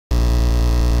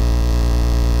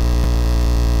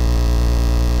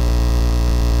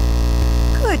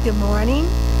Good morning.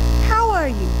 How are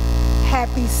you?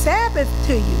 Happy Sabbath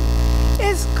to you.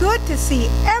 It's good to see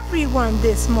everyone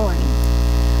this morning.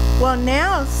 Well,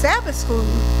 now Sabbath school,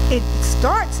 it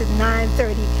starts at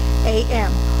 9:30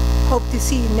 a.m. Hope to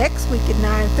see you next week at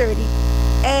 9:30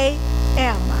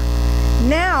 a.m.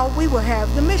 Now we will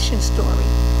have the mission story.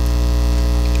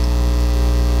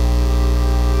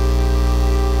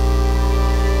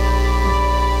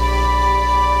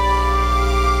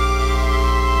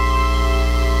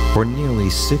 For nearly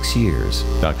 6 years,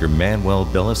 Dr. Manuel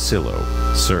Bellisillo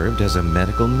served as a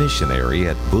medical missionary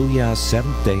at Booyah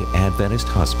Seventh-day Adventist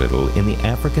Hospital in the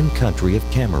African country of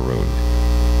Cameroon.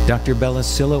 Dr.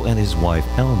 Bellisillo and his wife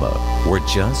Elma were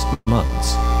just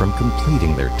months from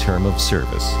completing their term of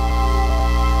service.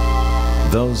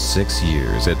 Those 6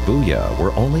 years at Booyah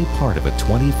were only part of a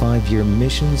 25-year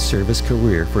mission service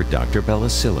career for Dr.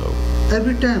 Bellisillo.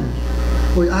 Every time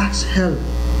we ask help,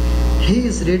 he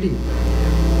is ready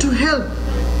to help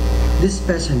this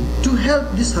patient, to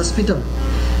help this hospital.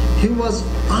 He was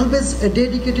always a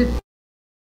dedicated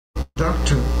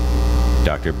doctor.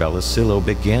 Dr. Bellisillo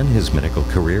began his medical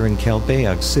career in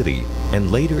Calbayog City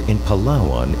and later in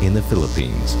Palawan in the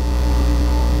Philippines.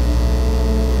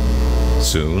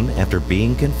 Soon after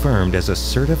being confirmed as a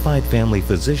certified family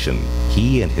physician,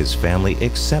 he and his family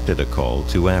accepted a call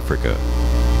to Africa.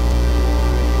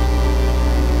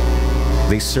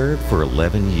 They served for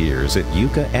 11 years at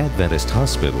Yucca Adventist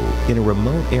Hospital in a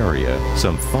remote area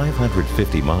some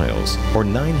 550 miles or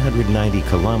 990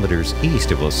 kilometers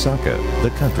east of Lusaka, the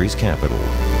country's capital.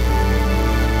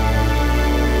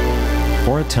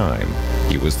 For a time,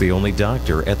 he was the only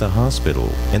doctor at the hospital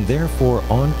and therefore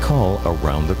on call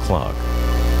around the clock.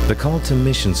 The call to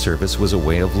mission service was a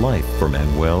way of life for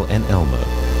Manuel and Elma.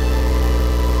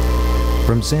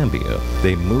 From Zambia,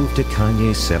 they moved to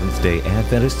Kanye Seventh-day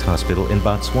Adventist Hospital in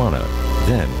Botswana.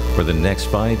 Then, for the next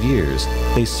 5 years,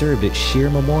 they served at Shire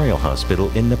Memorial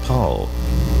Hospital in Nepal.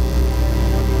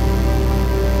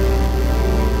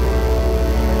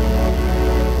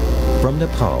 From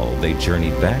Nepal, they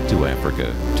journeyed back to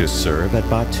Africa to serve at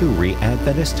Baturi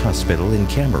Adventist Hospital in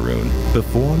Cameroon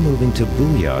before moving to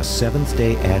Booyah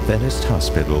Seventh-day Adventist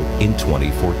Hospital in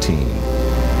 2014.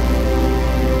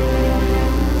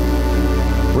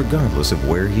 Regardless of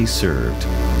where he served,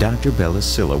 Dr.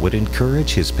 Bellisillo would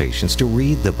encourage his patients to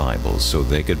read the Bible so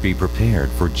they could be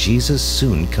prepared for Jesus'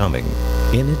 soon coming.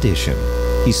 In addition,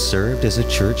 he served as a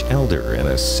church elder and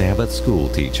a Sabbath school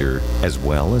teacher, as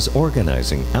well as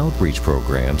organizing outreach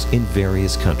programs in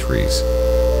various countries.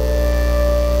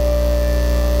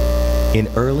 In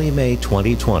early May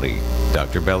 2020,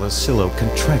 Dr. Bellisillo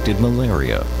contracted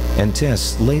malaria, and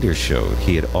tests later showed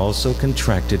he had also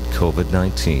contracted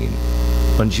COVID-19.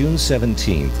 On June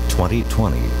 17,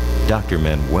 2020, Dr.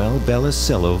 Manuel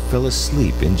Bellisillo fell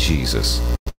asleep in Jesus.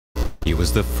 He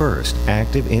was the first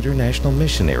active international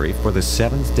missionary for the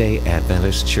Seventh-day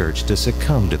Adventist Church to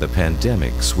succumb to the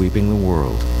pandemic sweeping the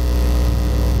world.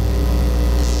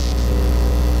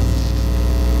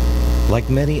 Like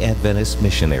many Adventist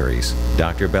missionaries,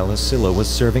 Dr. Bellisillo was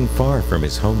serving far from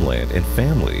his homeland and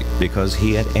family because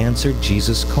he had answered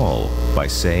Jesus' call by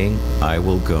saying, "I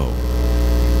will go."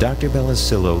 Dr.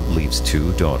 Bellisillo leaves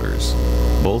 2 daughters,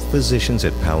 both physicians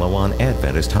at Palawan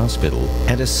Adventist Hospital,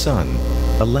 and a son,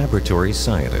 a laboratory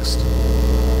scientist.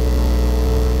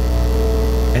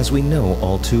 As we know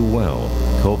all too well,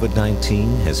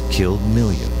 COVID-19 has killed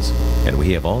millions, and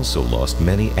we have also lost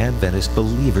many Adventist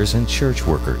believers and church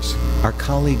workers, our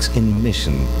colleagues in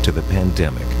mission to the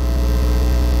pandemic.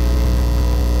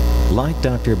 Like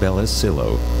Dr.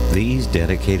 Bellisillo, these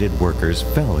dedicated workers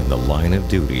fell in the line of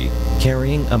duty,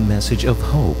 carrying a message of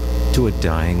hope to a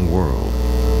dying world,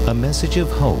 a message of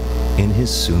hope in his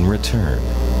soon return.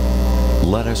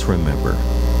 Let us remember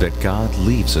that God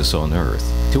leaves us on earth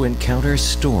to encounter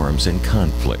storms and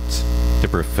conflicts, to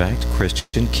perfect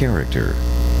Christian character,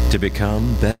 to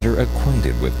become better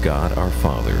acquainted with God our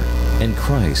Father and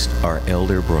Christ our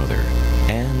elder brother,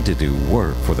 and to do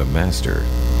work for the Master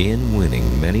in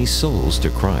winning many souls to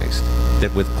Christ,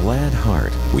 that with glad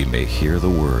heart we may hear the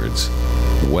words,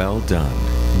 "Well done,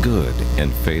 good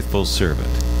and faithful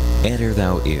servant. Enter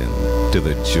thou in to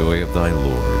the joy of thy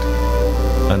Lord."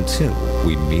 Until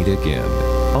we meet again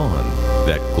on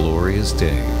that glorious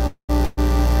day.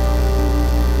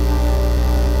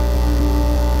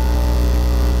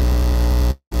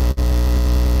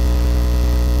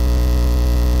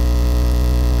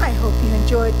 I hope you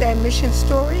enjoyed that mission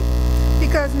story,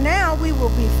 because now we will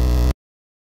be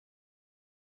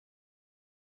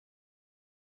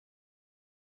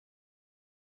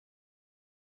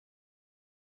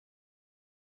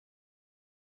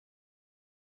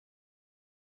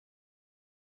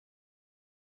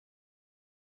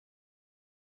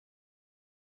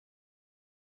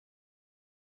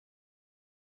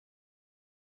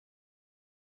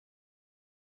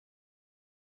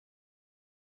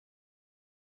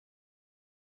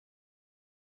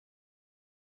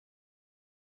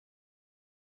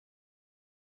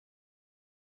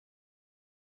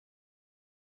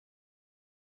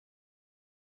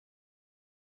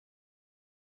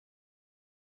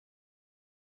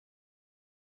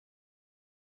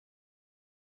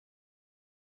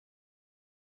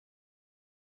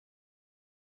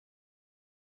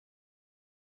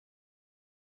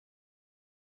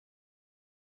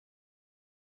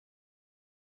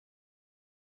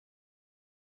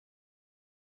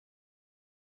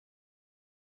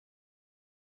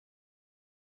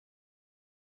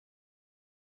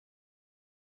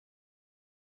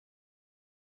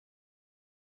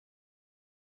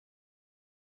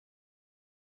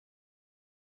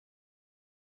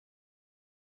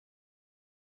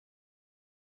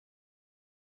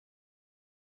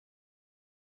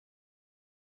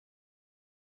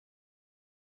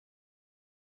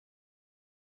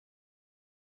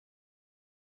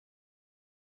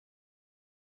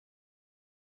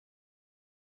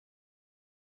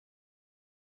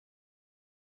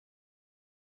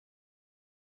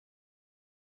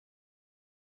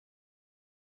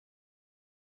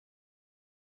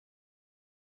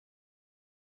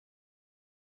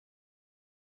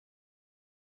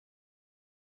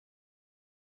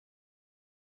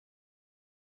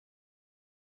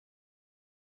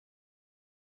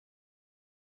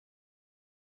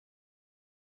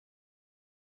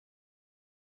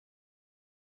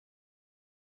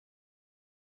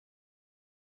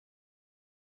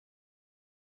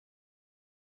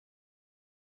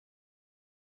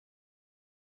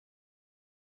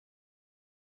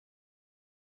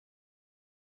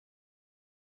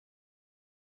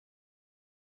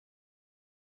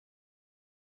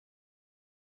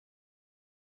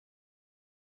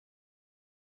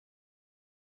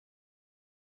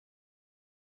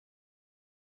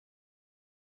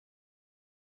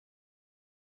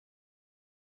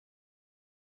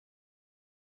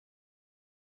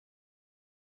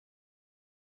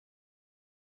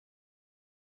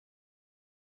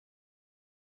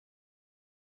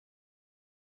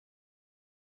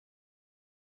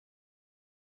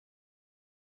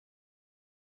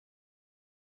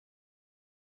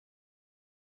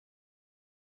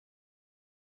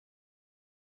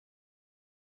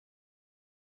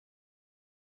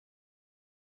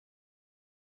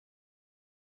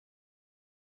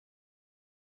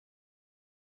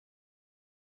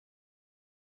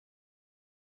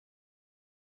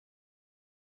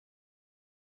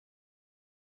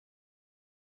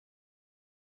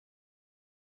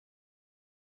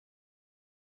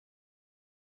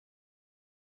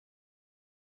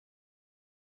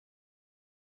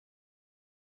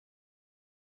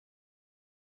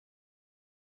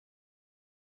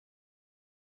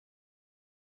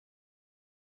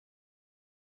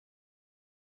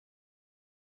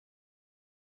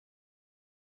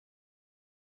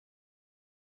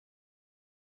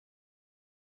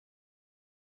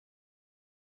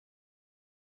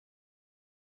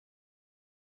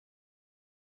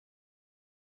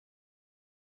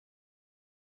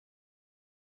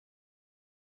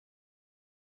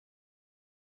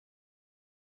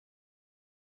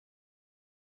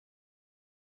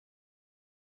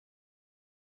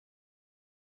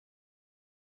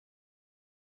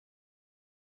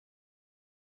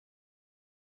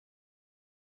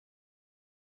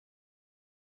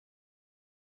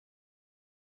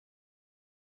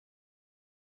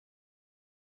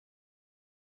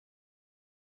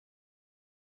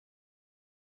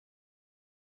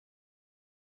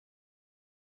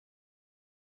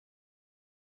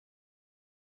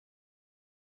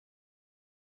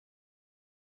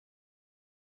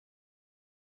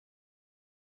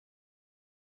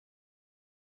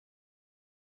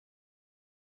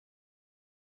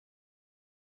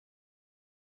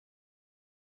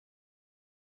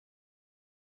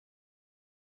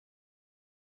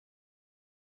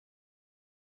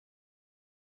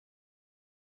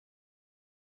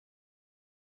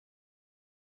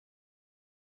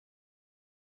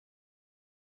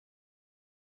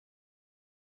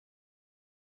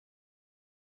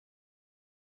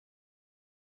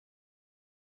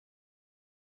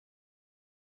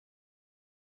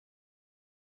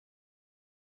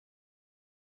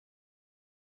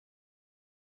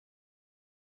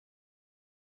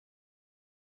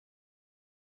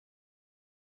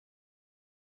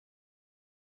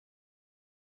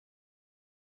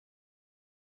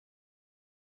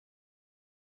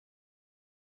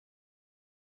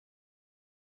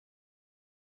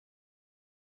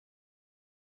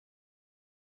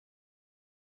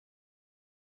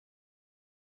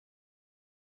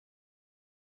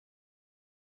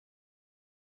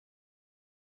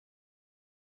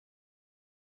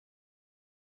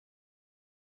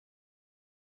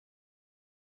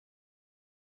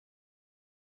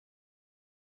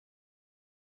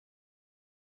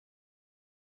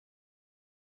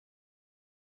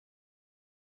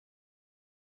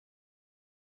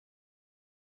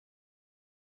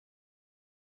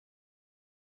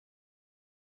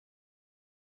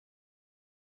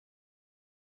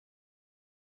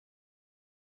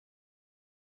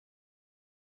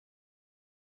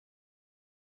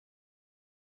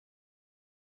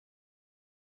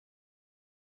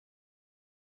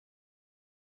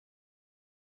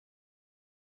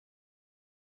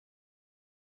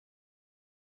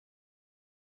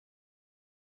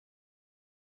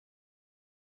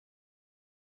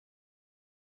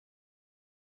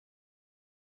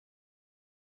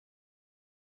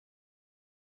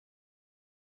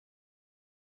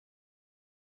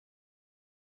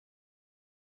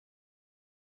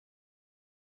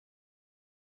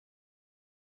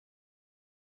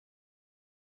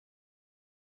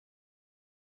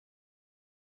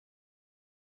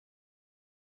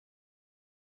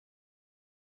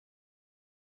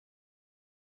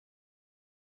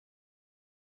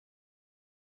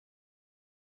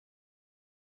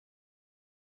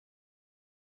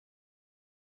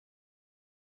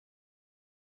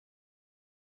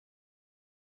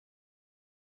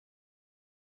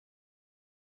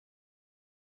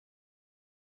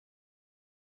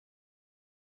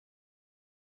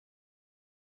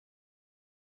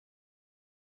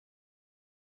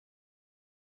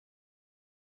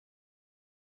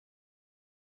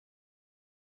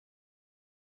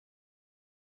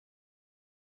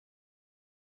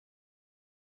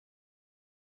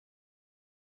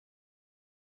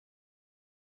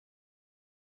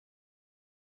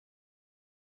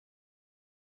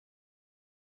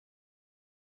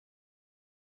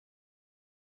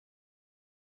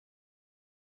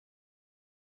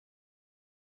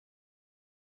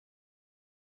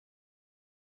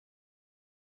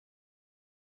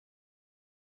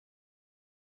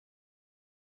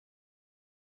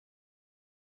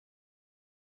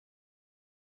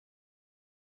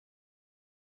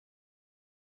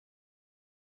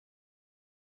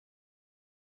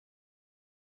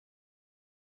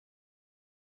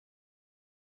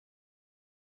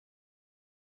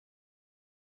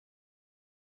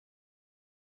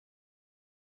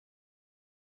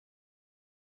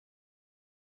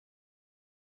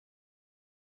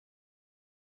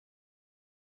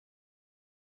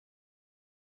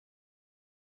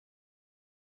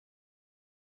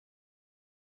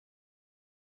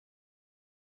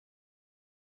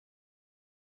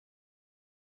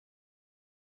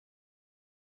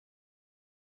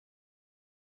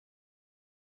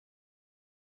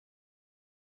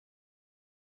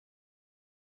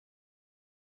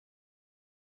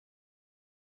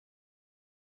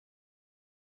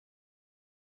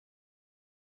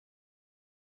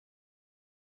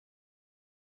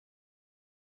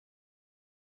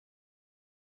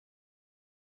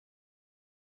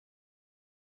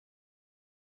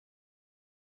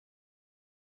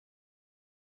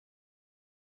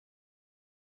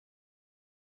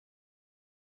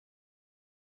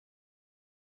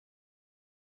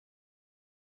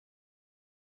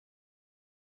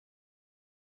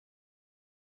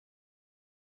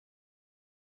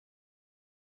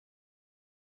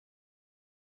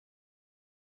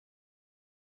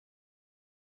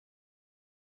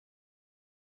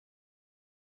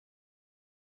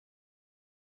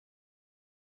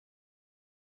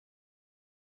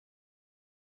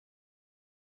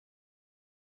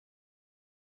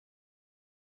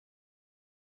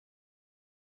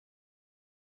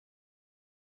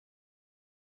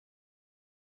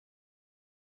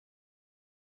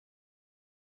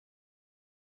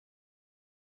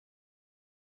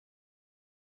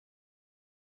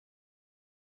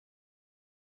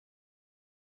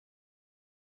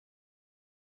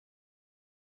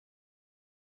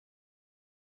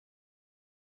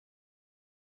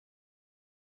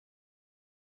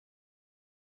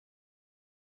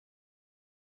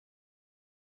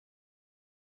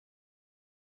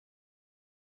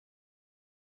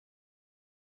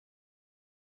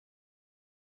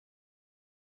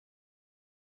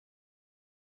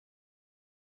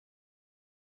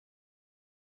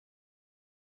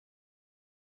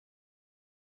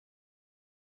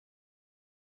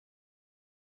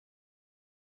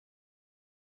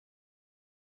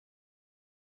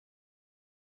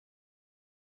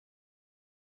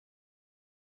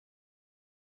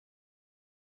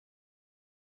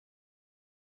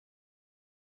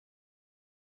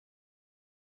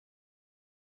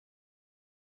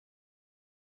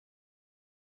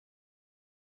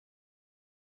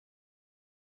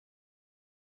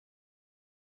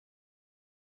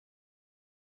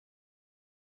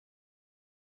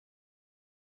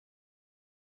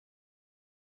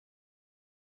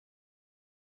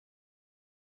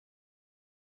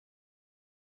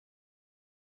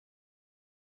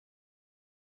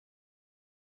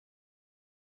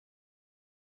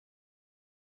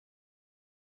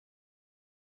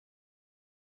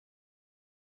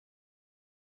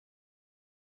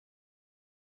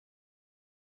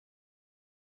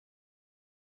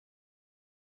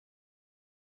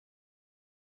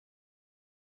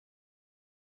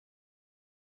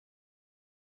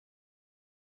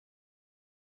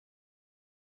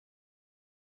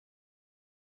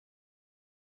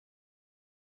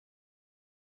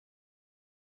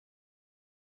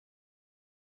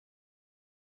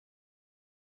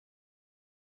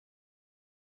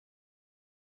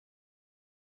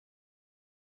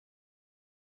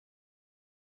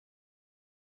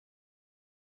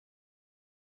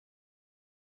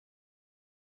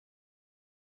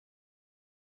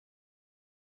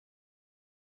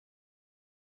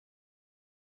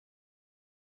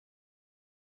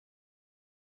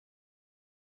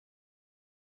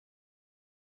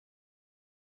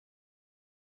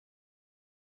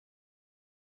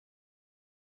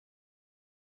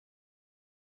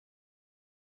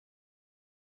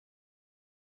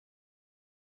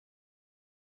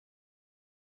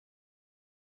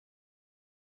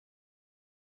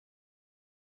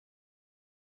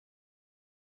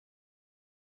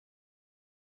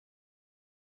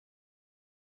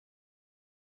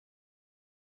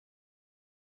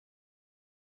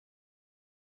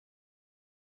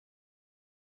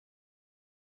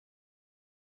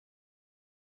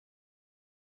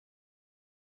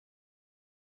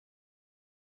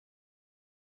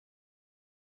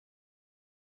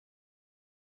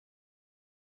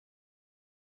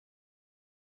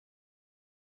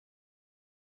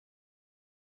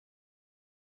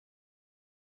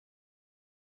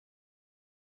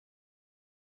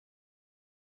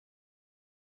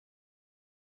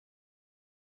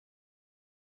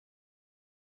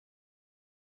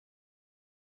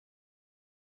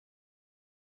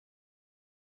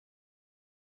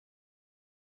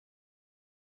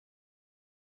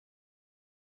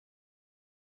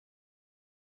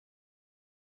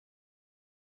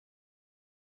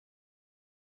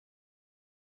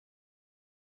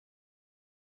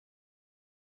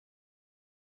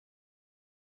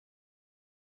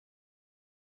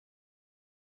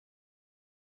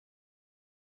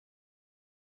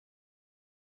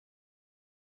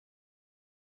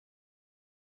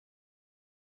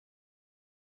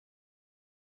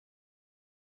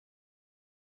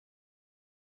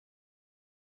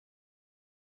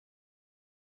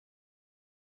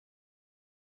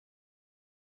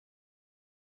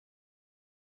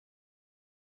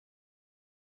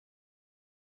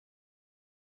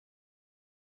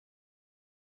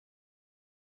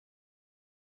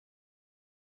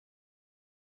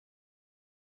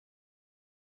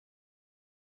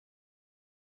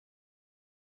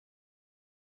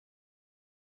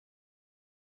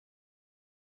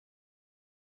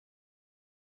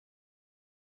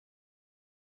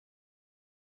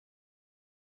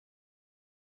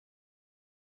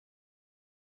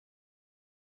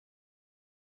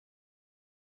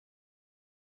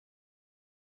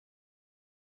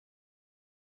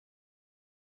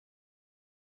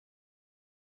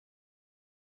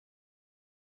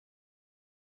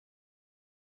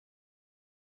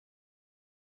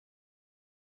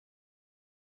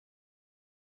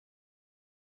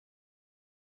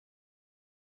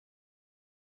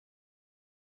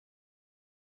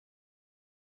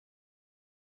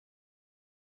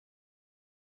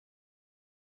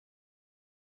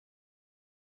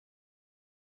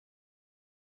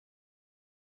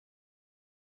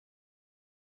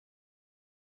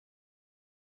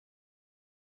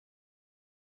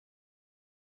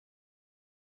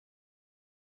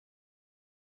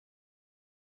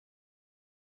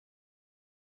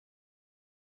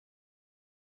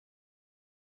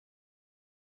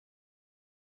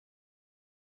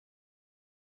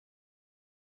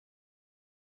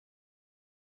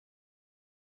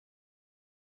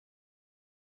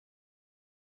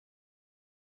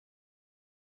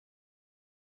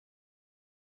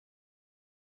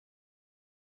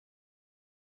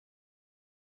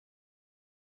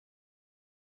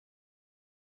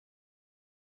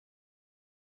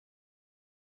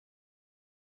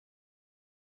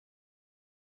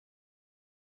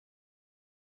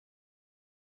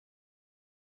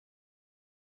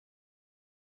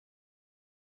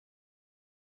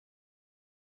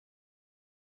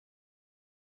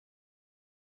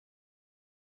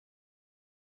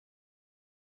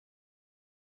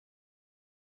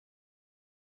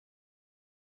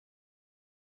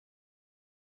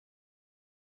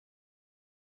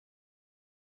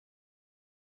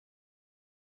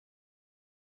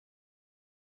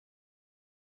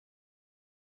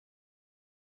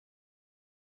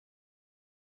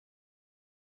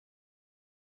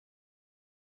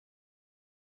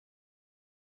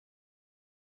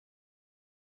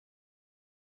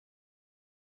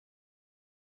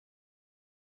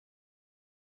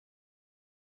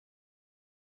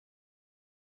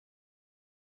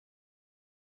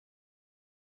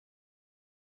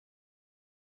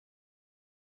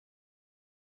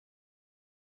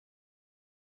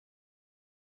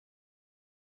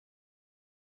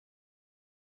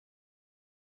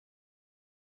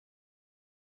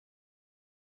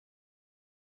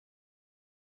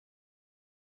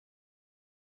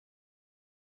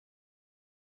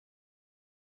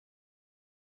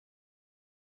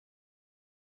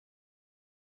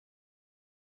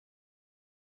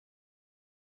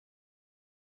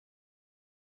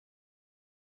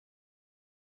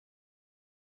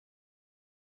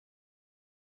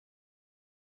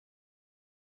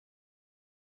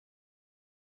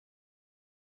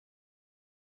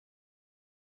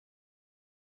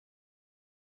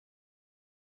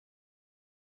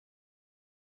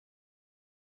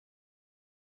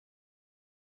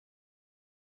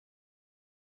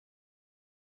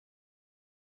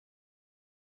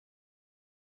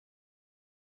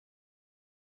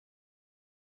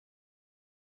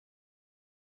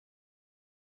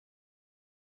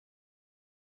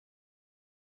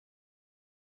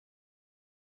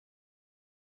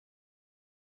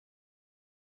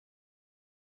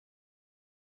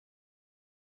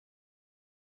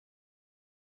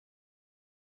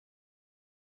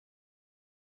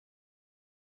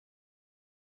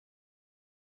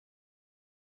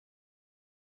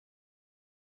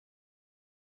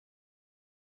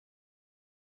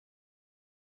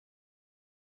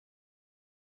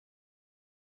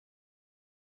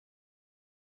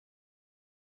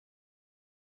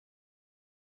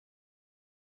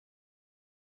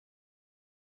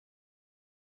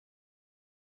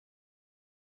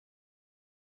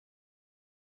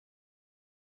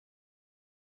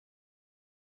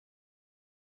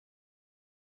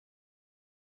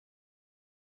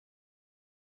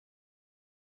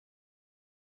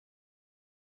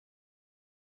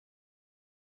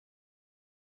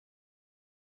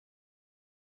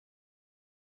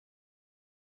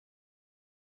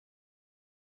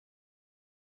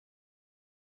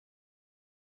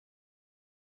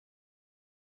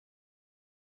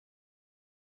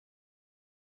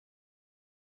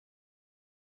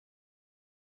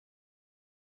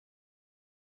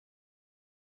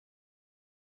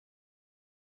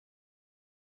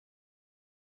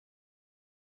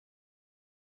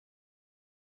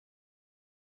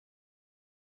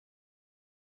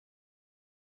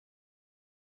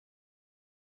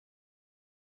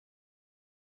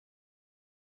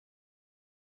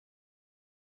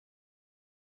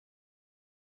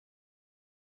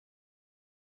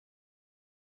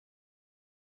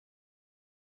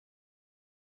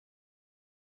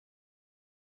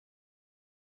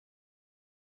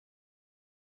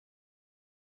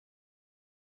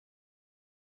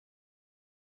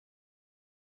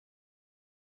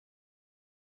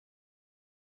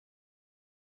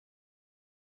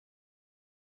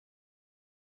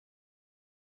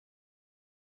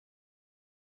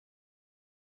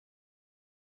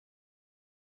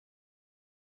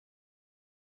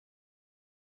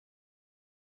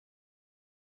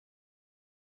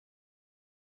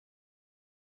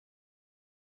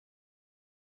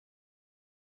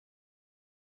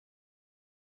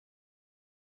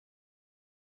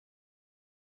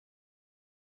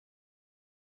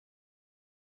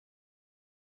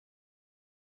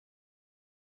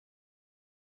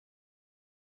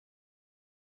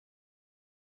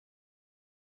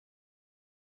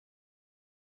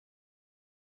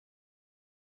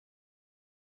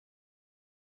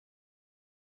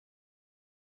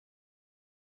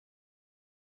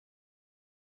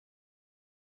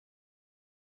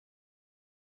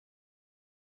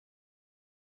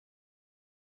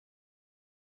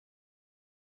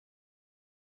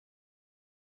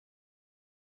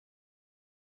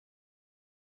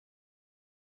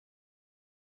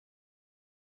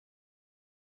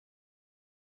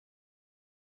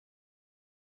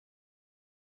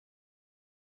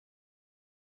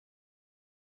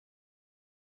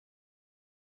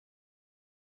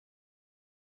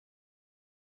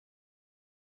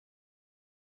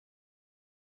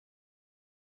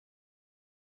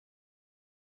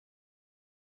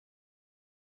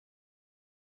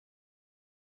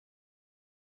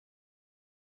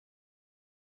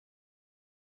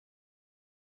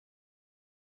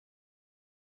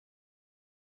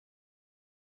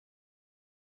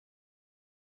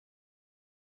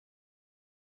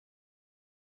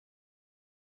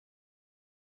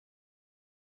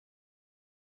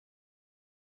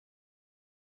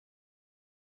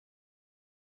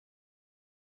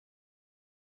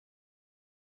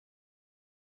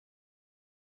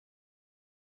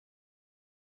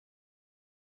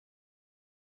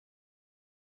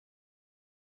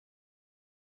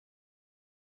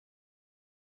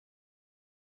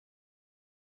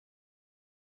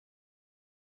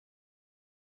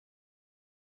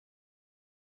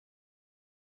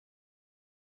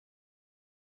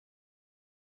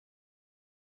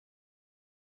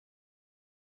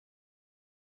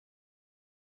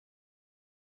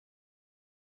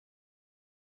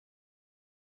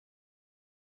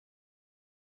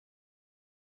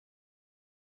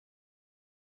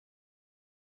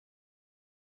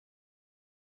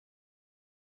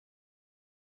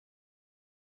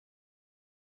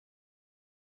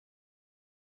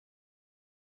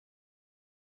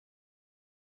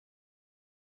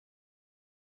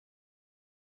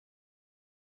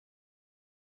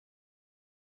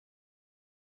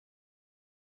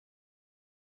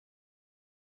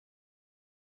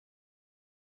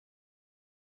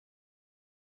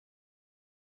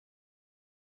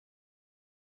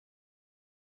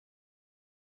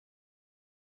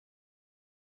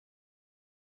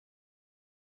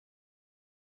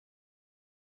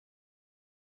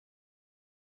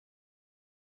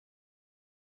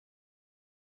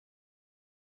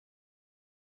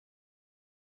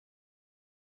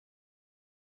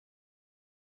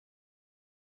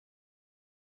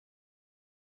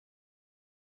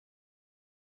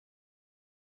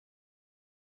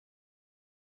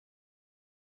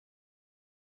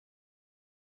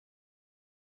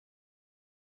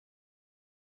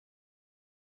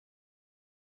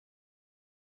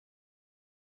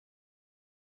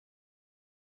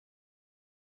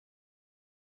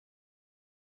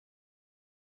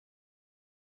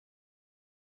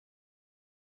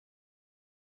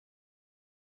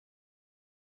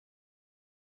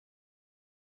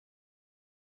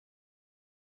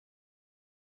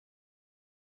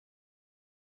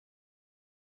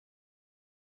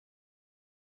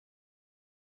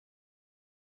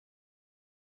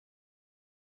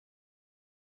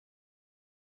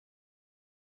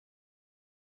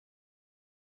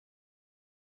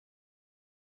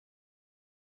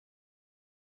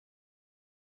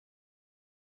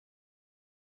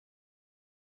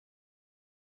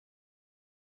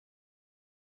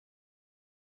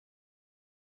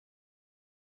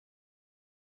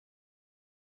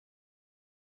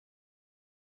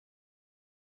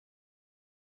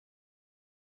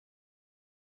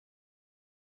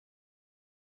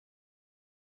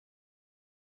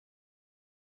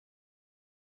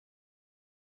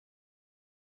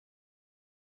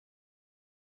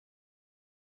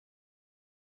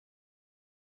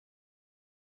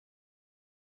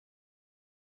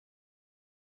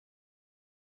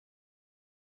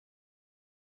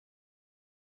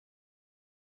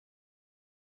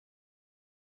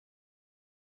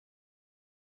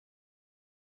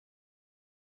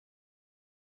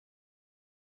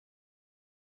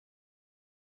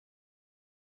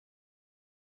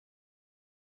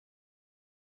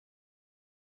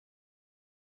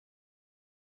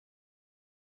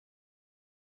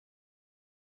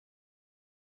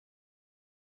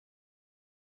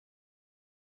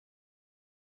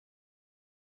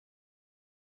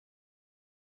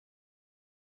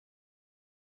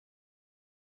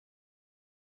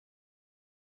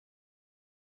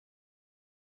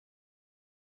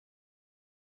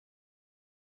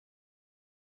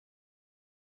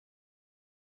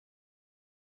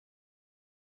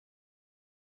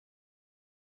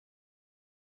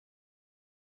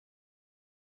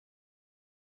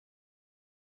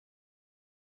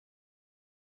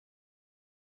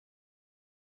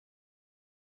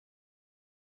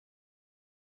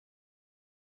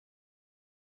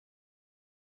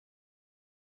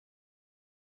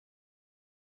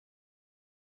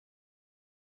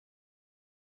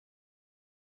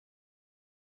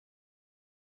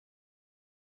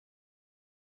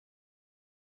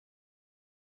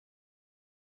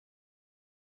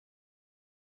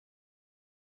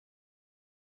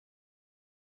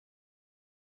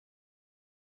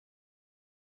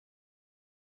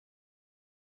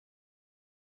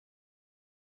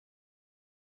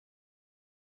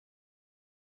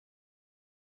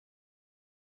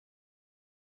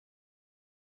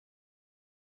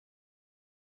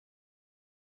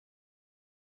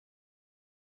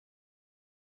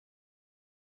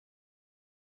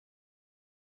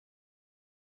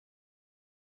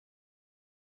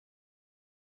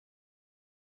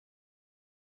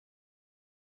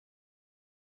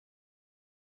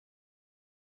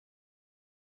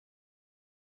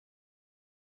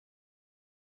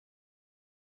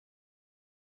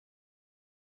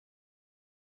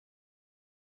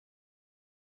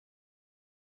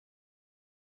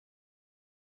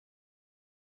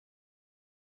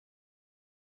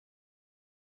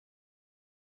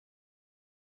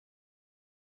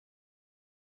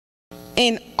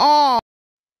in all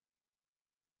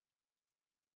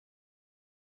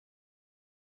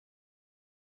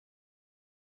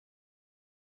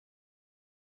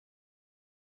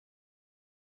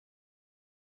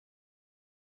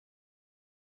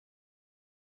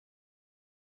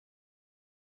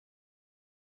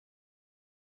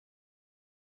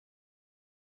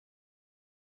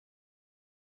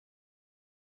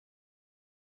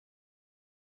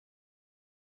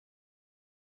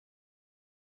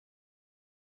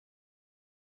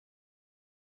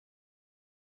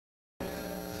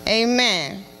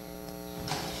Amen.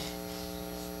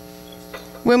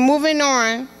 We're moving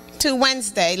on to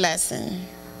Wednesday lesson.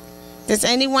 Does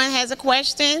anyone has a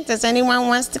question? Does anyone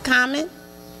wants to comment?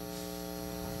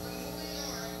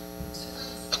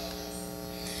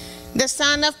 The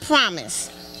son of promise.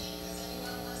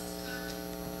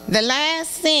 The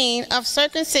last scene of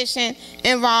circumcision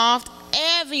involved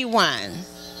everyone,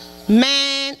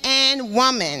 man and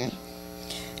woman,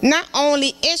 not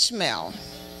only Ishmael,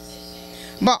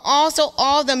 but also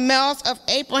all the males of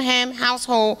Abraham's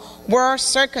household were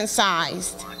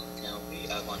circumcised.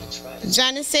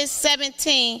 Genesis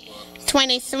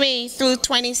 17:23 through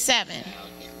 27.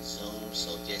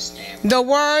 The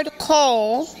word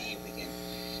kol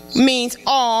means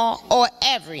all or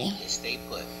every.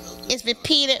 It's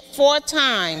repeated 4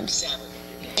 times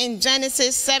in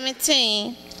Genesis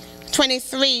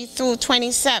 17:23 through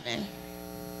 27.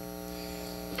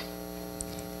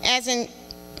 As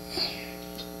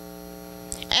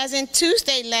in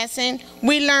Tuesday lesson,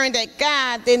 we learned that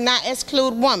God did not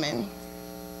exclude woman,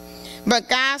 but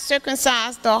God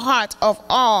circumcised the heart of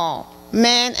all,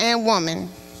 man and woman.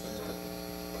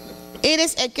 It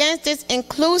is against this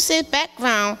inclusive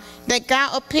background that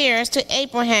God appears to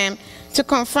Abraham to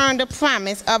confirm the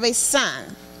promise of a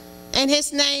son. And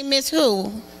his name is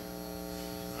who?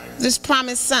 This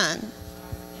promised son.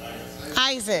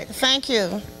 Isaac. Thank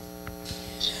you.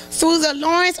 Through the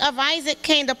loins of Isaac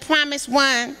came the promised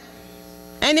one.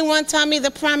 Anyone tell me the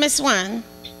promised one?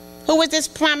 Who was this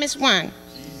promised one?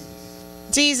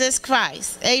 Jesus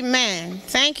Christ. Amen.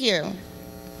 Thank you.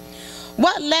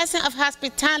 What lesson of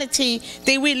hospitality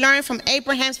did we learn from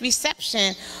Abraham's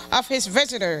reception of his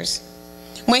visitors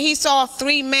when he saw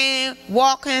 3 men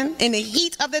walking in the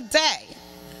heat of the day?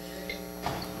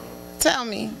 Tell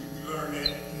me. We learn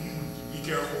that be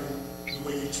careful the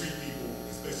way you treat people,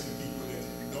 especially people that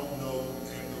you don't know and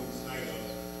have no sight of,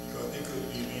 because they could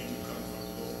be an angel coming from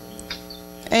the Lord.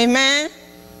 Amen.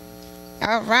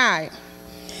 All right.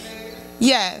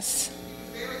 Yes.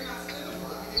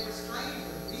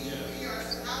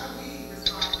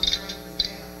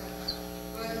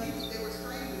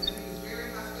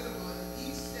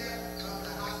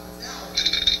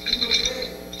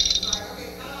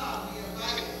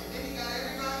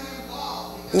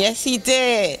 Yes, he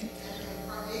did.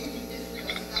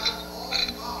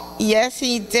 Yes,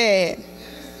 he did.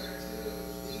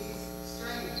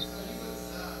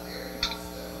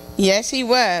 Yes, he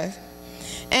was.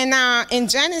 And in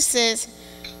Genesis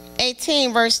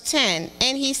 18, verse 10,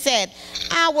 and he said,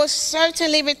 I will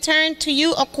certainly return to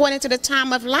you according to the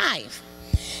time of life.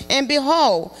 And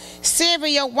behold, Sarah,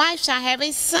 your wife, shall have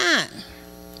a son.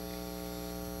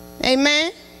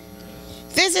 Amen.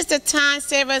 This is the time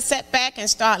Sarah sat back and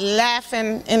started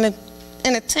laughing in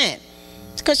the tent,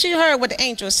 because she heard what the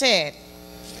angel said.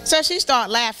 So she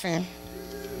started laughing.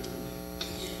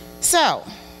 So,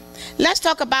 let's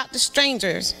talk about the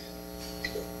strangers.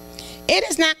 It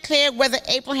is not clear whether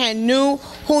Abraham knew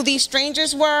who these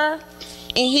strangers were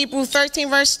in Hebrews 13,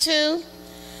 verse 2.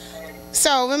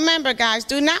 So remember, guys,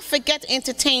 do not forget to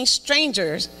entertain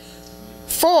strangers,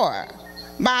 for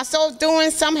by so doing,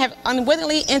 some have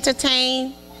unwittingly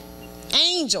entertained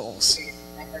angels.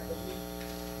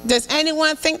 Does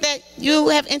anyone think that you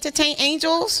have entertained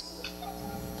angels?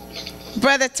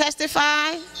 Brother,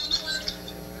 testify.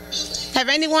 Have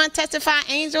anyone testified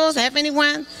angels? Have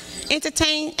anyone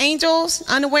entertained angels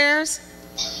unawares?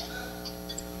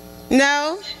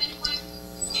 No?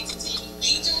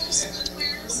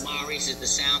 Maurice, is the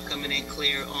sound coming in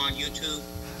clear on YouTube?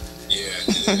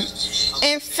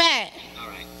 Yeah. In fact,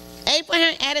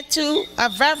 Abraham's attitude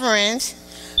of reverence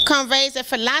conveys a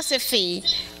philosophy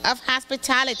of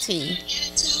hospitality.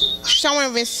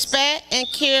 Showing respect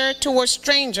and care towards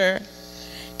stranger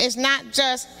is not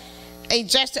just a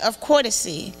gesture of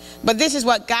courtesy, but this is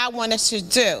what God wants us to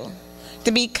do,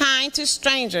 to be kind to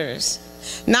strangers,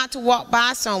 not to walk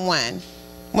by someone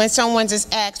when someone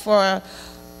just asks for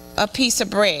a piece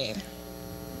of bread,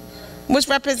 which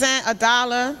represents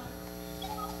 $1.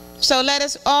 So let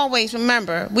us always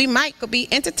remember, we might be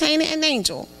entertaining an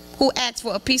angel who asks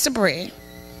for a piece of bread.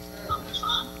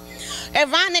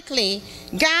 Ironically,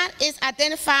 God is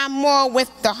identified more with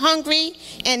the hungry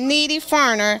and needy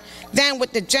foreigner than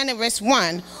with the generous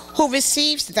one who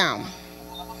receives them.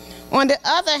 On the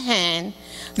other hand,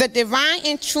 the divine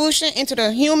intrusion into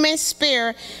the human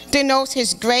spirit denotes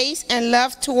his grace and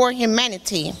love toward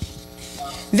humanity.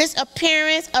 This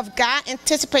appearance of God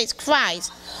anticipates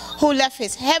Christ, who left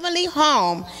his heavenly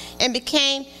home and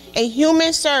became a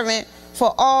human servant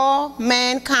for all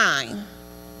mankind.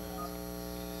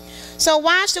 So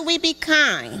why should we be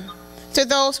kind to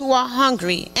those who are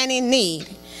hungry and in need?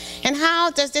 And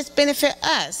how does this benefit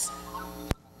us?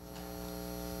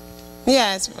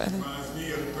 Yes, brother. Reminds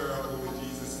me of the parable that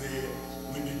Jesus said,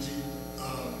 when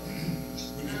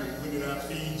did I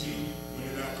feed you? When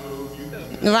did I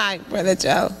clothe you? Right, Brother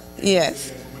Joe.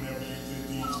 Yes. Whenever you did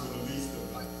these for the least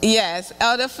of them. Yes.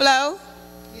 Elder Flo?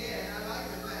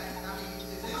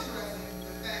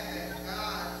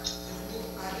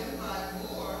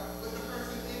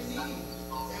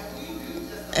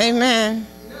 Amen.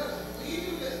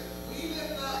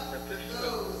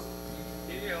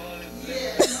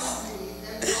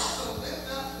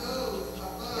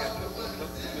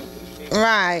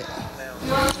 Right.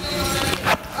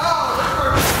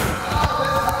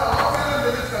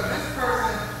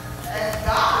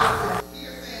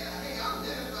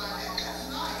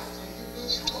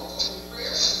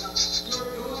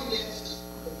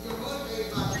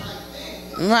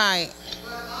 Right.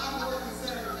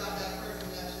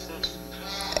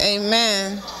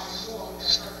 Amen.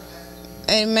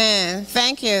 Amen.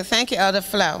 Thank you. Thank you, Elder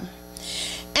Flo.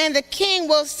 And the king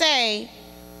will say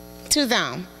to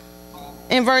them,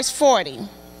 in verse 40,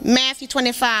 Matthew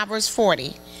 25, verse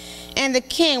 40, and the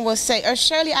king will say,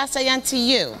 surely I say unto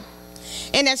you,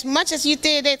 inasmuch as you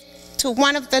did it to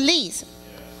one of the least,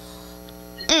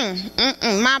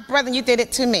 my brother, you did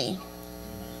it to me.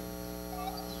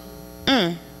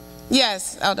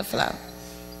 Yes, Elder Flo.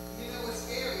 You know what's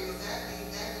scary is that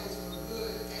goes for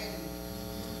good and evil.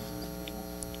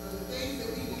 So the things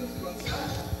that we do to each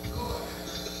other, Lord.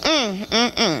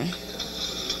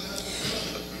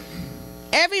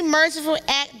 Every merciful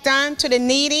act done to the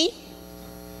needy,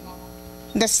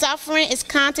 the suffering, is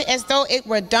counted as though it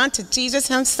were done to Jesus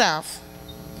himself.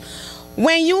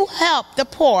 When you help the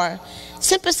poor,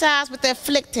 sympathize with the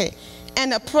afflicted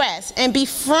and oppressed, and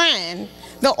befriend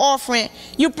the orphan,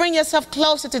 you bring yourself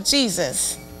closer to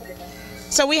Jesus.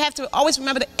 So we have to always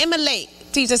remember to emulate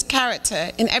Jesus'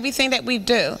 character in everything that we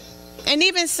do. And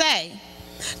even say,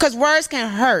 because words can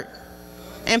hurt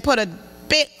and put a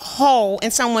big hole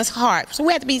in someone's heart. So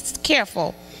we have to be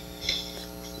careful.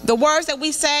 The words that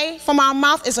we say from our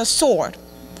mouth is a sword.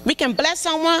 We can bless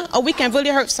someone or we can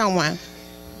really hurt someone.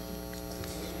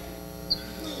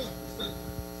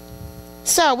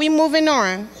 So we're moving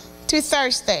on to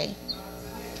Thursday.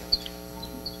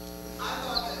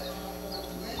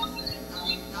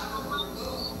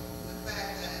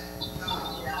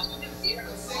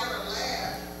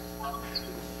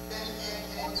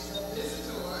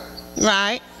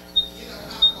 Right. You know, kind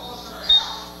of calls her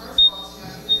out. First of all, she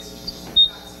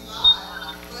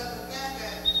lied, but the fact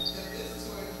that the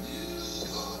visitor knew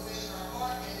what was in her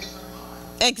heart and in her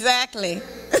mind. Exactly.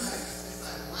 It's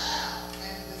like, wow.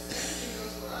 And the same thing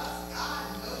goes for us. God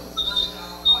knows what's in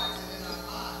our hearts and in our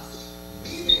minds.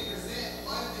 We may present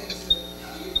one thing to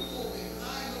people who will be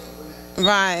kind over that.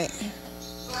 Right.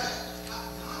 But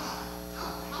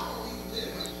how are we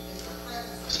living in the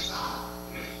presence of God?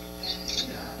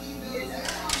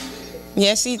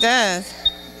 Yes, he does.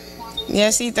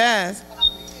 Yes, he does.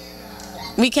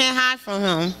 We can't hide from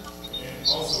him. And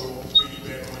also,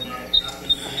 piggyback on that, I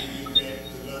think they need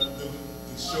to let them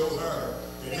to show her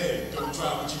that, hey, don't try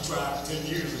what you tried 10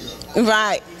 years ago.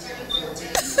 Right.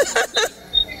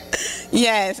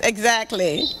 Yes,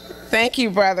 exactly. Thank you,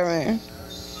 brethren.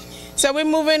 So we're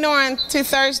moving on to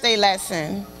Thursday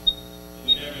lesson.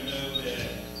 We never know that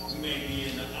we may be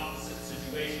in the opposite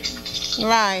situation.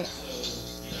 Right.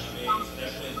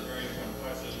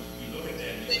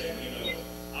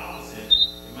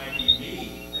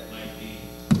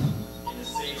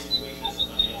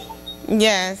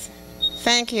 Yes,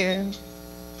 thank you.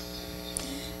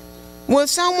 Will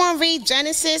someone read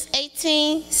Genesis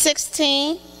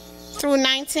 18:16 through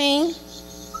 19?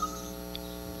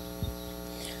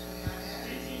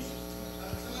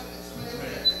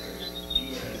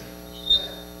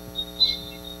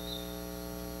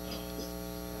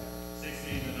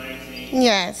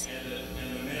 Yes. And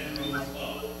the men rose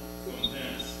up from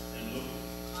thence and looked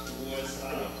towards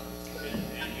Sodom,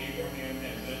 and Abraham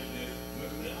had met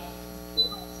with them,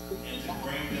 and to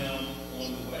bring them on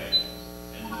the way.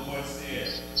 And the Lord said,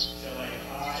 shall I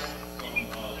hide from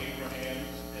Abraham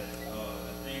the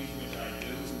things which I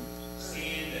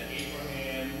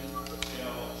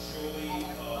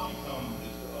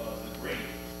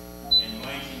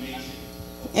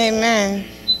Amen. Of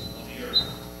the earth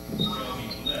shall be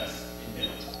blessed in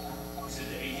him. Is it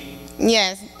the 18?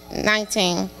 Yes,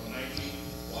 19. From 19,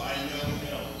 for I know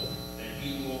him, that he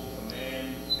will command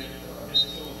his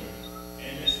children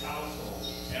and his household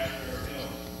after him,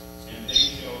 and they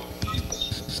shall keep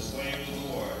the way of the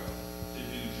Lord, to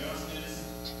do justice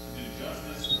and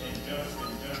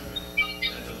judgment,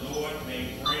 that the Lord may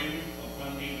bring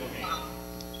upon Abraham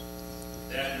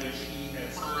that which he had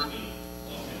spoken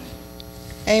of him.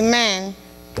 Amen.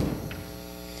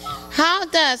 How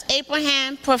does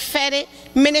Abraham's prophetic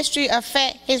ministry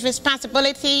affect his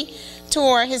responsibility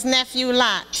toward his nephew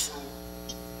Lot?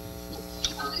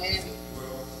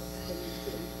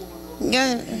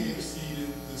 Yeah. He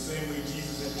interceded the same way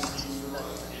Jesus intercedes for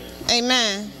us.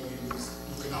 Amen. He was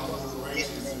looking out for the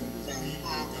righteous and the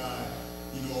people of God,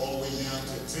 all the way down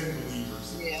to 10 believers.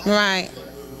 Right. In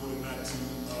order not to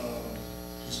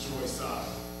destroy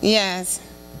Sodom. Yes.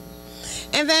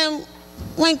 And then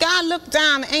when God looked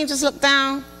down, the angels looked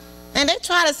down, and they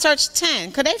tried to search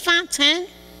 10. Could they find 10?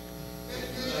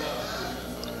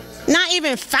 Not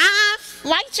even 5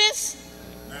 righteous?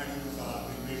 Not even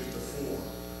 5, they made it to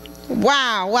 4.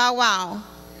 Wow, wow, wow.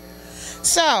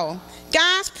 So,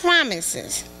 God's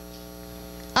promises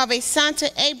of a son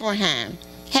to Abraham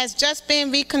has just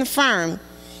been reconfirmed.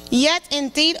 Yet,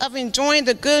 indeed of enjoying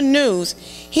the good news,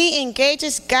 he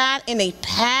engages God in a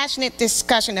passionate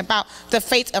discussion about the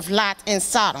fate of Lot and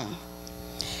Sodom.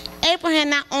 Abraham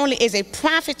not only is a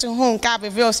prophet to whom God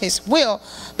reveals his will,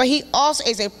 but he also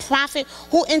is a prophet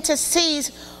who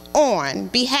intercedes on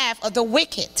behalf of the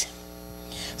wicked.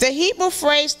 The Hebrew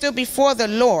phrase "stood before the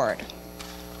Lord"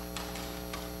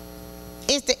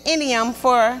 is the idiom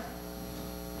for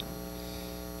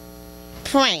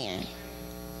praying.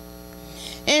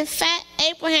 In fact,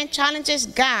 Abraham challenges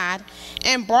God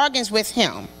and bargains with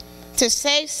him to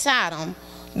save Sodom,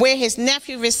 where his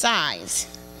nephew resides,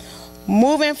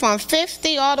 moving from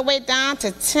 50 all the way down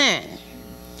to 10.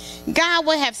 God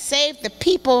would have saved the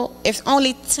people if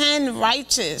only 10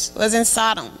 righteous was in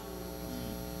Sodom.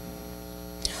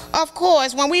 Of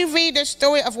course, when we read the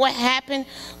story of what happened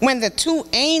when the 2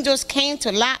 angels came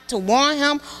to Lot to warn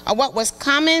him of what was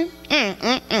coming,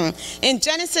 in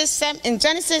Genesis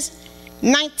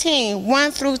 19,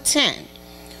 1 through 10,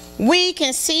 we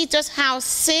can see just how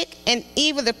sick and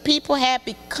evil the people had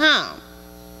become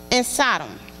in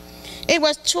Sodom. It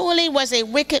was truly a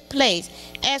wicked place,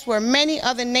 as were many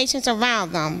other nations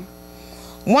around them.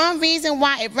 One reason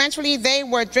why eventually they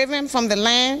were driven from the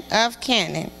land of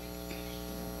Canaan.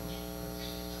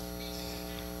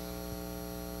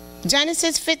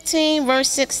 Genesis 15, verse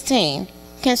 16.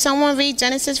 Can someone read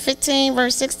Genesis 15,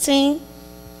 verse 16?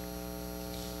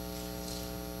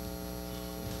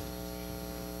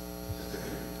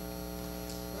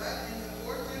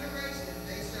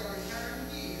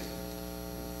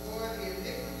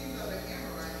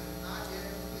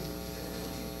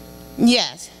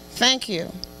 Yes, thank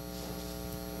you.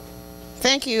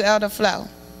 Thank you, Elder Flo.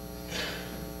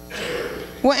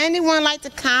 Would anyone like to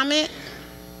comment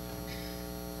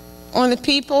on the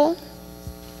people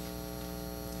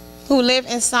who live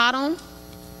in Sodom?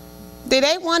 Did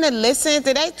they want to listen?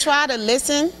 Did they try to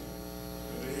listen?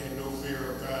 They had no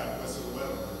fear of God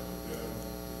whatsoever.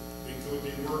 They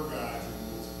were gods in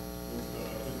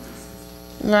those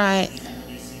instances. Right. Even when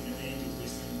they seen the angels, they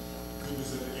seen the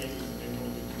goodness of the angels, and they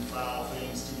wanted to do foul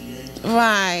things to the angels.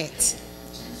 Right.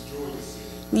 To destroy the city.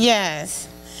 Yes.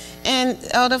 And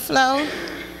Elder Flo,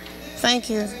 thank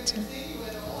you.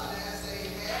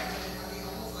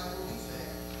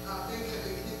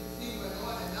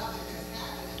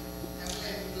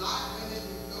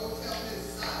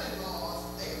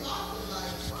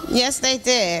 Yes, they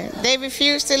did. They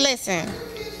refused to listen.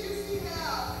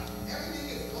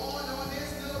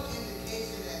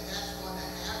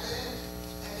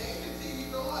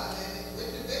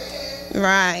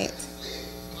 Right.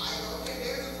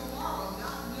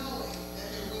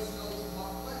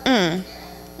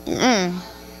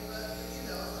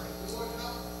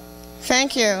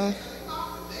 Thank you.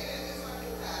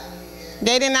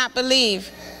 They did not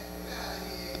believe.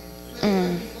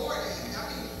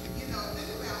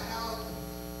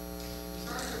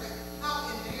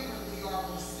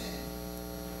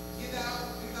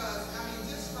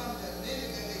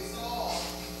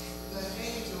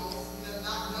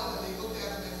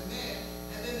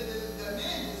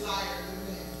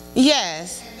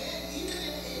 Yes. And then even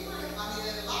in Abraham,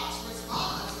 in Lot's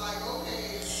response, like,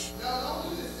 okay, no, don't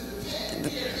do this to the men.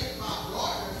 Here, take my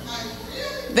daughters. Like,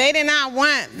 really? They did not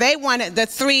want, they wanted the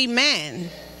 3 men.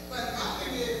 But my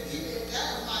thing is, even if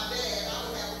that was my dad, I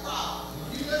would have a problem.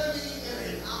 You know what I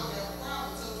mean? I would have a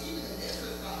problem. So even in this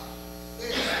response,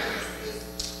 there's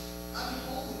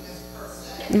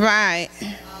Right.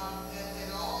 And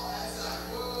all that side.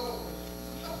 Whoa.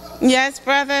 Yes,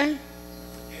 brother? And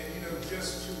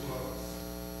just to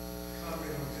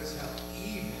comment on just how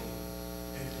evil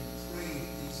and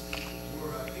depraved these people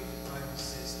were, I think the Bible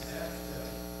says after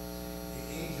the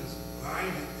angels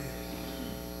blinded them,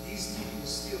 these people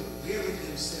still weary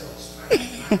themselves trying to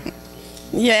find them.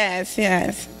 Yes,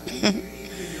 yes. Even in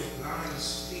your blind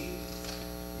state,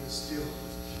 you're still,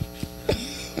 that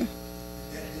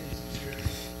didn't deter you.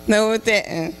 No, it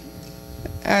didn't.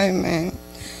 Amen.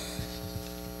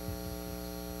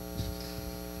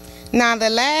 Now, the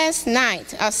last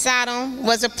night of Sodom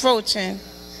was approaching.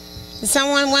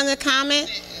 Someone want to comment?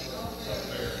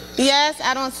 Yes,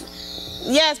 I don't.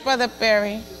 Yes, Brother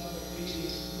Barry. Now,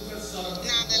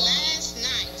 the last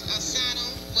night of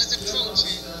Sodom was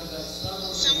approaching.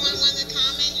 Someone want to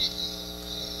comment?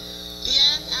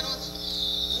 Yes, I don't.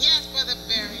 Yes, Brother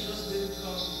Barry. Now,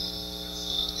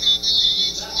 the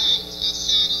last night of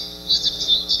Sodom was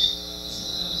approaching.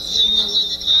 Someone want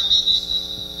to comment?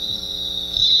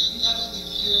 Yes, Brother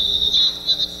Barry.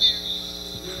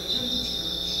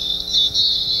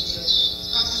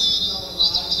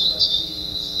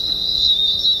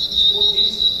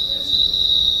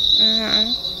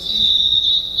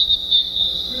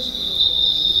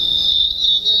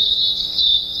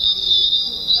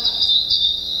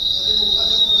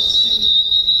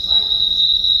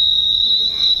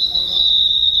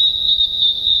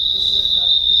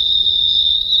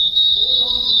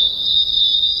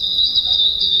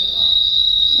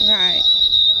 Right.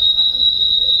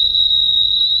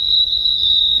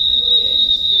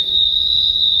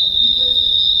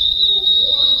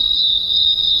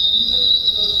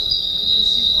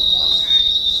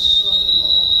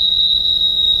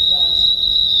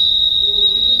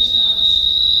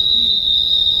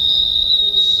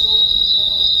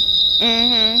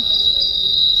 Mm-hmm.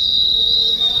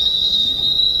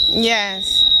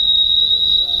 Yes.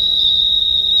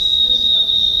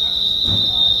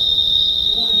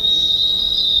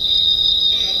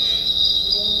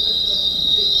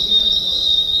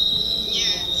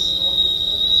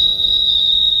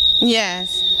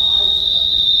 Yes.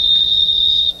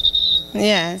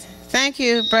 Yes. Thank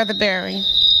you, Brother Barry.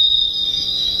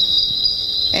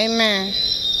 Amen.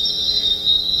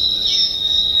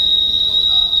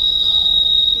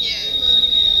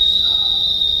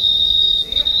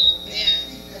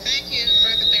 Thank you,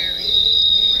 Brother Barry.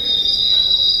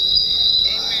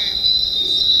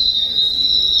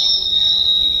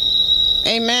 Amen.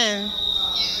 Amen.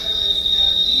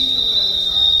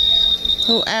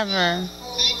 Whoever.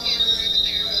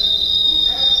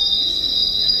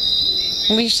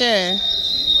 We should.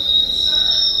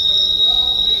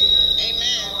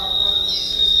 Amen.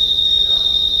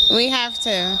 We have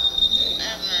to.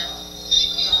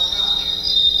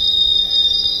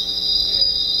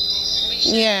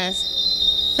 Yes.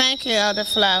 Thank you, Elder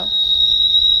Flo.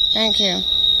 Thank you.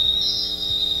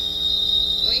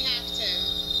 We have to.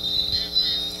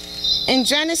 In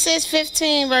Genesis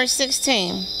 15, verse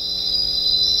 16.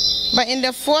 But in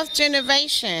the fourth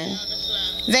generation,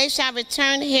 they shall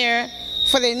return here,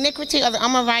 for the iniquity of the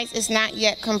Amorites is not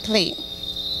yet complete.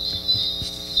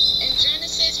 In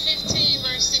Genesis 15,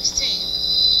 verse 16.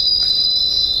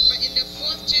 But in the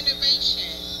fourth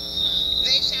generation,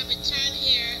 they shall return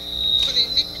here, for the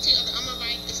iniquity of the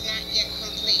Amorites is not yet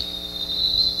complete.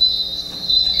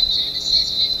 In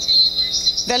Genesis 15, verse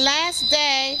 16. The last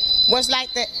day was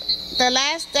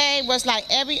like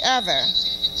every other.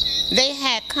 They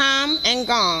had come and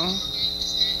gone.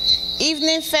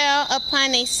 Evening fell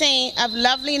upon a scene of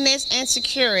loveliness and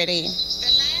security.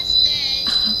 The last day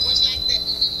was like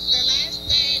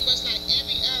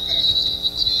every other.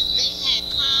 They had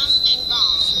come and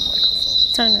gone.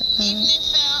 Turn it. Evening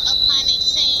fell upon a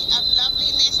scene of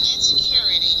loveliness and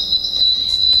security. The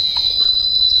last day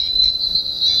was like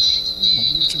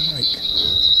Mute your mic.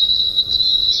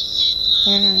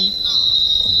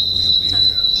 We'll be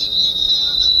here.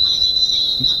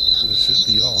 It should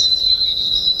be off.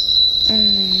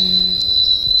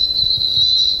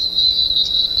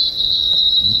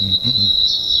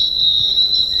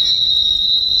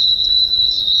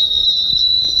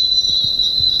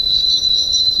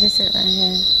 This is right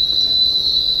here.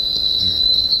 There you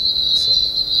go. So,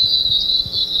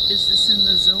 Is this in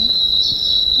the Zoom?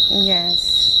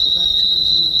 Yes. Go back to the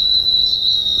Zoom.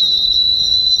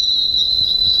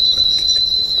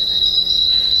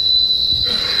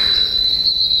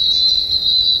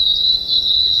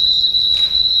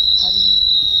 How do you?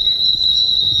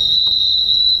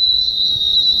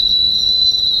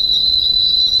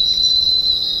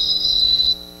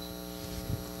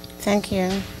 Thank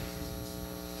you.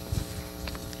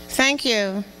 Thank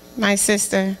you, my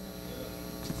sister.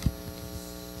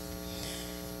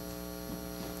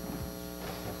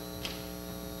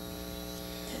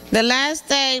 The last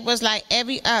day was like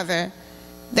every other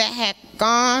that had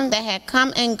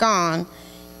come and gone.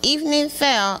 Evening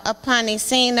fell upon a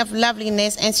scene of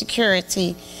loveliness and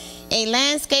security. A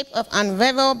landscape of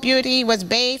unrivaled beauty was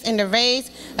bathed in the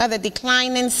rays of the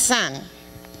declining sun.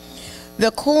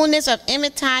 The coolness of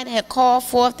eventide had called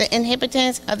forth the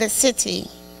inhabitants of the city,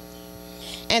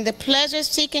 and the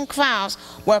pleasure-seeking crowds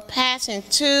were passing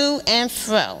to and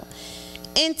fro,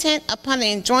 intent upon the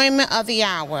enjoyment of the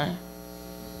hour.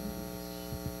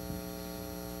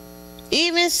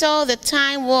 Even so, the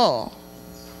time will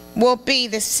be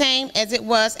the same as it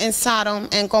was in Sodom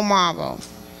and Gomorrah.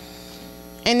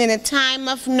 And in the time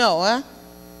of Noah,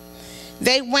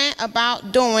 they went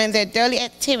about doing their daily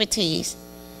activities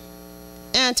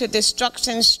until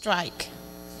destruction strike.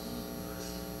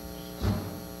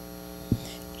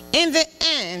 In the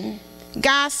end,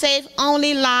 God saved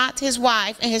only Lot, his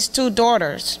wife, and his 2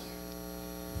 daughters.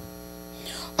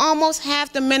 Almost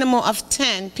half the minimum of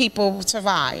 10 people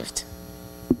survived.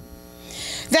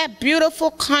 That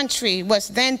beautiful country was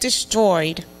then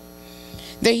destroyed.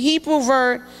 The Hebrew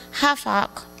word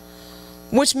hafak,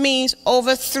 which means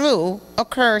overthrew,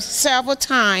 occurs several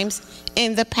times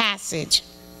in the passage.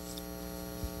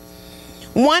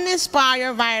 One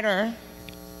inspired writer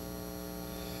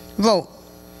wrote,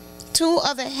 2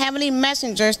 of the heavenly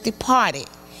messengers departed,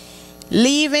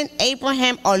 leaving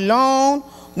Abraham alone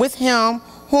with him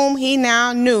whom he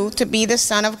now knew to be the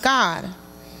Son of God.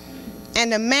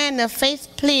 And the man of faith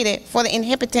pleaded for the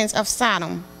inhabitants of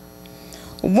Sodom.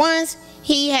 Once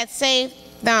he had saved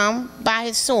them by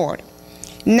his sword.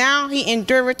 Now he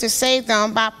endured to save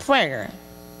them by prayer.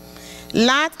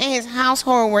 Lot and his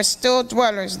household were still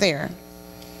dwellers there.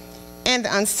 And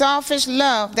the unselfish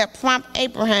love that prompted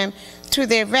Abraham to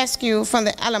their rescue from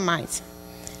the Elamites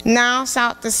now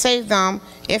sought to save them,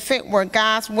 if it were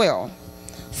God's will,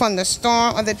 from the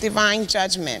storm of the divine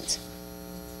judgment.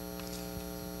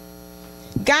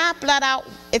 God blotted out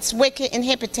its wicked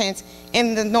inhabitants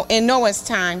in Noah's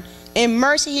time. In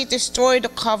mercy, he destroyed the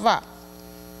corrupt.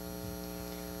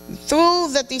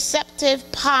 Through the deceptive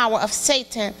power of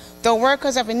Satan, the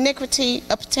workers of iniquity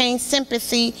obtain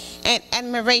sympathy and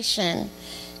admiration,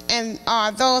 and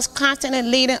are those constantly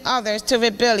leading others to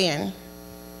rebellion.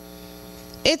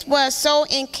 It was so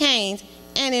in Cain's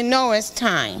and in Noah's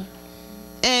time,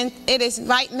 and it is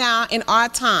right now in our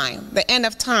time, the end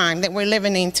of time that we're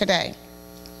living in today.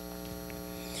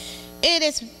 It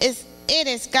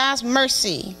is God's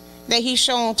mercy that he's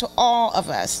shown to all of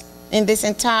us in this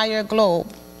entire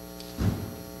globe.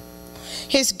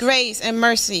 His grace and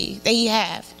mercy that he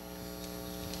have.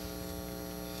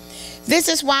 This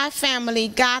is why, family,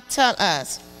 God tells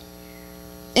us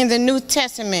in the New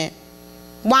Testament,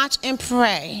 watch and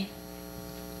pray.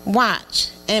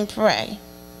 Watch and pray.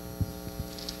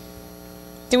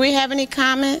 Do we have any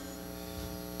comment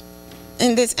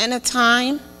in this end of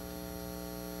time?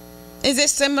 Is it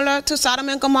similar to Sodom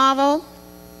and Gomorrah?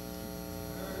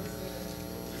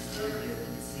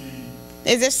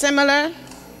 Is it similar?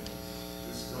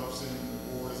 Disruption,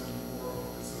 the wars in the world,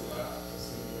 it's a lot of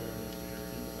similarity there.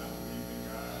 People not believing in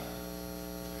God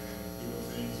and doing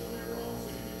things on their own,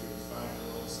 thinking they can find their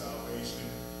own salvation.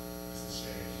 It's a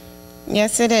shame.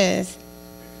 Yes, it is.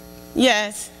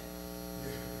 Yes.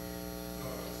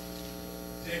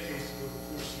 Decades ago,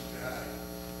 before she died,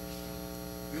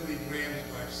 Billy Graham's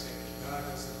wife said, if God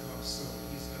doesn't come soon,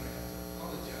 he's going to have to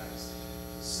apologize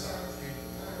to Sodom and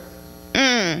Gomorrah.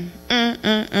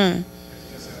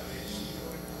 That's how they should go.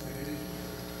 And it is.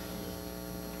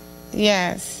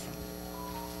 Yes.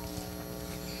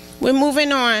 We're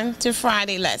moving on to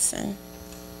Friday lesson.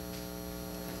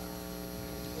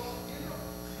 Well, all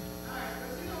right,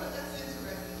 but you know what, that's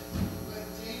interesting, what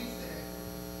James said.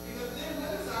 Because then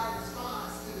what is our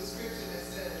response to the scripture that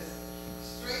says,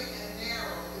 straight and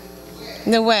narrow is the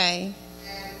way, The way.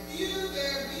 and few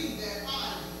there be that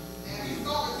find it. And he's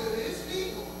talking to his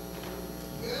people.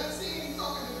 We're not seeing he's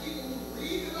talking to people who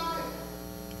read the Bible.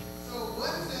 So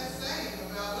what is that saying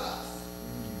about us?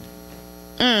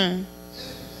 Yeah,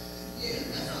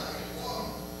 that's like, whoa.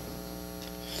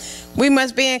 We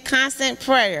must be in constant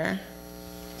prayer,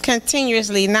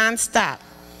 continuously, nonstop.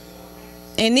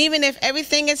 And even if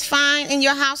everything is fine in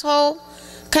your household,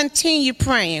 continue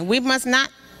praying. We must not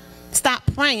stop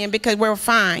praying because we're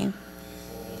fine.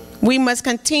 We must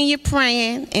continue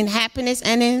praying in happiness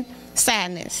and in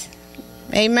sadness.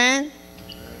 Amen.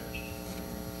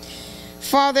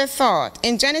 Further thought.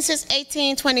 In Genesis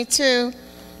 18:22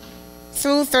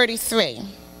 through 33,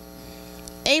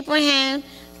 Abraham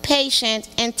patient,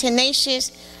 and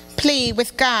tenacious plea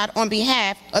with God on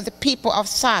behalf of the people of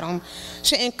Sodom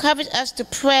should encourage us to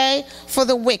pray for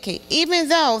the wicked, even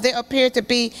though they appear to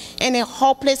be in a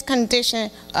hopeless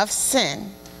condition of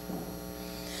sin.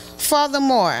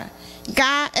 Furthermore,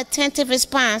 God's attentive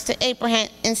response to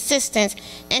Abraham's insistence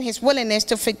and his willingness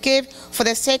to forgive for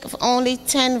the sake of only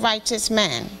 10 righteous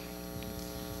men.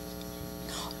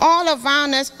 All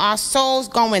around us are souls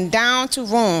going down to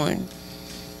ruin,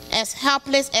 as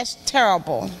helpless as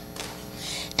terrible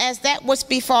as that which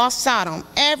befall Sodom.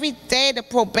 Every day the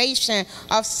probation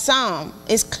of some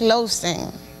is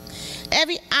closing.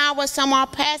 Every hour some are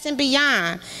passing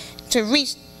beyond to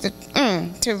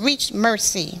reach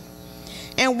mercy.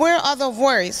 And where are the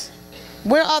voice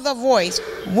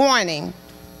warning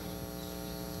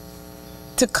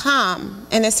to come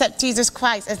and accept Jesus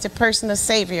Christ as the personal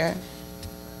Savior?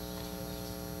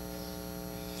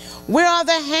 Where are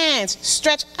the hands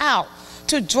stretched out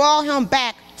to draw him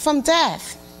back from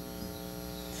death?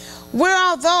 Where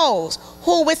are those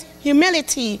who with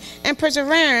humility and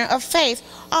perseverance of faith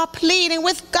are pleading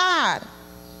with God?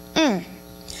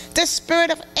 The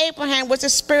spirit of Abraham was the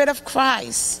spirit of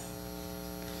Christ.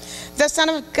 The Son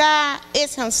of God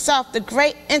is himself the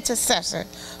great intercessor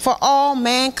for all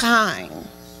mankind.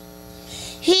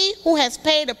 He who has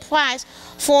paid the price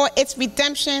for its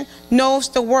redemption knows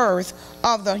the worth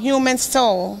of the human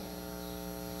soul.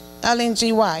 Ellen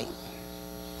G. White.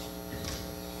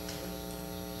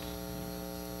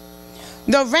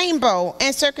 The rainbow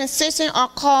and circumcision are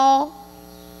called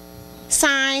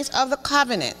signs of the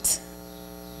covenant.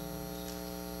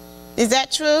 Is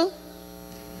that true?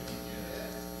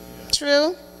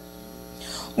 True?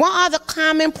 What are the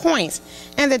common points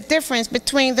and the difference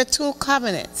between the two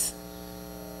covenants?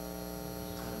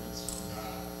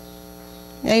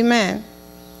 Amen.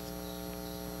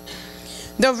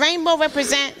 The rainbow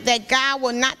represents that God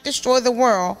will not destroy the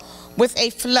world with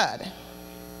a flood.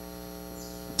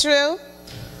 True?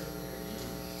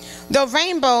 The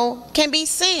rainbow can be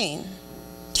seen.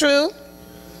 True?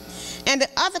 And the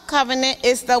other covenant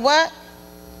is the what?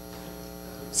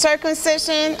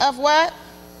 Circumcision of what?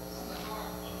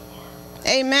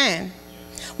 Amen.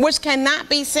 Which cannot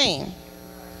be seen.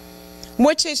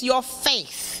 Which is your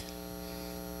faith.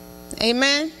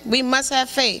 Amen. We must have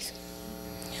faith.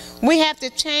 We have to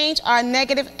change our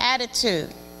negative attitude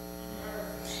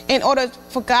in order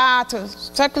for God to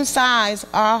circumcise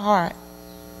our heart.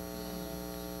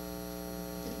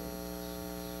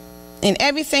 In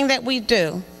everything that we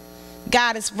do,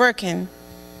 God is working,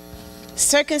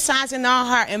 circumcising our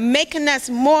heart and making us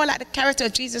more like the character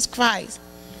of Jesus Christ,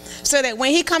 so that when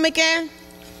he come again,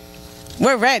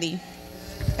 we're ready.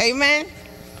 Amen.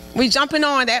 We jumping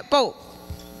on that boat.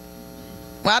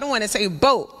 Well, I don't want to say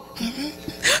boat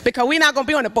because we're not going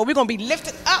to be on the boat. We're going to be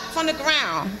lifted up from the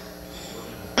ground.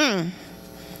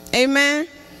 Amen.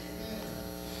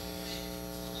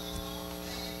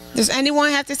 Does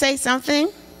anyone have to say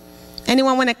something?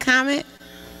 Anyone want to comment?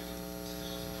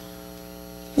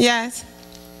 Yes.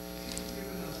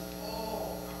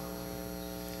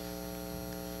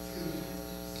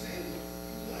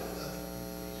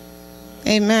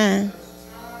 Amen.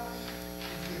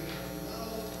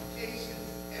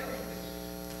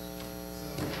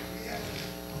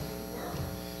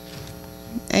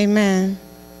 Amen.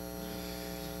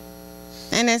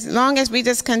 And as long as we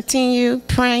just continue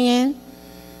praying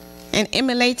and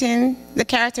emulating the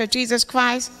character of Jesus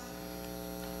Christ,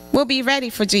 we'll be ready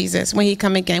for Jesus when he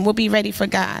come again. We'll be ready for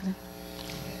God.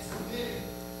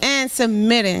 And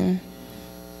submitting.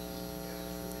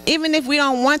 Even if we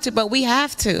don't want to, but we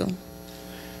have to.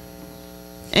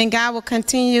 And God will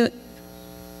continue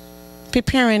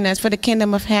preparing us for the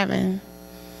kingdom of heaven.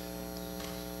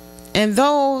 And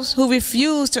those who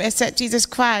refuse to accept Jesus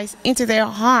Christ into their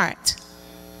heart,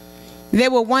 they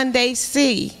will one day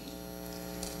see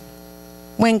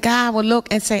when God will look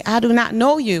and say, I do not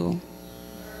know you.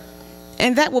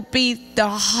 And that will be the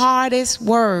hardest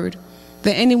word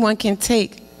that anyone can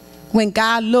take, when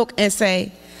God look and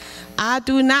say, I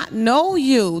do not know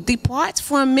you. Depart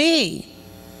from me.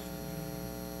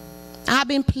 I've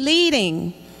been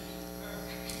pleading.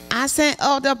 I sent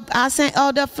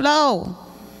Elder Flo.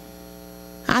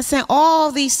 I sent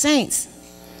all these saints.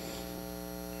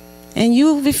 And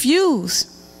you refuse.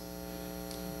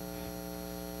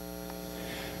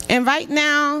 And right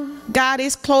now, God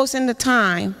is closing the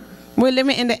time. We're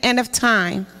living in the end of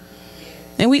time.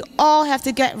 And we all have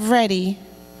to get ready.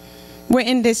 We're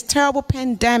in this terrible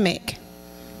pandemic.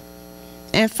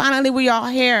 And finally, we are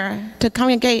here to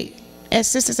congregate as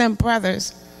sisters and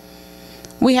brothers.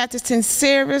 We have to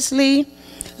sincerely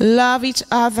love each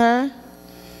other,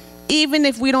 even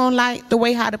if we don't like the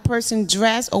way how the person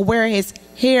dress or wear his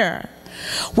hair.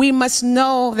 We must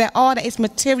know that all that is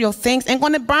material things ain't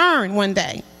going to burn one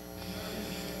day.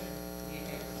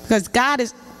 Because God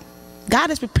is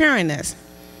preparing us.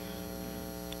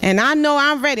 And I know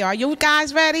I'm ready. Are you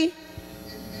guys ready?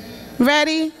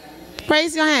 Ready?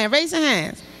 Raise your hand. Raise your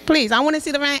hands. Please, I want to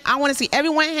see I want to see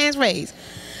everyone's hands raised.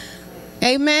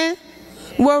 Amen.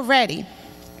 We're ready.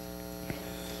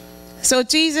 So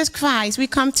Jesus Christ, we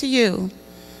come to you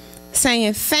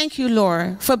saying, thank you,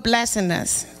 Lord, for blessing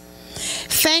us.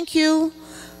 Thank you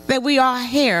that we are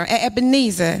here at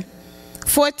Ebenezer,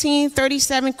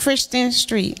 1437 Christian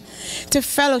Street, to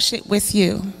fellowship with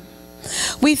you.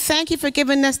 We thank you for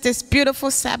giving us this beautiful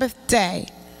Sabbath day,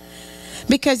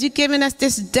 because you've given us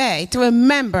this day to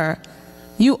remember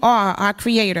you are our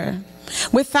Creator.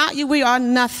 Without you, we are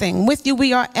nothing. With you,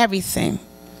 we are everything.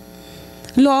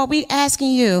 Lord, we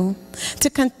asking you to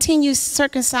continue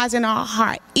circumcising our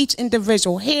heart, each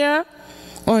individual here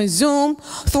or Zoom,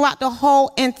 throughout the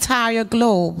whole entire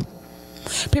globe,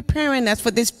 preparing us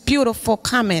for this beautiful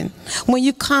coming when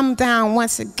you come down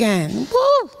once again.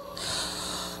 Woo!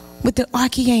 With the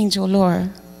archangel,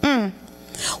 Lord.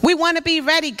 We want to be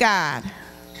ready, God.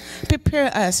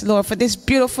 Prepare us, Lord, for this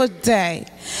beautiful day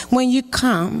when you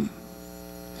come.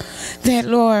 That,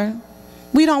 Lord,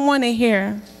 we don't want to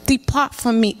hear, depart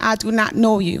from me, I do not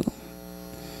know you.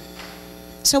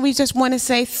 So we just want to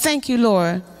say thank you,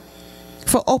 Lord,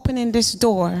 for opening this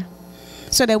door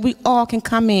so that we all can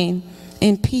come in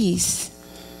peace.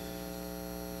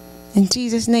 In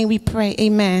Jesus' name we pray,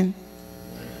 amen.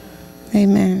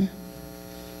 Amen.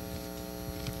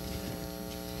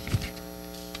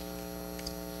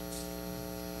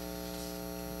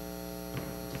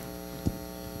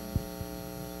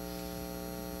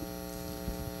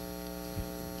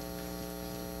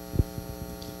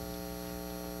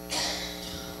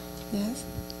 Yes,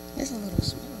 it's a little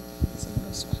small. It's a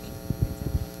little swaggy.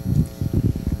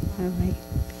 All right.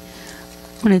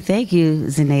 I want to thank you,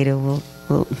 Zenaida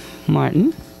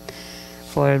Martin,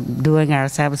 for doing our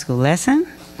Sabbath school lesson.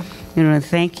 I want to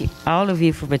thank all of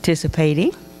you for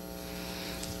participating.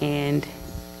 And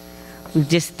we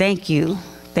just thank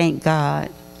God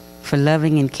for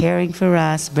loving and caring for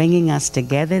us, bringing us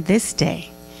together this day.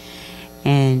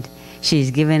 And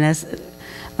she's given us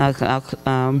our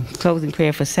closing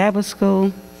prayer for Sabbath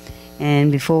school.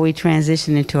 And before we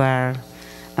transition into our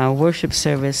worship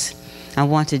service, I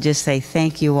want to just say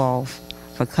thank you all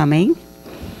for coming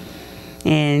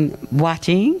and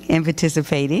watching and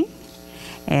participating.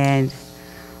 And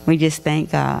we just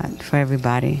thank God for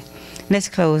everybody. Let's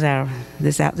close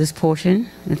this portion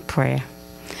with prayer.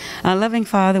 Our loving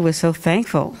Father, we're so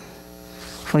thankful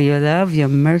for your love, your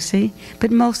mercy,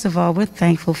 but most of all, we're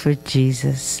thankful for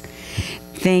Jesus.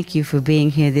 Thank you for being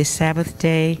here this Sabbath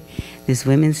day, this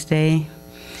Women's Day.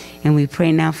 And we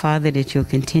pray now, Father, that you'll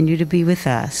continue to be with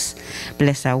us.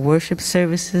 Bless our worship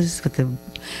services with the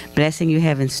blessing you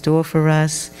have in store for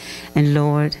us. And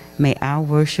Lord, may our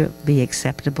worship be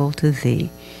acceptable to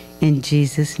thee. In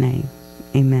Jesus' name,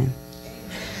 amen.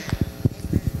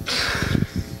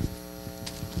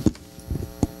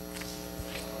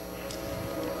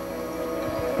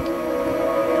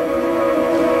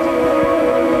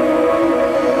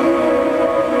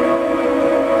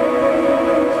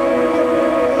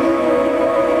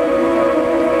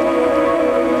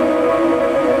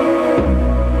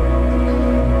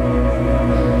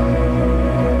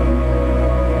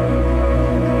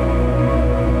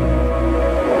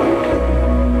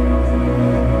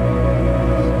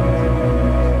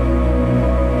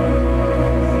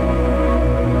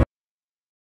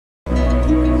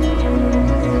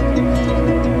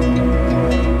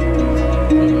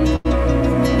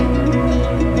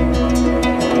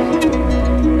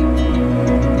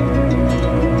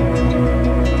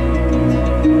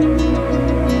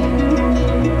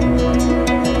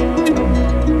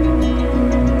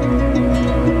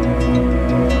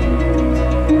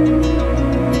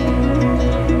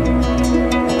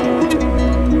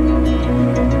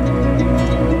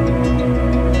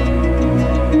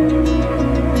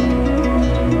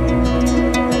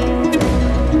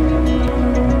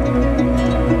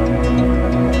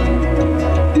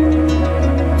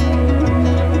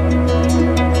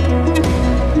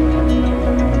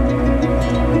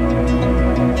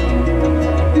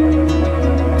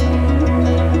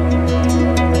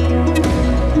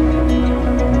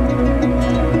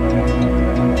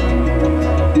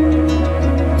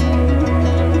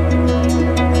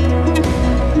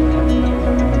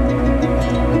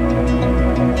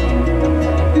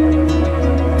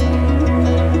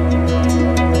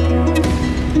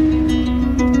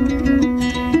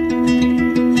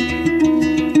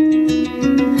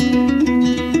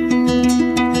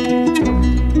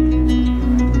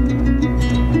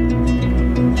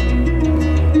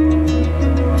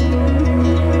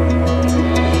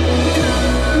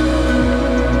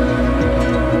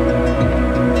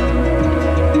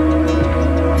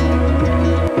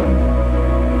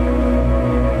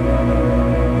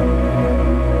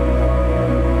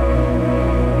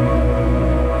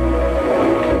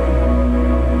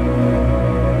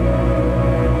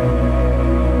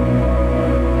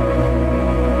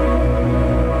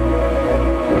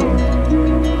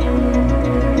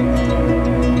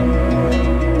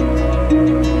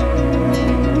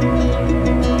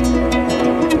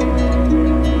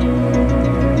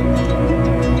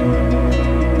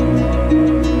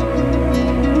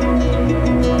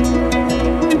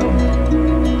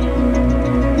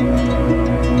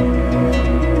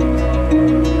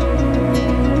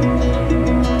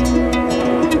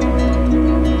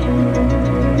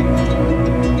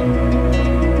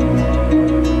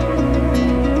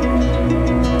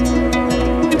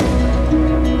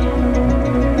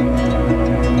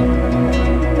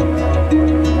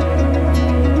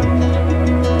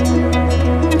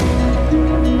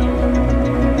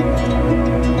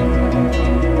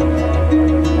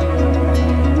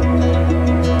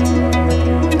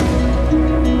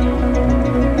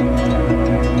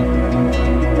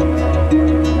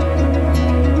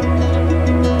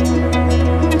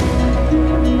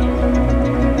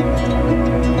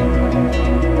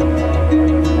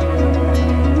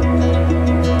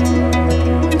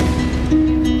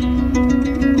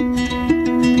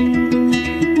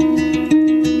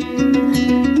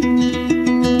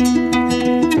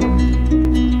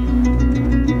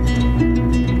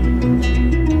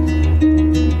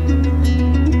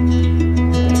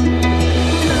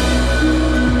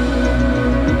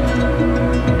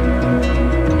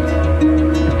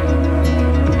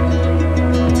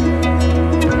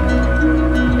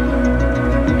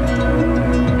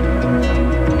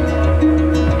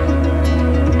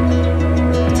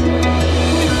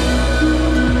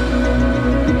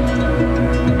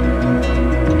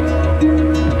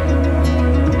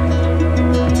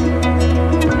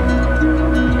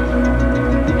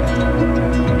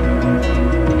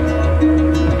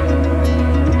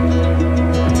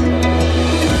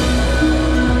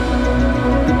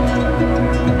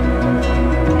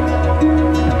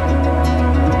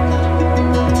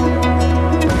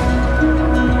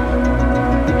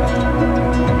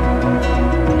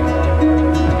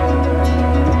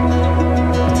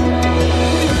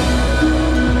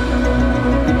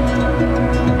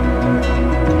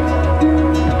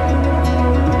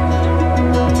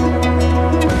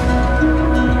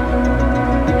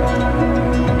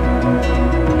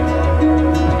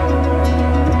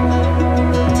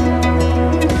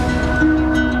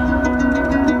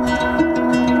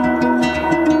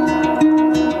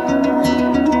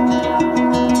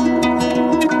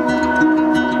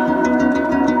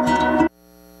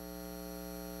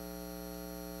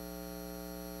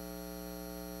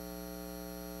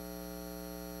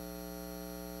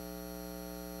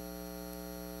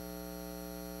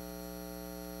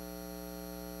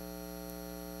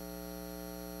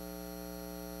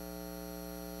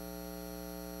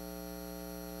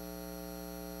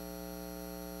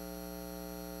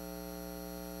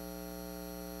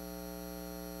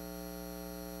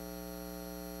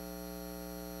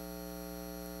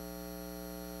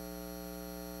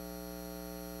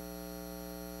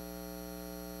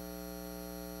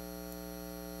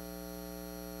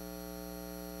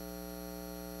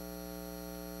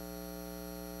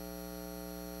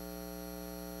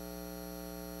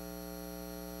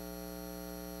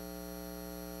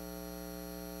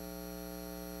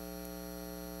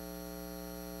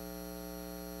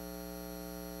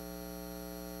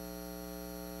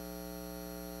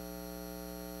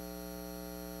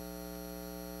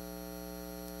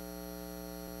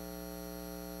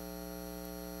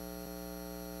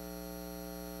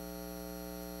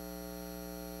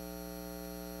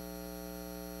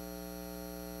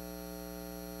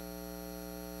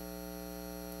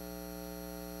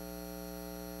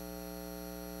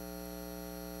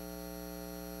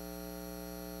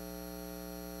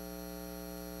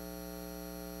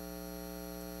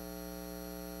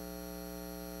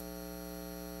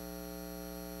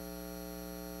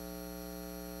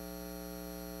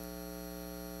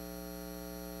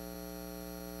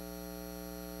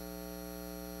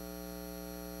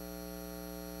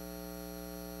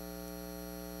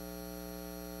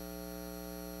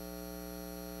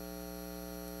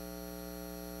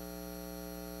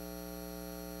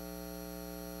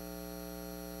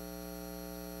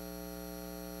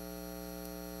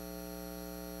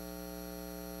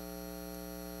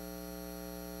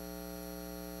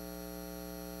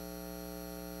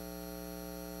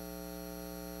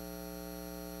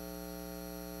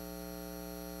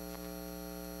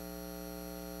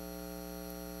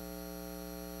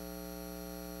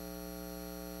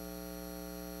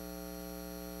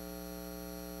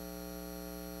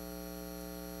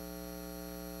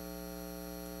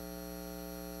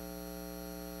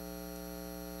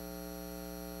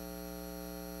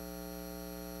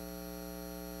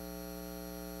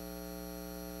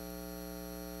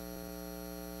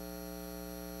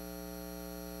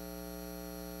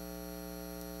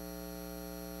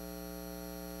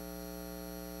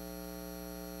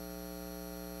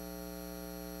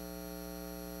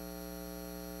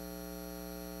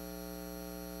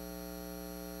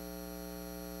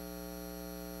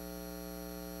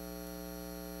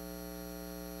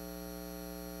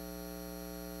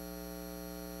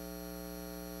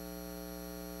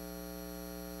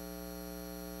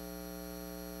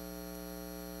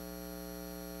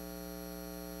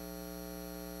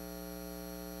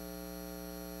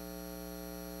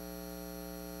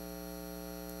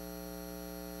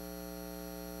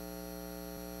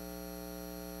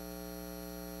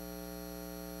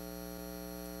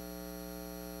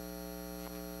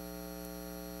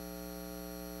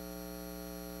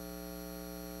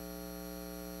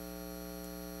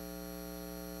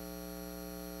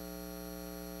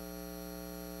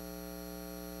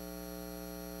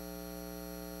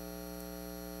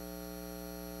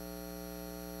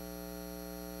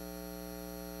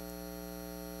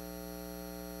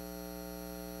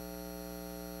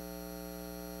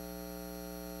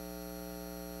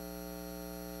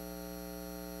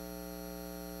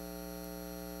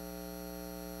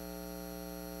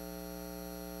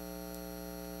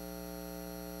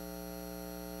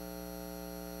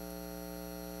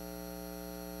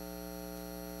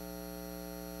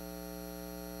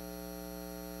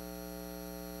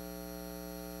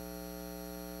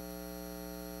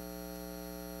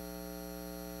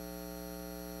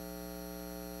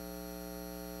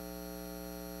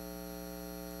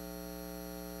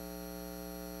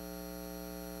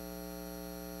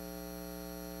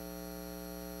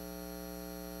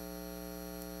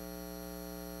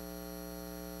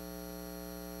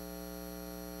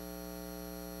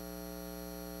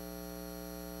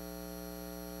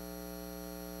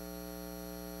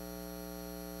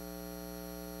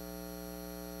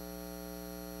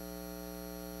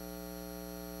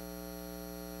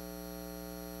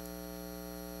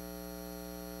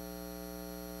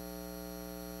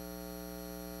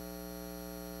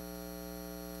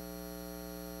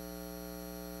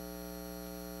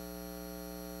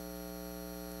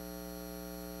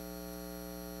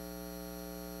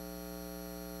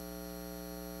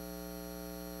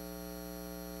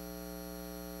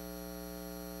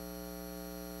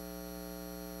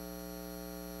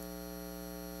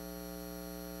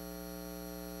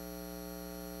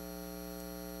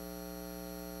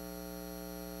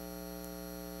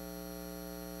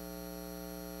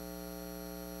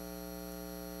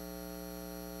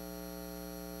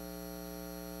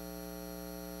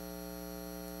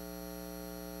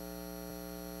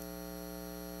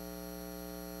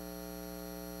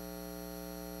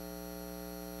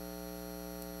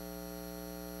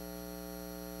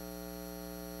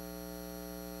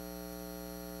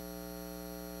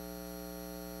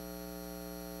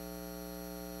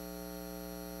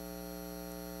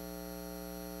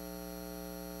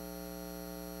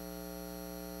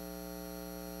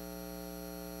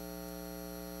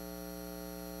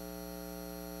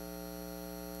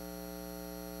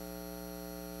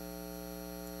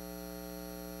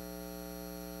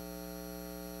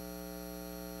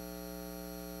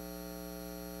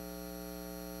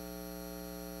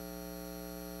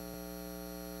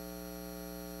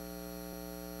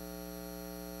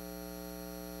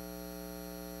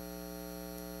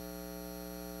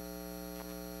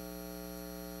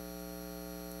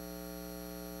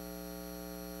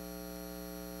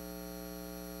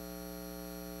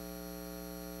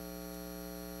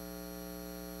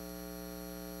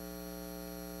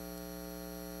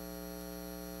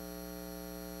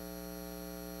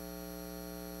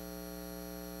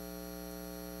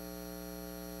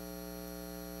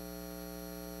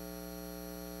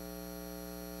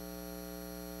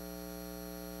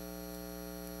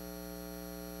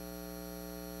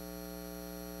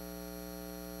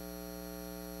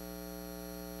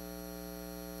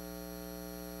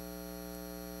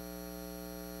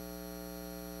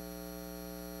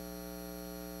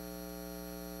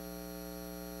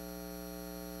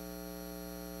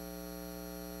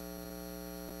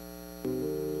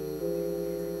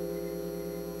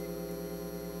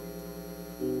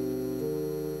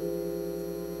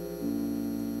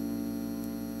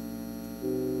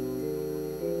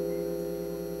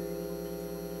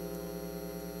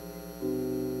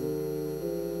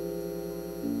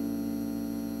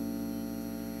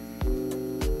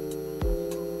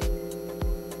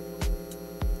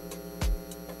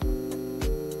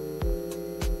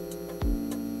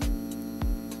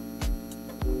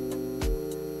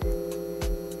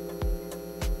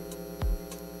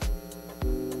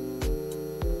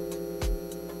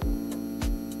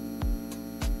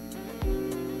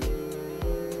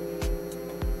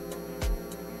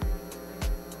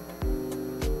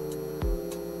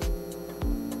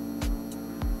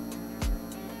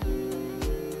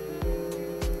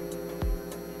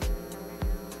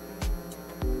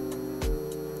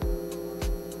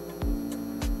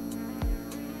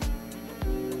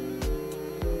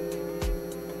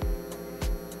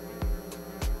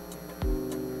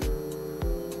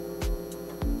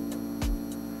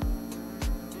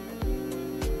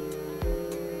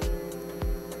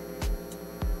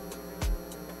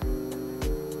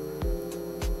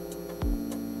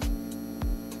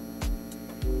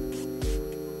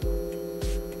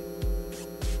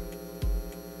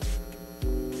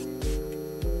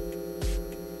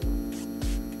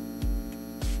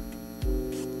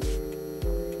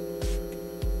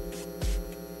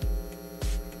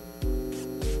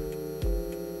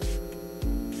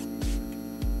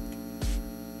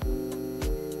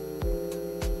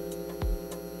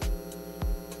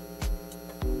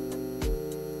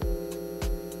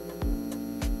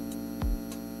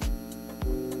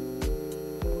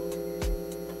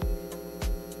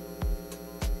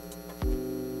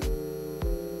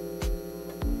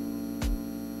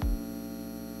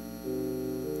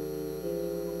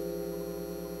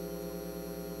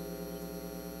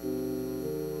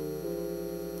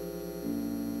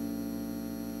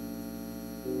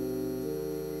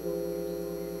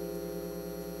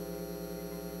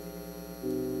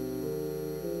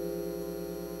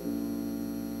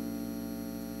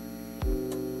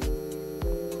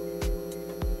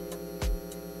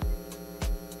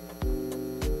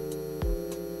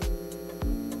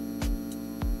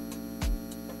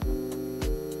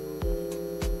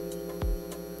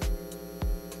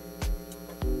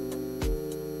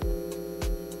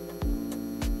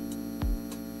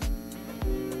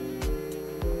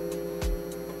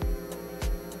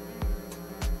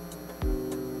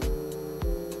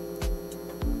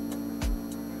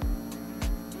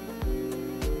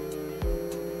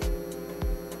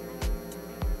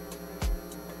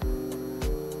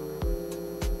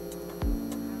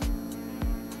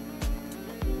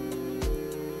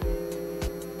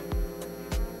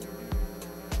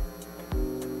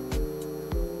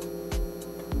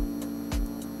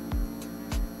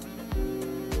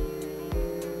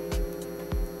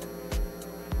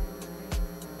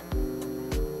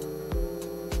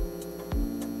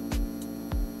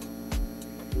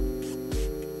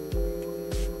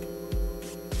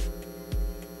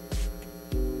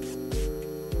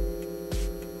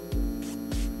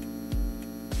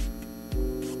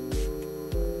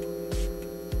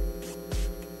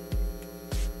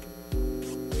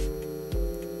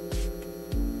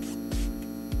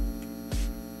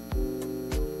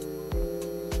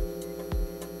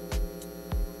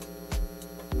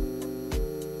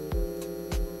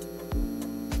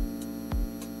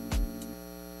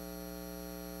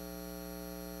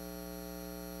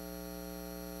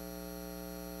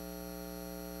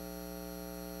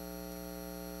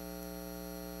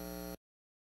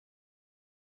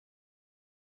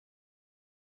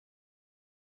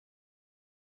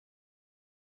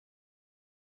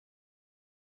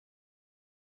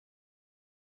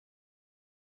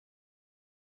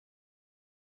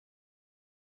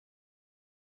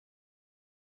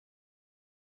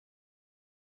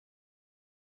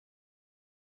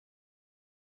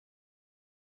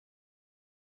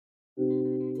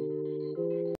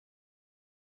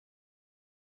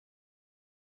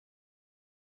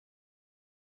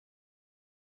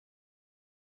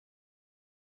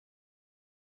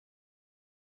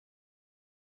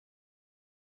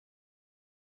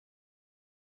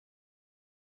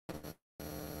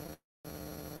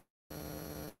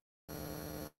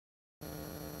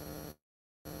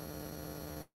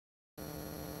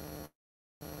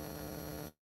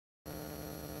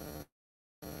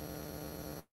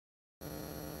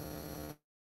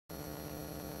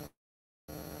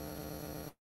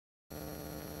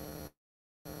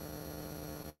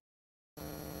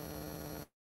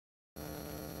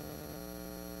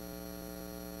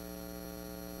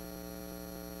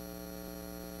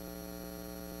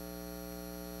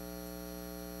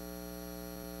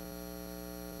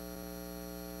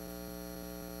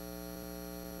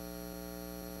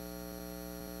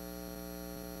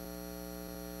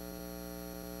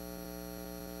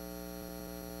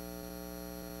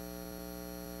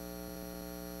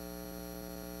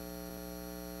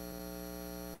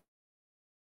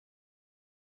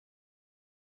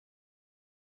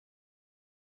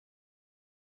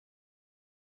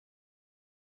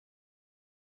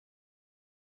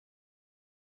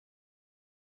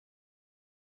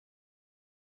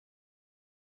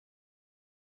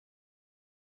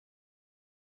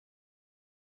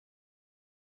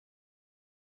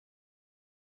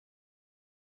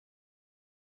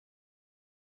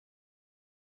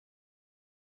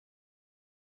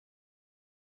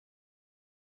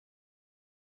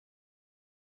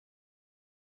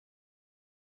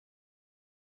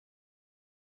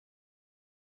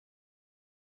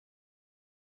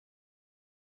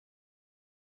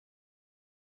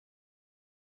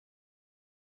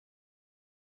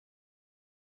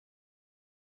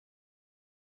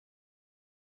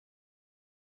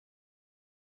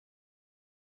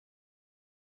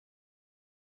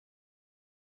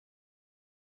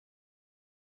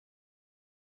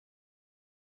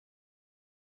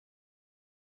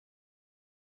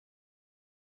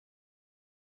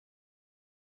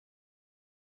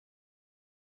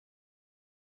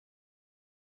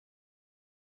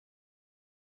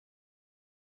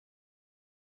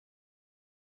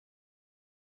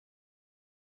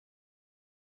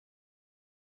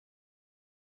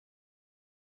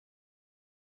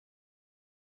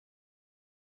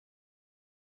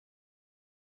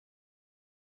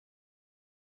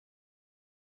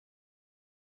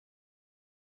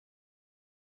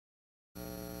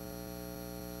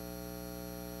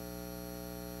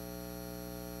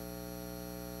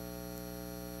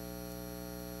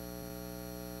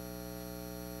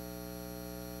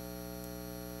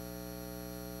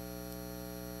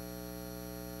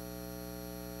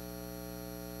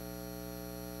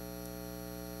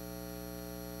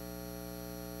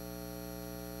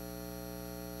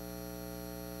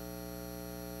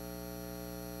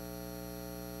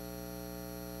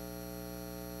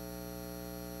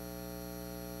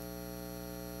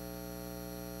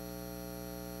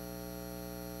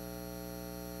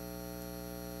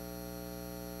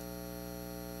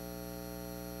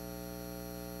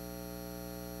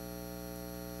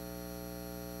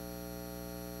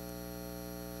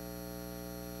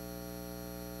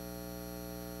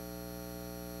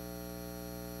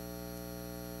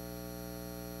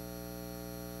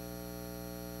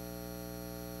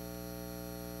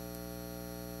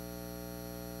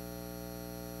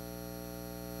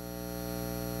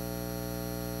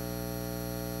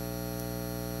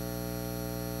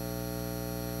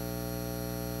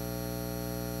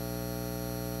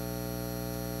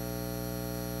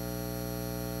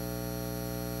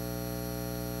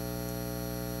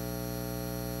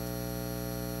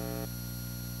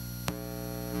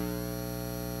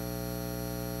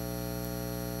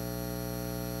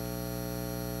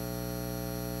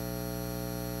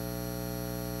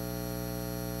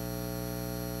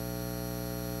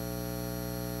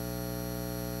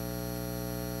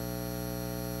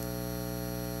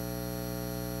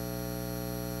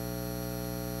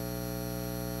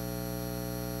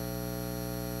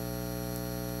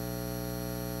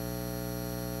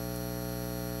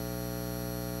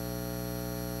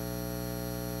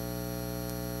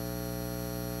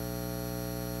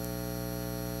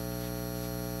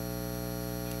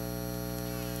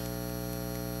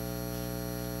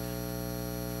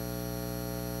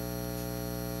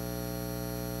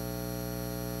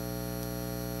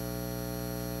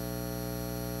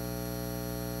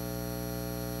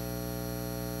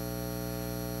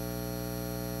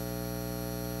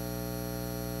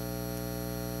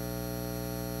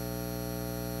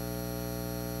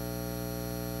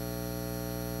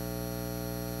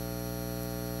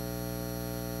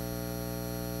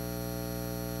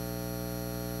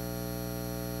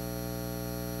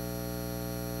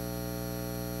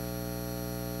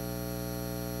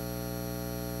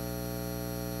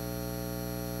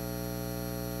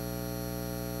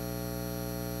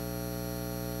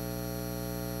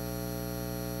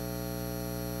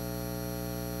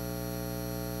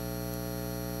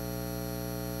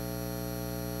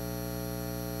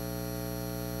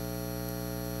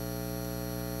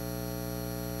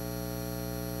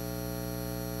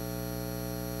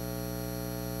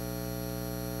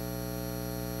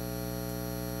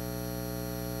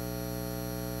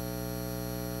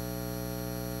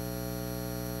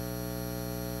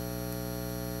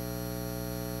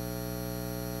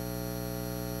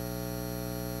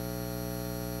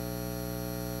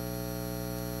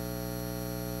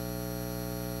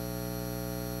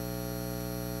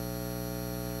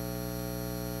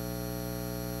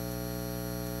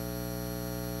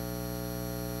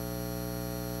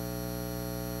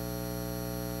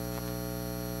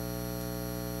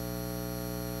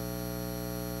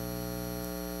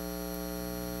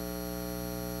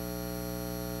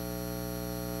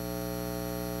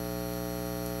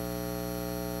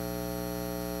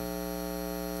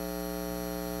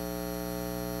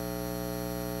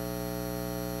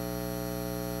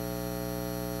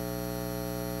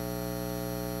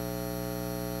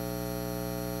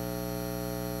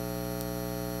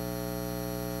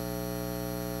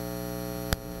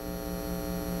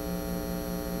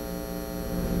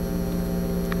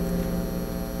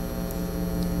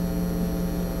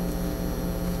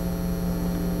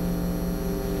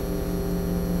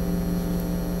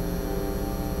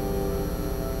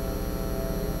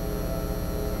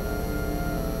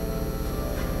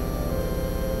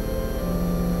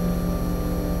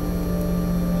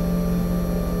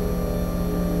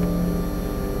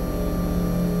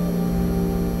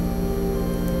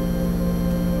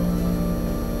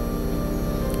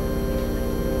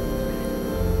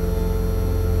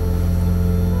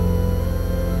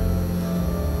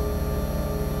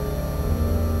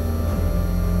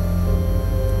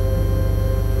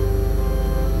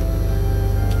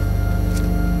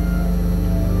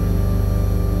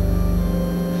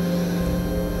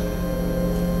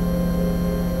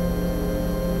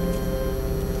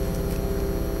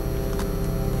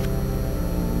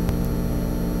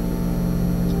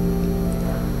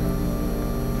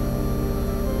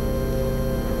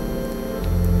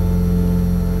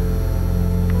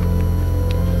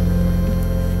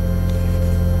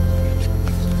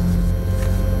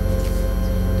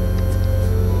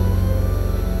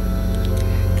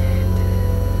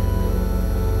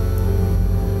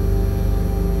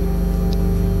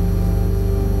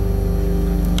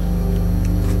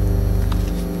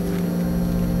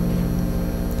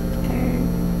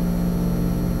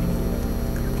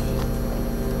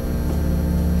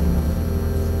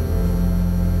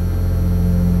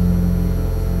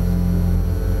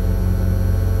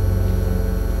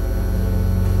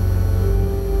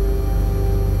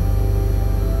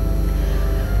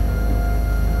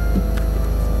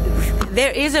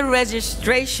 There is a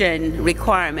registration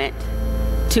requirement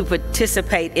to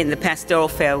participate in the pastoral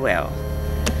farewell.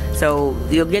 So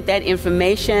you'll get that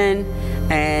information,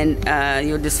 and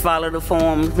you'll just follow the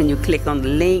form. When you click on the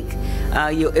link,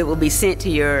 it will be sent to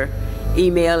your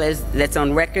email that's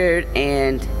on record,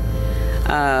 and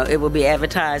it will be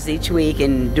advertised each week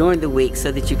and during the week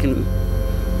so that you can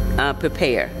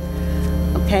prepare.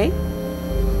 Okay?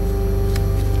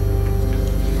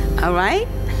 All right?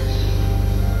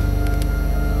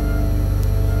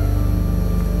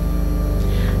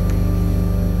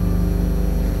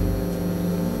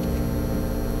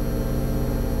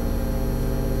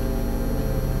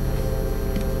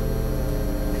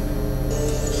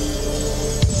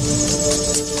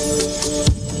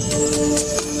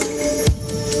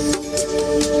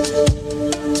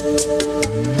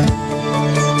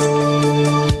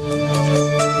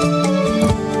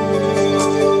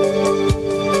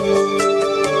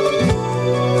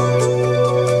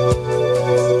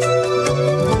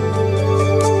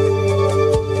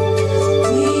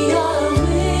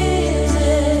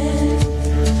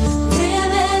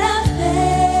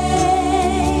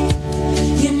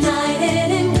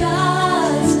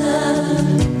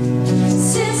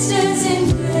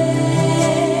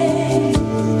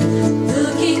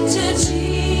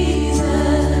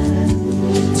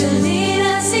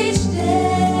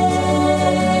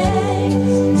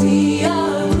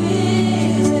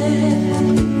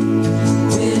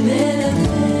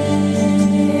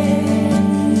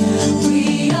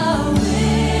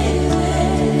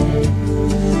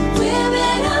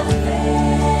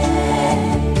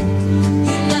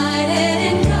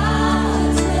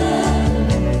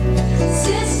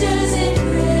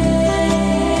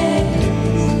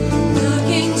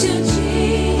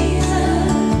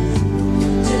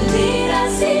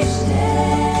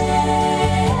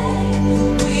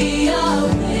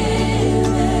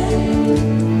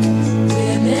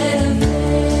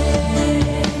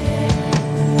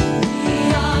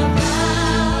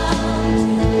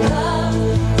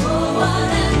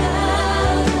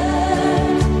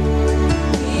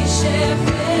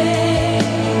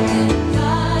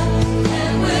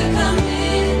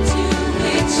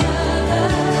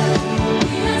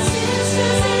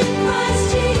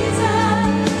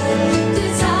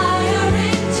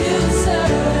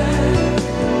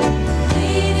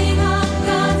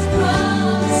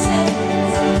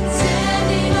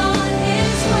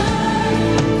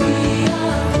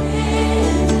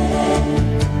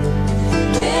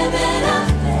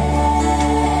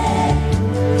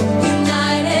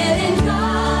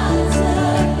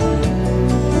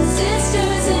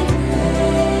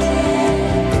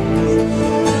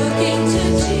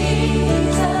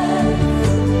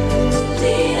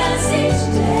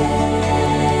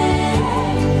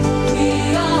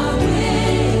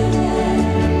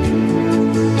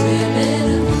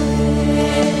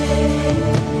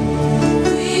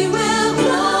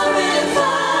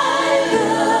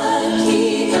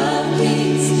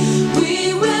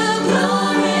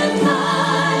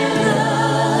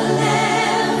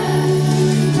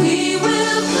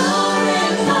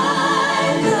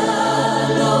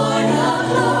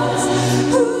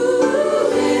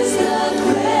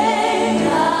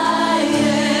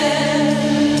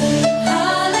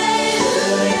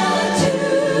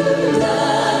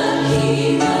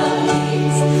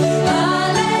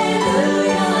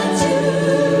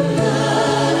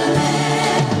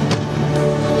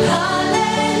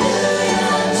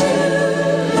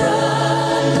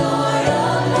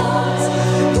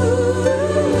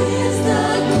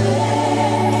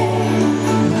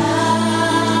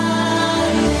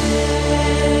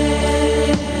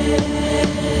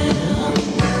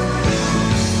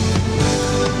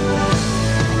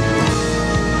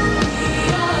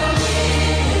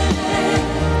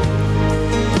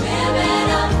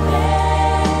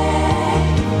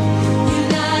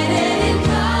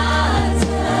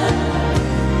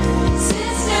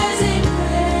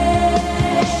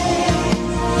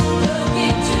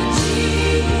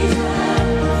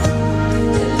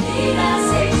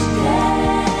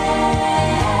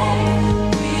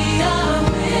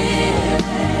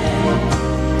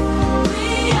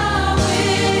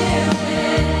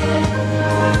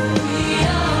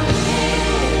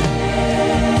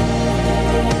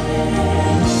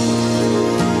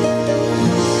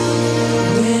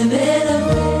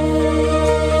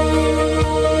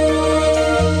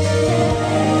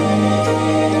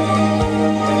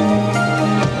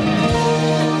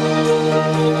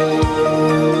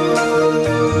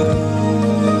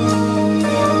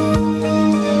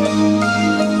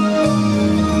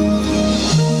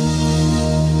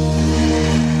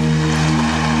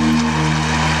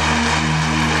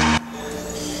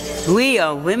 We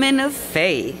are women of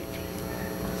faith.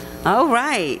 All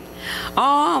right.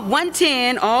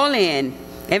 110 all in.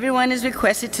 Everyone is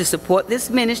requested to support this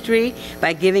ministry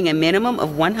by giving a minimum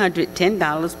of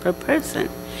 $110 per person.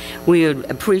 We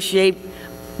would appreciate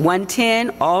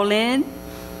 110 all in,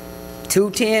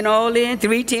 210 all in,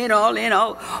 310 all in.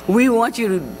 We want you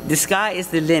to, the sky is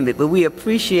the limit, but we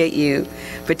appreciate you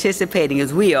participating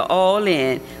as we are all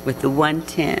in with the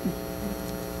 110.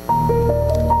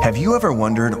 Have you ever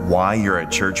wondered why you're a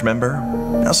church member?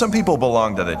 Now, some people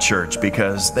belong to the church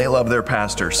because they love their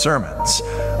pastor's sermons.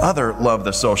 Others love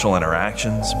the social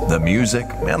interactions, the music,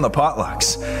 and the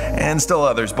potlucks. And still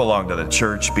others belong to the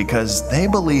church because they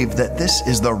believe that this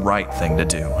is the right thing to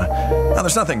do. Now,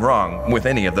 there's nothing wrong with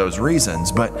any of those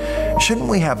reasons, but shouldn't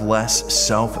we have less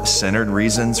self-centered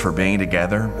reasons for being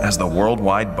together as the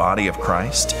worldwide body of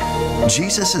Christ?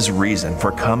 Jesus' reason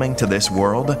for coming to this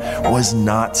world was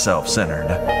not self-centered.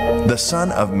 The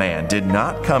Son of Man did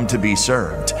not come to be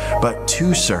served, but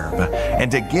to serve, and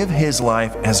to give his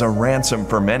life as a ransom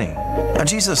for many. Now,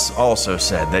 Jesus also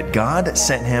said that God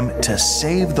sent him to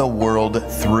save the world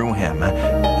through him.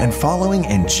 And following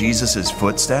in Jesus'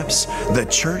 footsteps, the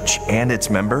church and its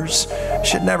members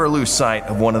should never lose sight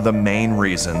of one of the main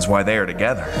reasons why they are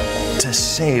together: to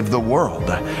save the world.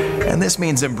 And this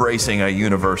means embracing a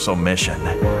universal mission.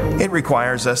 It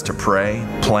requires us to pray,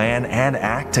 plan, and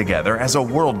act together as a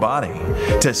world body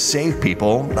to save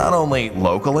people not only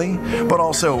locally, but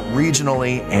also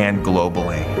regionally and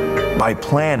globally. By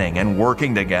planning and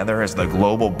working together as the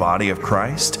global body of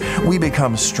Christ, we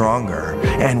become stronger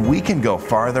and we can go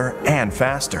farther and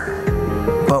faster.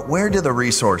 But where do the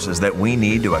resources that we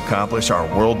need to accomplish our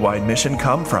worldwide mission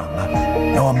come from?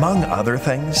 Now, among other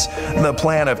things, the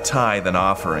plan of tithe and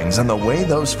offerings and the way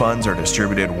those funds are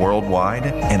distributed worldwide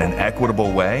in an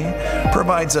equitable way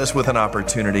provides us with an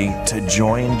opportunity to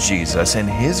join Jesus in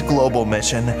his global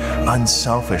mission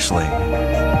unselfishly.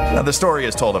 Now, the story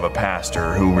is told of a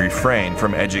pastor who refrained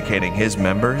from educating his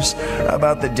members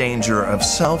about the danger of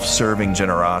self-serving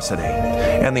generosity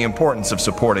and the importance of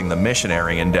supporting the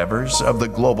missionary endeavors of the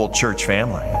global church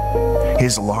family.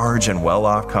 His large and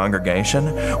well-off congregation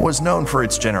was known for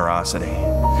its generosity,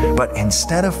 but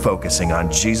instead of focusing on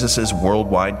Jesus'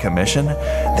 worldwide commission,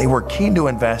 they were keen to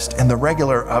invest in the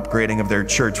regular upgrading of their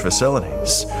church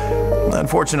facilities.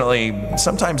 Unfortunately,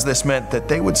 sometimes this meant that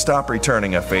they would stop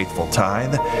returning a faithful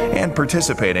tithe and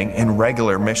participating in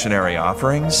regular missionary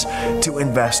offerings to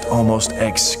invest almost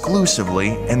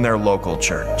exclusively in their local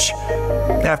church.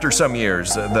 After some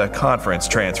years, the conference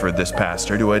transferred this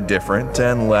pastor to a different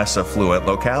and less affluent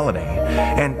locality,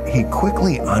 and he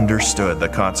quickly understood the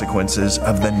consequences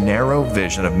of the narrow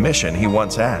vision of mission he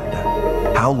once had.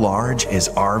 How large is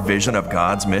our vision of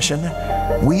God's mission?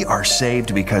 We are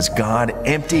saved because God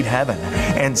emptied heaven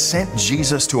and sent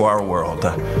Jesus to our world.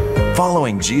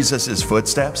 Following Jesus'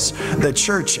 footsteps, the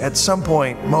church at some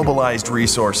point mobilized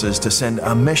resources to send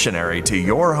a missionary to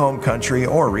your home country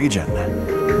or region.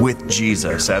 With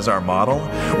Jesus as our model,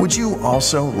 would you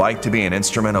also like to be an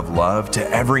instrument of love to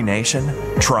every nation,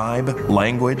 tribe,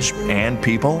 language, and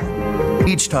people?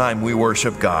 Each time we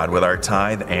worship God with our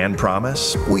tithe and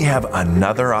promise, we have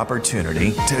another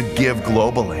opportunity to give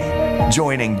globally,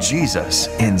 joining Jesus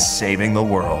in saving the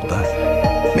world.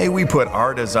 May we put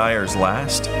our desires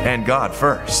last and God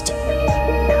first.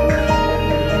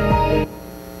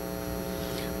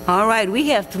 All right, we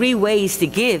have 3 ways to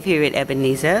give here at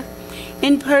Ebenezer.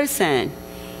 In person,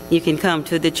 you can come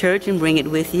to the church and bring it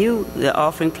with you. The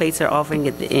offering plates are offering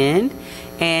at the end,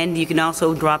 and you can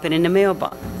also drop it in the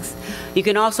mailbox. You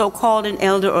can also call an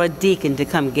elder or a deacon to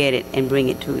come get it and bring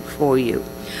it for you.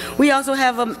 We also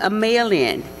have a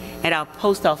mail-in at our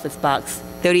post office box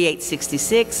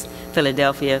 3866,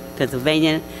 Philadelphia,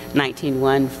 Pennsylvania,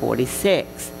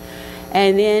 19146.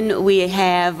 And then we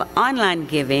have online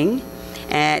giving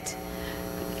at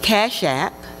Cash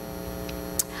App,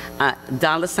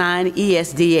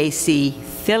 $ESDAC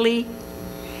Philly,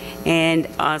 and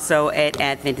also at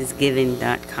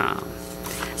AdventistGiving.com.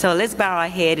 So let's bow our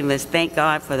head and let's thank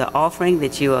God for the offering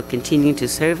that you are continuing to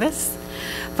serve us.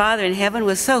 Father in heaven,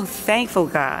 we're so thankful,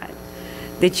 God,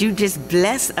 that you just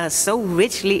bless us so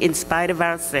richly in spite of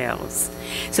ourselves.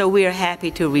 So we are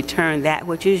happy to return that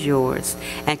which is yours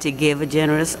and to give a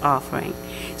generous offering.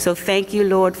 So thank you,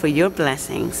 Lord, for your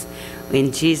blessings.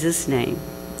 In Jesus' name,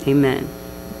 amen.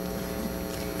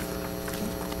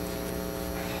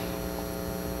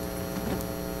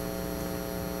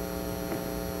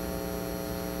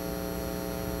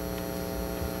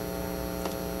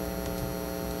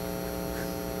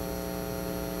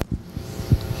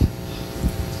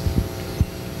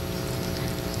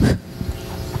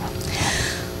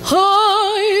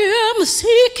 I am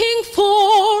seeking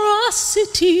for a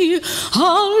city.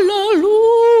 Hallelujah.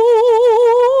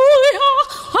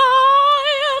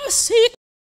 I am seeking.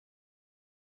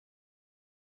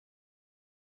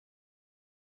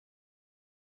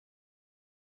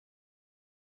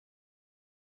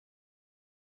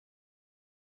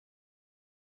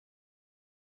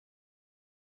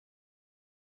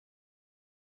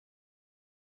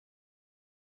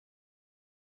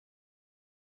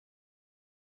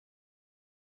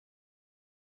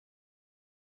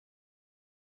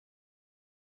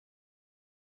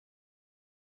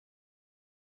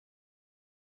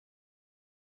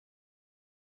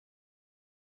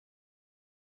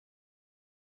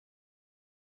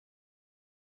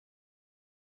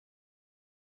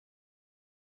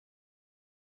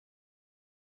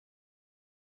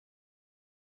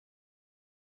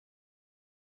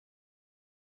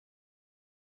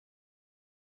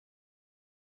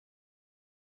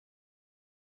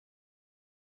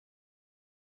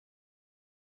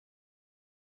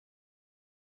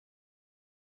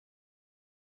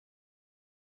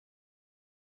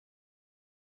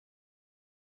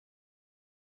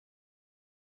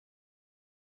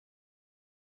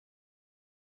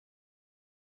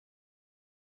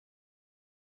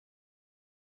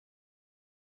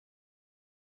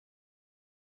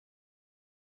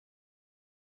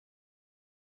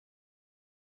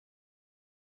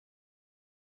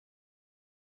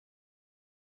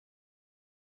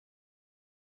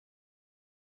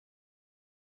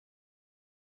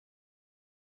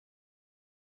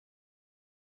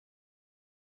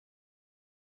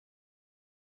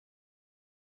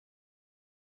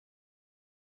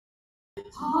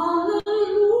 Hallelujah,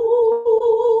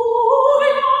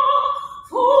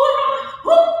 for I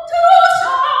hope to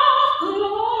shout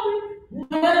glory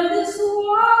when this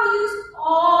world is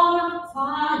on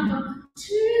fire.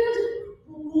 Children,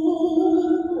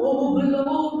 oh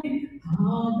glory,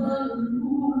 hallelujah.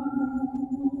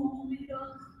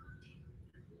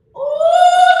 Oh,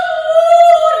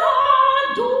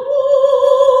 I don't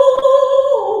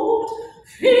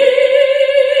feel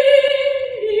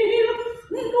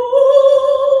no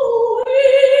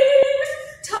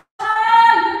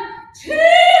time,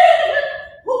 children,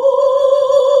 oh,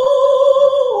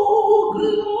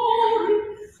 glory,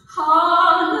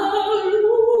 hallelujah.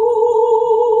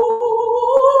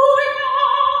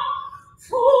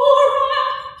 For I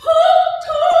hope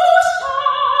to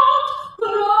shout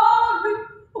glory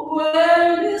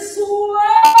when this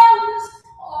world is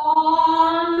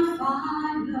on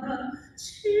fire.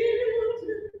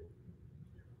 Children,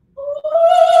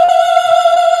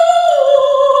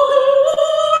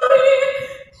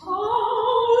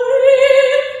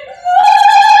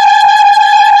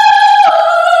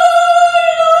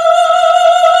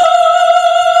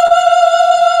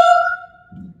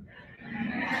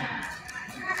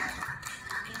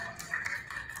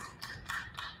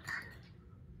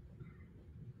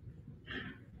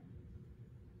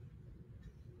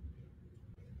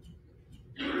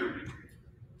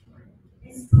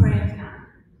 It's prayer time.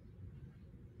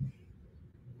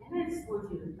 And I just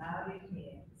want you to bow your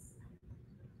heads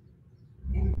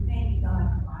and thank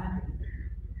God for life.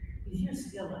 Because you're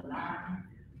still alive.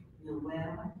 You're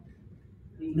well.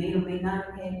 You may or may not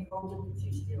have had COVID, but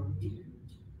you're still here.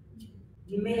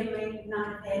 You may or may not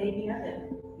have had any other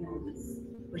illness,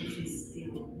 but you're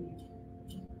still here.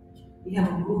 You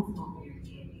have a roof over your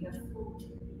head. You have food.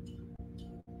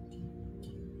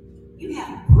 You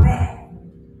have breath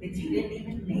that you didn't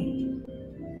even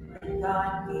make, that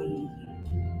God gave you.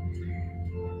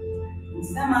 And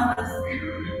some of us,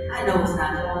 I know it's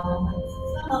not all of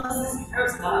us, some of us just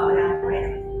curse God without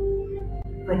breath,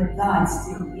 but God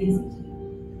still gives it to you.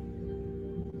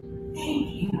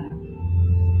 Thank you.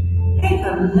 Thank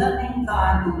the loving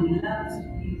God who loves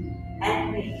you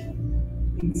and me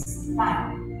in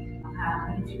spite of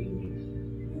how we treat you,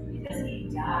 because He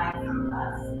died for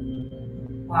us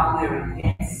while we were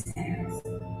yet sinners.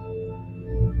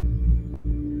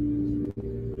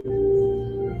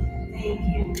 Thank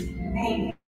you. Thank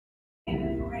you.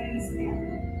 And praise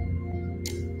Him.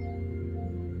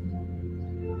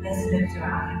 Let's lift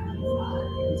our eyes, Father,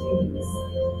 and Jesus.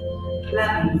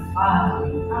 Loving Father,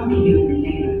 we come to you in the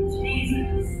name of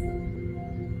Jesus.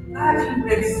 God, you've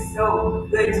been so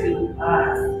good to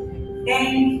us.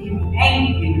 Thank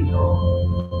you, Lord.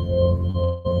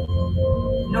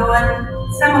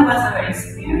 Lord, some of us are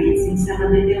experiencing some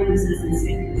of the illnesses and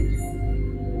sicknesses.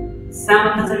 Some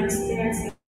of us are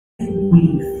experiencing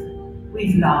grief.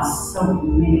 We've lost so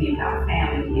many of our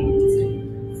family members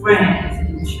and friends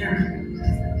and church.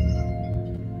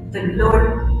 But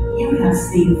Lord, you have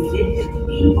seen fit to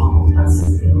keep all of us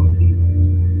still here.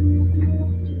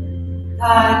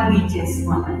 God, we just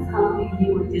want to come to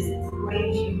you and just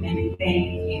praise you and thank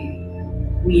you.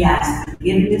 We ask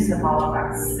forgiveness of all of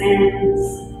our sins.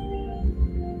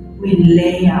 We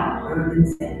lay our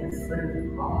burdens at the foot of the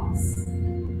cross.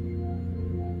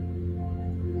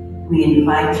 We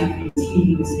invite you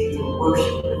continuously to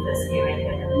worship with us here at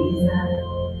Ebenezer.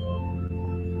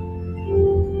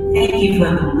 Thank you for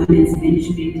the Women's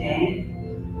Ministry Day.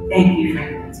 Thank you for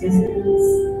the participants.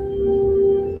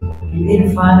 And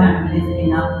then, Father, I'm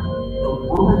lifting up the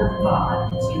woman of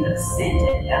God that you have sent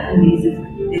at Ebenezer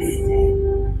for this day.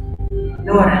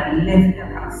 Lord, I lift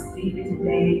up our speaker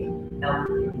today,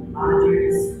 Elder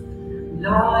Rodgers.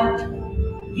 Lord,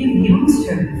 you've used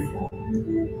her before.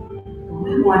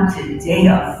 We want today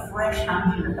a fresh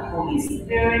unction of the Holy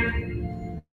Spirit.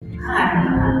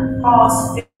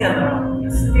 False filler of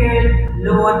your spirit.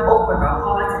 Lord, open our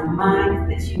hearts and minds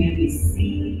that she may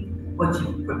receive what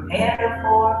you prepared her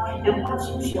for and what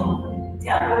you showed her.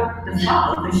 Tell her to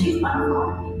follow, because she's not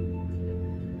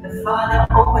following. The Father,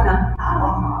 open up our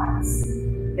hearts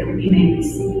that we may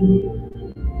receive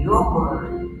your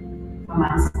word from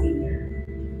our speaker.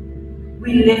 We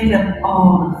lift up all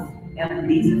of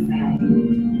Ebenezer family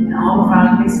and all of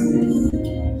our listeners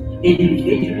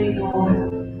individually, Lord,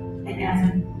 and as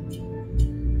a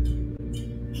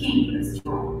keep us,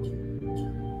 Lord.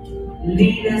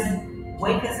 Lead us,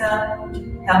 wake us up,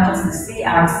 help us to see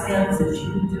ourselves as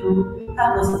you do.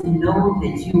 Help us to know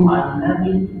that you are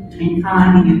loving and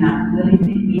kind and you're not willing that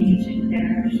any should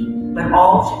perish, but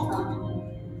all should come to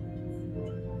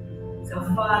you. So,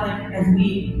 Father, as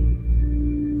we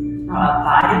are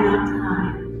abiding our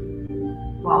time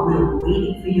while we're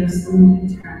waiting for your soon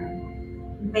return,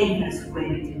 make us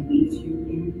ready to meet you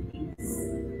in peace.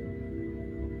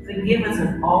 Forgive us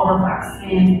of all of our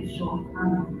sins and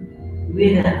shortcomings.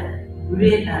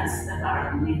 Rid us of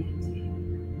our iniquity.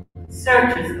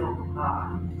 Search us, O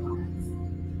God.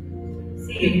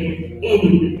 See if there's any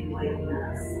wicked way in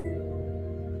us.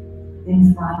 Then,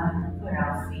 Father, put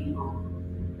our feet on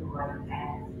the right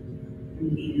path and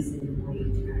lead us in the way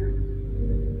eternal.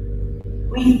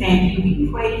 We thank you, we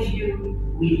praise you,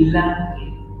 we love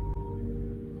you.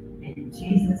 In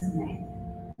Jesus' name.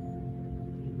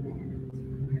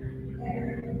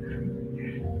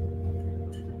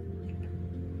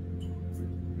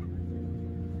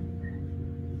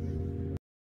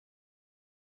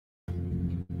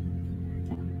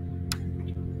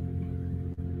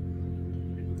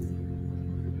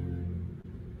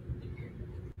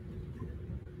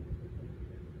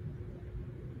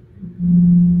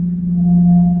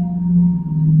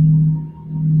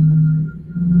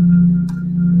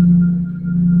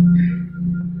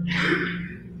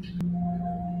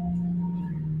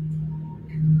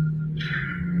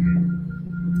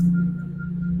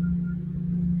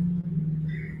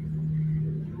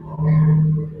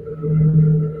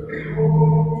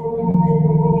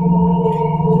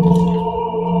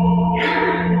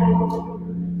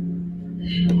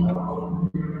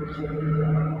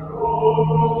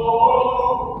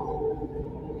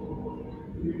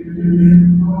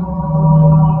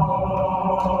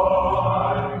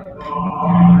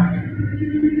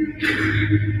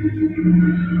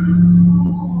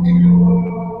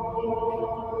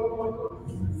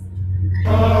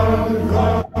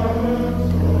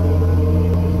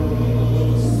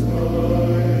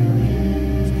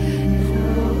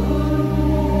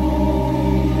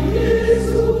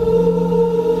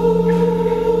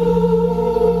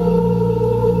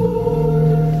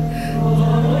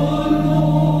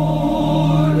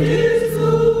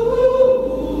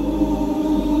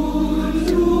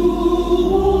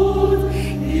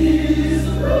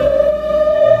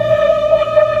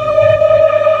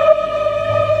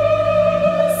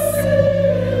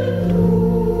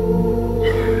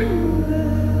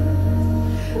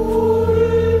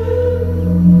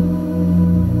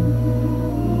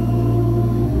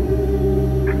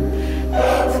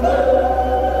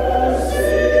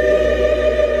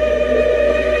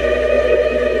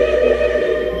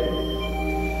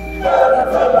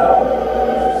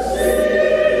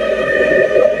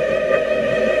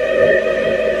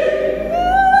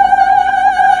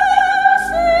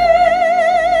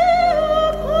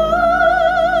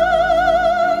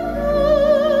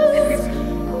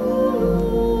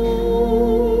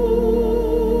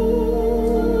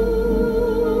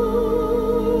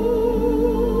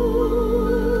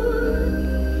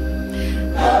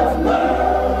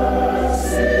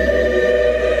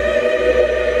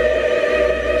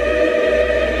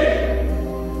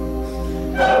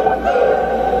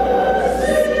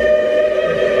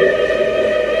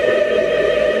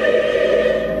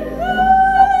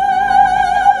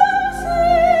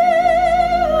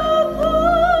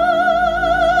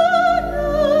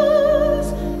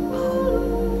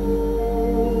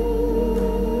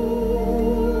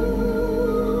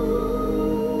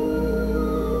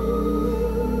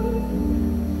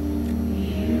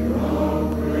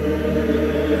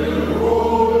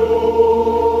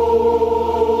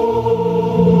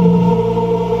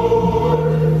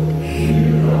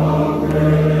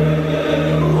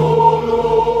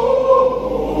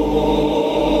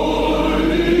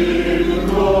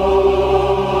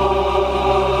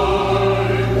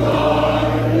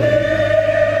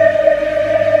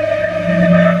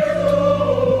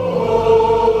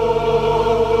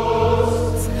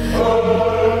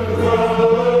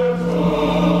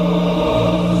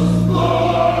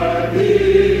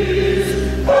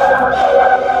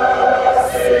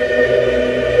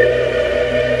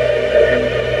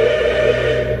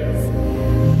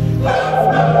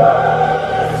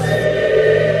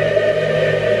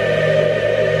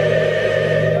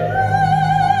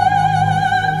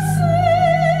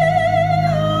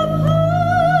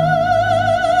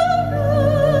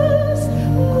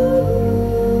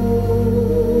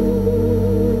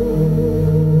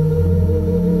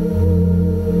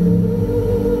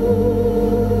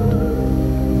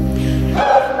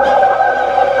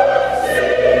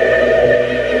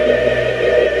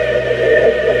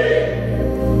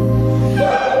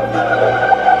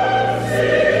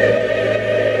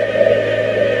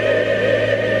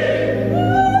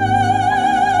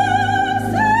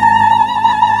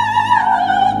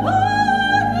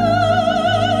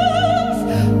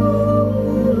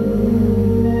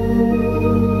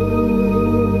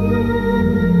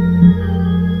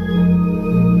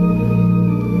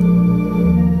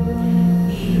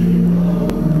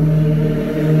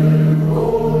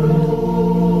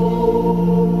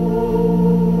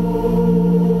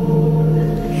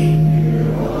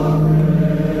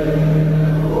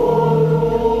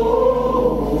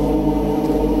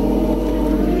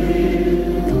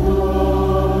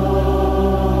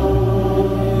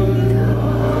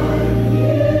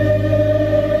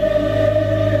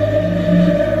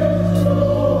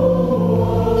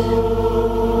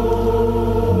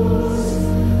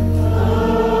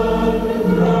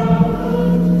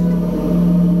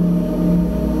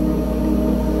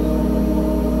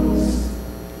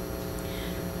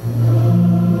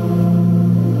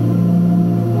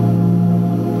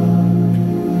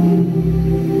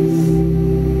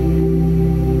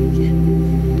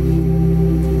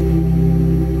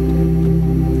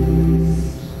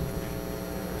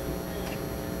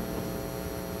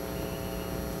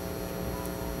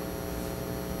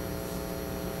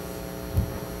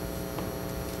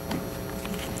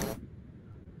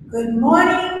 Good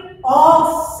morning,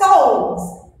 all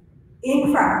souls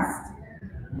in Christ,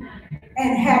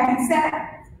 and happy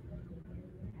Sabbath.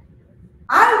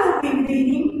 I will be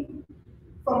reading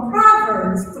from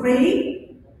Proverbs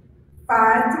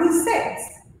 3:5-6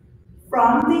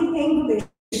 from the English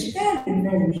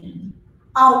Standard Version.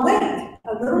 I'll wait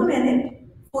a little minute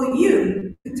for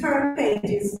you to turn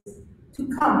pages to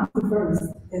come to the verse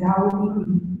that I will be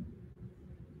reading.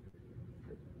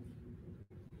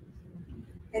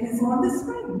 And it's on the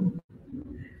screen.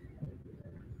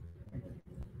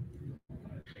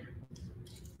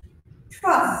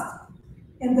 Trust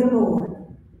in the Lord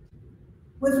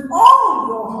with all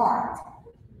your heart,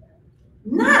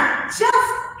 not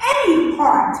just any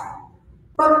part,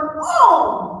 but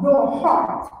all your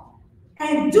heart,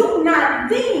 and do not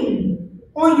lean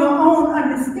on your own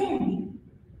understanding.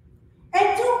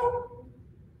 And do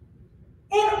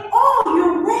in all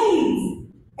your ways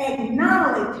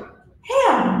acknowledge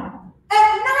him.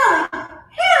 Acknowledge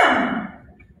him.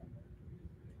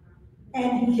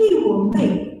 And he will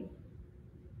make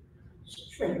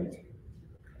straight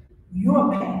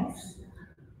your paths.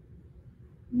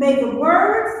 May the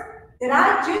words that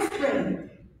I just read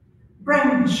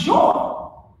bring joy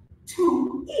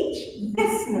to each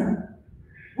listener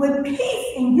with peace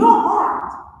in your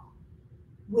heart,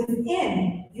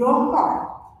 within your heart,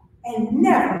 and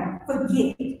never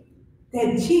forget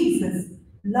that Jesus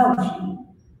loves you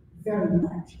very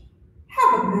much.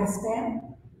 Have a blessed day.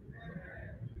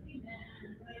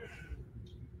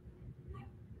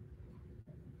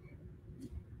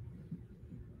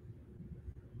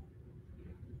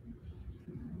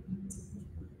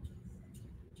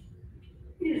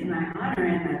 It is my honor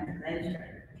and my pleasure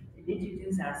to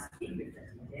introduce our speaker for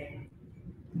today.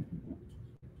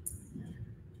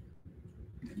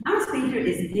 Our speaker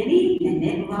is Denny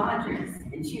Annette Rodgers,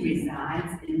 and she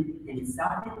resides in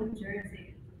Southern New Jersey.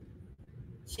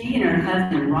 She and her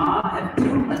husband Rob have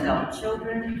 2 adult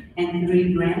children and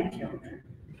 3 grandchildren.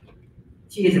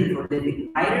 She is a prolific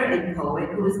writer and poet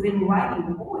who has been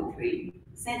writing poetry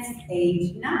since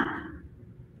age 9.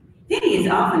 Denny is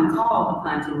often called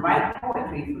upon to write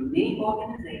poetry for many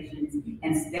organizations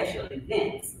and special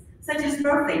events, such as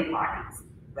birthday parties,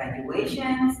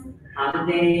 graduations,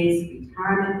 holidays,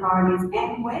 retirement parties,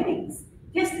 and weddings,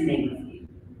 just to name a few.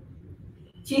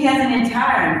 She has an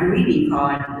entire greeting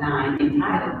card line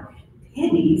entitled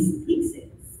Penny's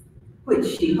Pieces, which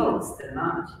she hopes to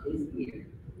launch this year.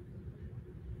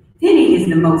 Penny is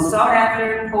the most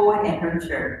sought-after poet at her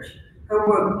church, her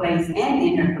workplace, and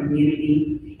in her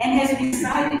community, and has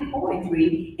recited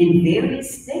poetry in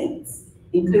various states,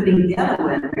 including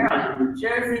Delaware, Maryland, New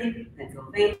Jersey,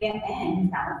 Pennsylvania,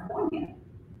 and California.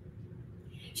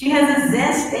 She has a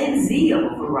zest and zeal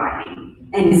for writing,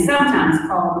 and is sometimes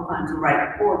called upon to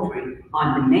write poetry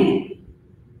on demand.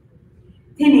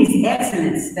 Penny's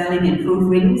excellent spelling and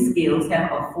proofreading skills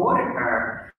have afforded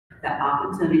her the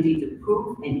opportunity to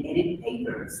proof and edit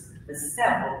papers for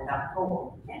several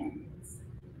doctoral candidates.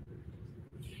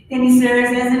 Penny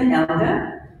serves as an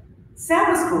elder,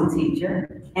 Sabbath school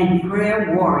teacher, and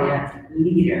prayer warrior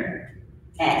leader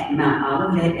at Mount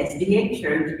Olivet SDA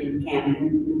Church in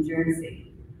Camden, New Jersey.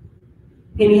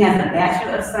 Penny has a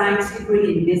Bachelor of Science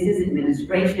degree in Business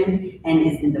Administration and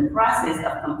is in the process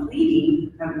of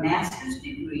completing her master's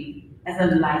degree as a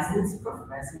licensed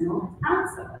professional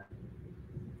counselor.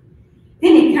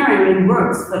 Penny currently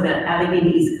works for the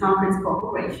Allegheny East Conference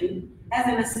Corporation as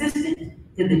an assistant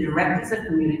to the Directors of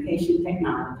Communication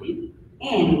Technology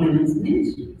and Women's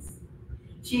Ministries.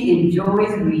 She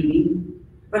enjoys reading,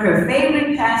 but her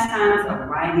favorite pastimes are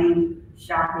writing,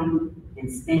 shopping, and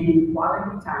spending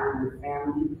quality time with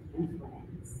family and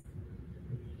friends.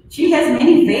 She has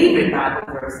many favorite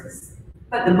Bible verses,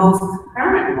 but the most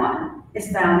current one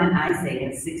is found in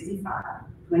Isaiah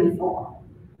 65:24.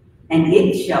 And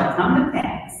it shall come to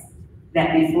pass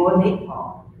that before they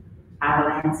call, I will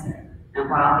answer, and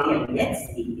while they are yet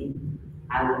speaking,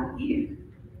 I will hear.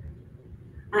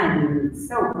 I am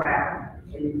so proud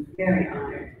and very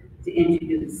honored to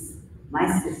introduce my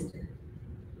sister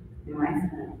and my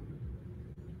son,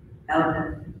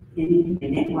 Elder Penny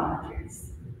Annette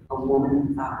Rodgers, a woman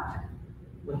of God,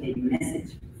 with a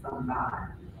message from God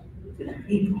to the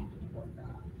people of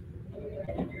God.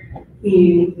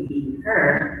 Here be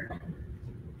heard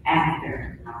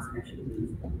after our special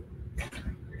music.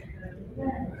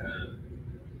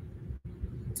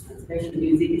 Our special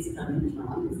music is coming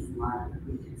from Mrs. Martha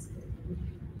Richards.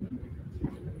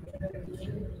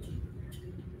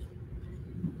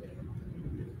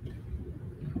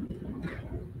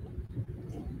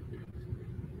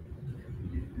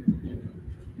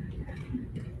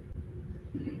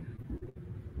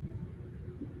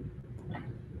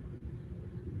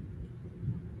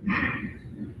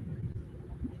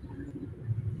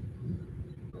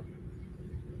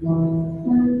 How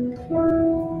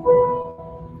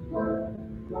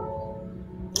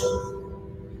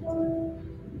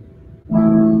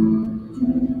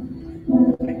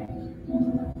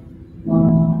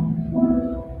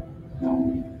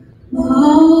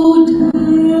desolate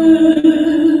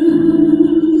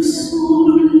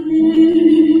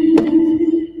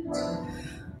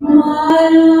my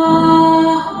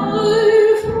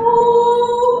life would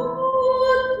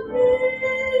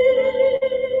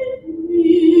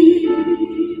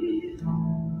be.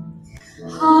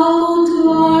 How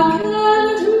dark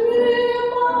and drear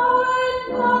my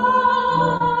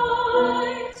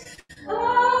night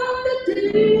and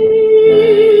days,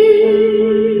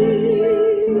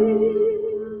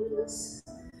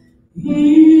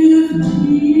 if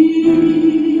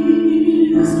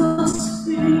Jesus'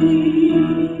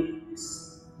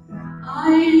 face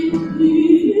I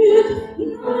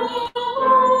did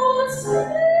not see,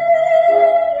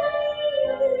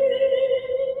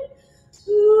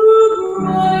 to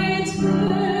brighten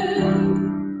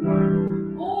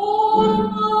all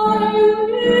my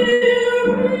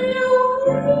weary ways.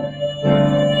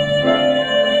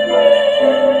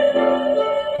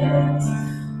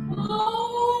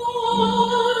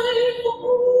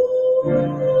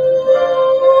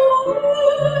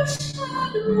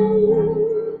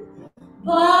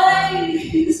 By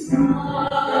his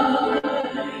mighty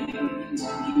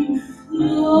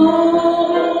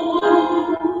love,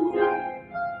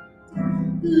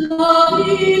 love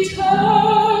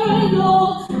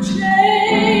eternal, changeless,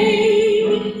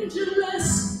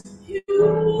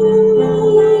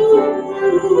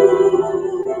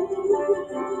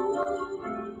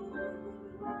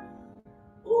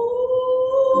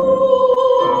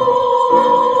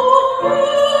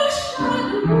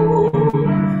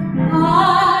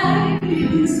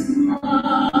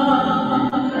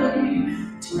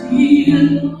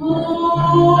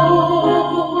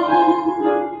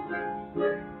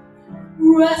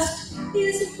 rest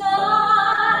is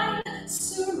mine,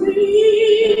 serene,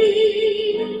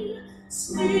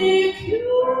 secure.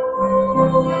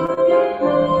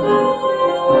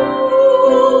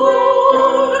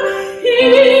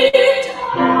 He died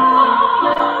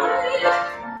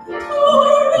to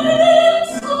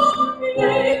ransom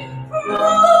me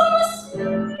from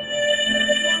sin.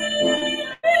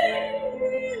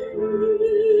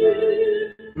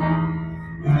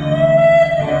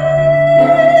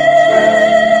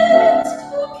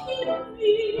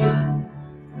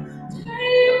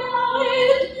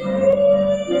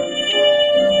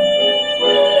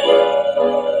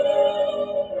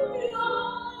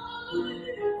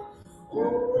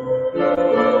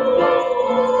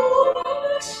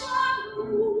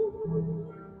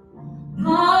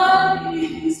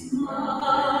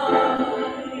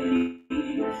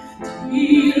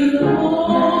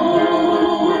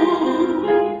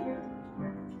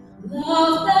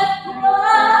 Love that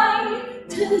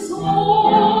brightens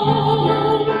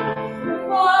all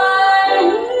my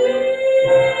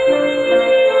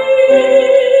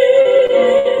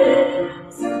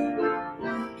ways.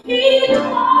 He died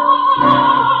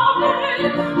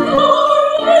to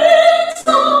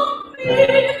ransom me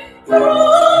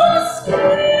from sin.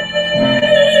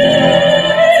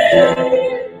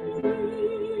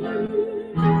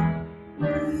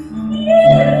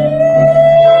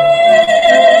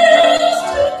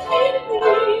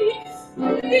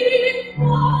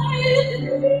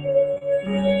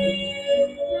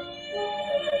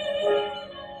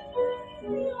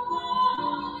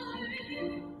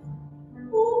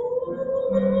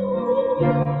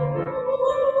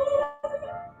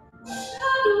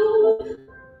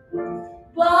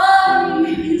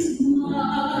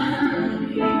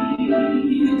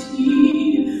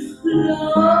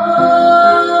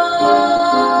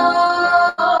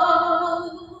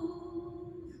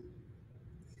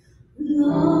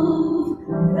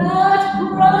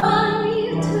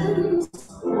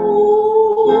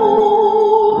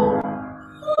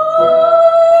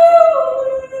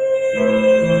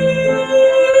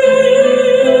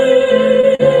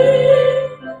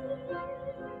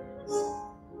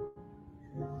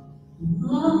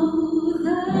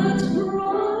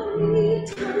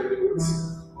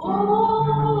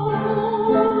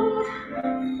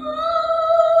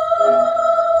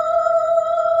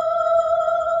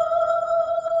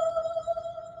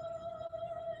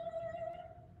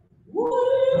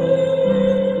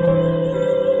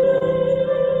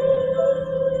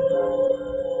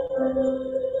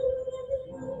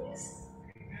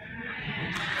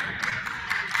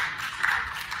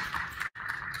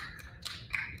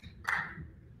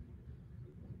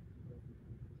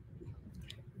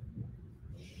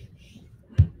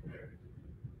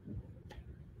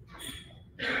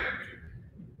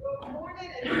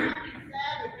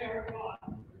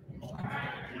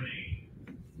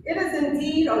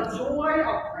 a joy,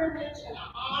 a privilege, and an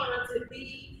honor to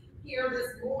be here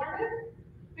this morning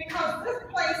because this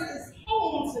place is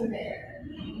home to me.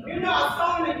 You know, I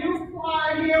saw in the youth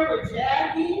choir here with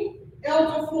Jackie,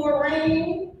 Elder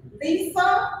Florine,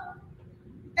 Lisa.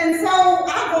 And so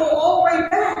I go all the way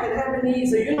back at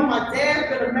Ebenezer. You know, my dad's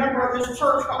been a member of this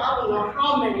church for I don't know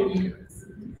how many years.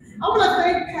 I want to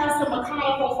thank Pastor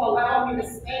McConnell for allowing me to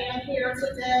stand here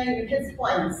today in his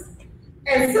place.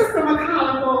 And Sister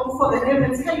McConnell for the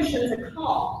invitation to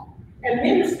come and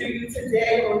minister to you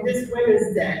today on this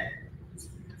Women's Day.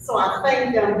 So I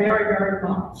thank them very, very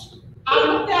much. I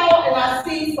look out and I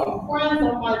see some friends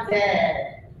of my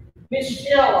dad, Miss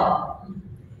Sheila,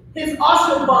 his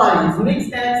usher buddies, Miss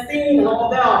Maxine and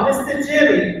all that, Mr.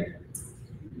 Jimmy.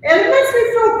 And it makes me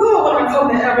feel good when I come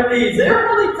to Ebenezer. It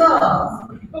really does.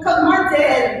 Because my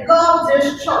dad loved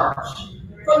this church.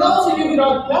 For those of you who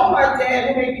don't know my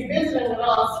dad, who may be visiting with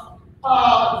us,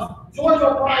 George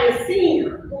O'Brien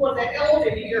Sr., who was an elder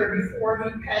here before he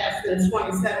passed in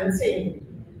 2017.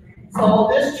 So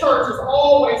this church has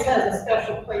always had a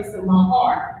special place in my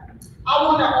heart. I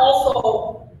want to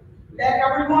also let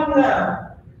everyone know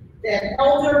that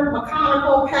Elder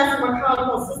McConnell, Pastor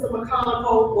McConnell, Sister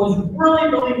McConnell was really,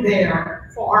 really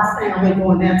there for our family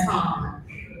during that time.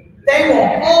 They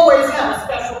will always have a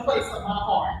special place in my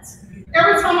heart.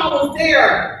 Every time I was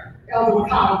there, Elder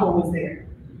McConnell was there.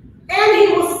 And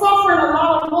he was suffering a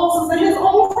lot of losses in his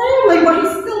own family, but he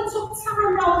still took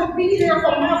time out to be there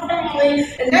for my family,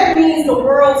 and that means the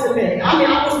world to me. I mean,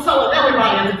 I was telling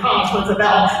everybody at the conference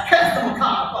about Pastor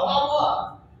McConnell. I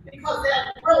was, because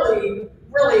that really,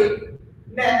 really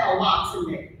meant a lot to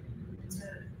me.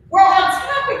 Well, our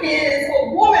topic is a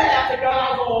woman after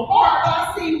God's own heart, but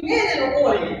I see men in the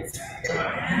audience.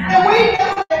 And we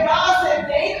know that God said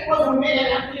David was a man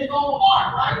after his own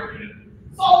heart, right?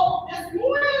 So this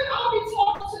morning, I'll be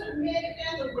talking to the men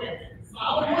and the women. So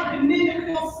I don't want the men to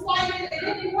feel slighted in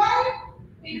any way,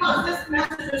 because this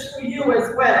message is for you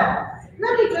as well.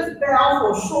 Let me just bow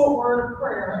for a short word of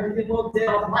prayer, and then we'll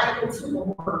delve right into the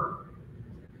word.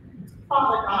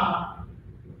 Father God,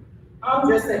 I'm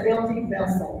just an empty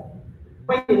vessel,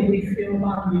 waiting to be filled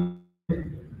by you.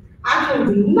 I can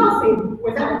do nothing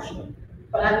without you,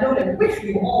 but I know that with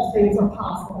you all things are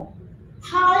possible.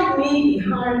 Hide me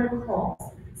behind the cross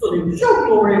so that your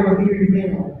glory will be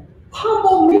revealed.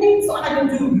 Humble me so I can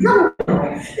do your will.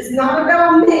 It's not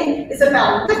about me, it's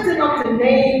about lifting up the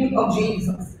name of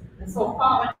Jesus. And so,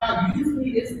 Father God, use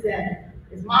me this day.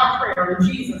 It's my prayer in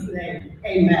Jesus' name.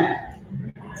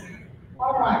 Amen.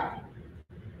 All right.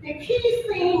 The key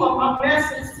theme of my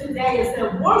message today is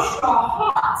that once your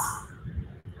heart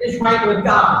is right with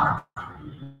God,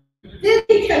 then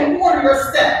He can order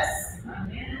your steps.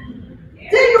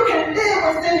 Then you can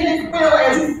live within His will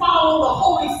as you follow the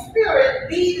Holy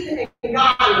Spirit leading and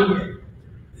guiding you.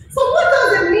 So what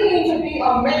does it mean to be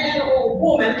a man or a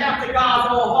woman after God's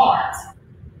own heart?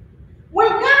 When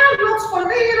God looks for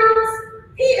leaders,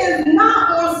 He is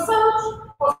not on search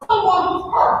for someone who's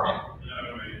perfect.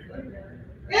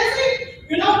 Is He?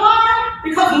 You know why?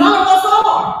 Because none of us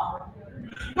are.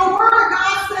 The Word of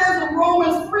God says in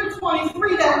Romans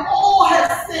 3:23 that all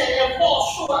have sinned and fall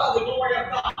short of the glory of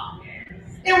God.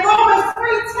 In Romans 3:10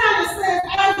 it says,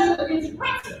 as it is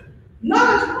written,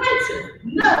 none is righteous,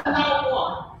 none, not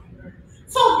one.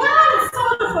 So God is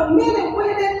searching for men and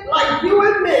women like you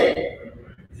and me.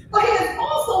 But He is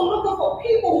also looking for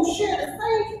people who share the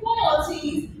same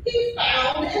qualities He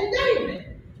found in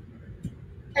David.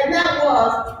 And that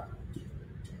was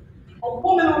a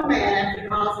woman or man after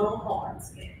God's own heart.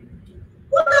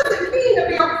 What does it mean to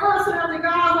be a person after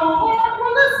God's own heart?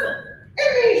 Well, listen,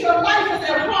 it means your life is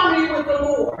in harmony with the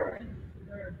Lord.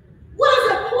 What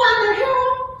is important to Him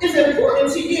is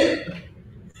important to you.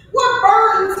 What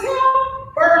burdens Him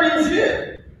burdens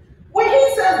you. When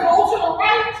He says go to the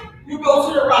right, you go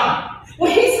to the right.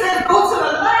 When He says go to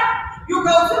the left, you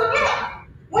go to the left.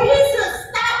 When He says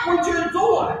stop what you're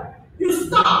doing, you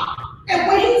stop. And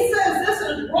when He says this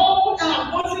is wrong and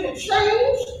I want you to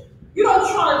change, you don't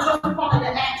try to justify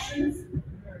your actions.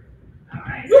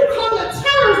 You come to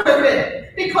terms with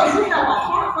it because you have a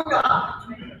heart for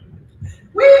God.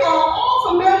 We are all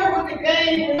familiar with the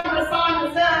game. Remember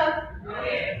Simon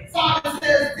says? Simon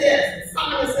says this,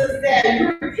 Simon says that. And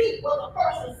you repeat what the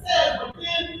person says, but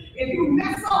then if you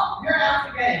mess up, you're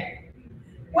out the game.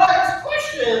 Well, as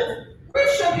Christians, we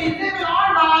should be living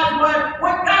our lives with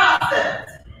what God says.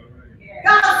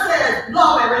 God says,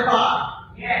 love everybody.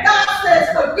 God says,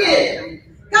 forgive.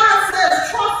 God says,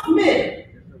 trust me.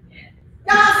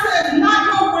 God says, not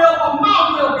your will, but my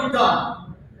will be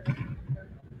done.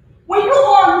 When you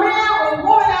are a man or a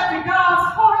woman after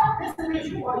God's heart, listen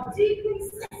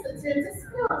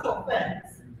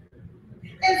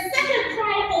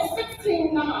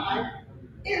 9,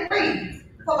 it reads,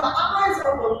 "For the eyes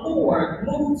of the Lord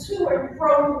move to and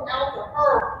fro throughout the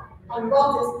earth unto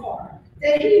this part,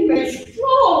 that he may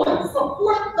strongly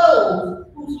support those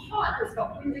whose heart is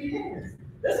completely his."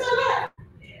 Listen to that.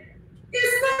 It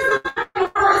says in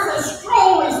the verse, it says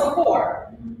strongly support.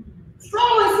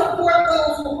 Strongly support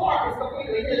those whose heart is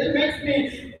completely his. It makes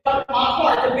me want my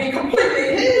heart to be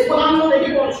completely his when I know that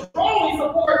he's going to strongly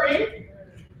support me.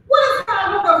 What is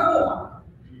God looking for?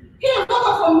 He's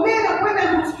looking for men and women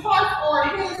whose hearts are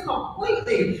his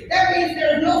completely. That means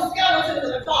there's no skeleton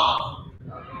in the closet.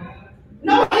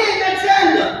 No hidden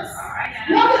agendas.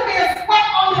 Nothing being swept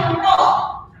under the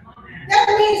rug. That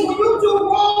means when you do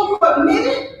wrong, you admit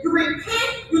it, you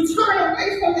repent, you turn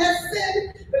away from that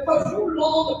sin because you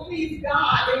long to please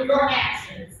God in your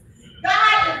actions.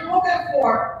 God is looking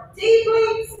for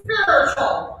deeply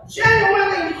spiritual,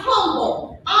 genuinely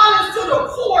humble, honest to the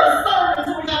core servants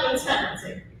who have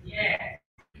integrity. Yeah.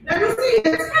 Now you see,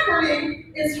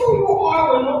 integrity is who you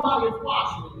are when nobody is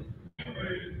watching you.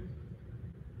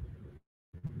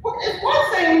 It's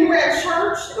one thing we're at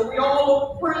church and we all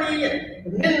look pretty and the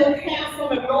men look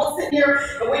handsome and we're all sitting here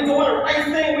and we're doing the right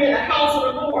thing, we're in the house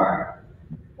of the Lord.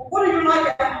 But what are you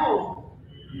like at home?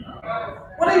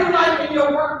 What are you like in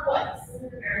your workplace?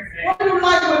 What are you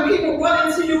like when people run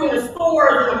into you in the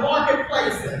stores and the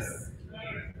marketplaces?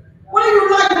 What are you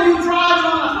like when you drive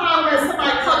on the highway and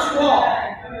somebody cuts you off?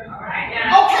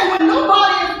 Okay, when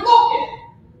nobody is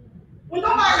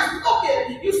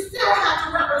looking, you still have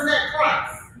to represent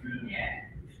Christ.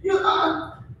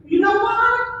 You know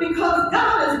why? Because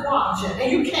God is watching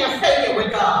and you can't fake it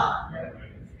with God.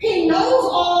 He knows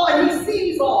all and he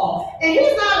sees all. And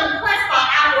he's not impressed by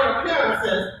outward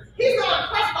appearances. He's not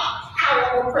impressed by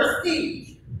power or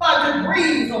prestige, by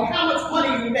degrees or how much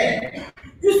money you make.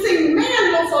 You see,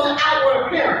 man looks on the outward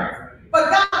appearance, but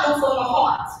God looks on the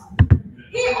heart.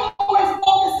 He always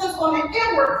focuses on the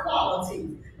inward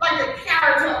qualities, like the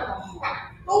character of the heart.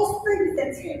 Those things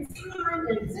that take time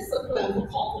and discipline to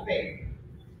cultivate.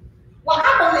 Well,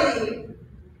 I believe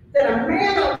that a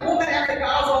man or woman after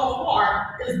God's own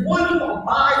heart is one who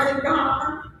abides in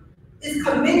God, is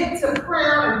committed to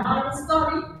prayer and Bible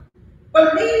study,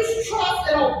 believes,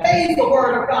 trusts, and obeys the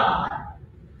word of God,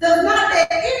 does not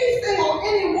let anything or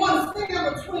anyone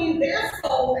stand between their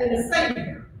soul and the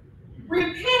Savior,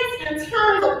 repents and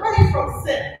turns away from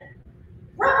sin,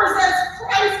 represents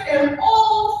Christ in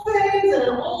all things and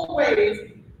in all ways,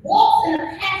 walks in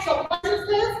the paths of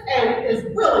righteousness, and is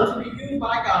willing to be used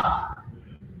by God.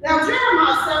 Now,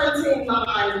 Jeremiah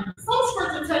 17:9, some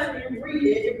scripture text when you read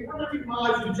it, it really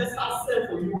reminds you just how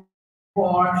sinful you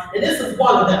are, and this is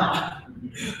one of them.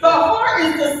 The heart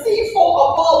is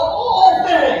deceitful above all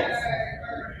things.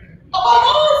 Above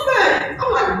all things.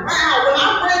 I'm like, wow, when I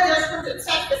read that scripture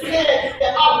text that said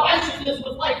that our righteousness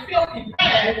was like filthy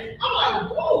rags, I'm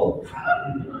like, whoa.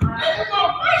 If my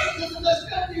righteousness is as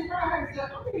filthy rags, I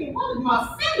mean, what is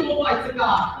my sin look like to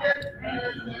God?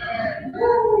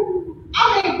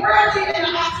 I mean, rarely, and I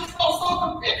just felt so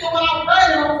convicted when I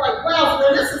read it. I was like, wow,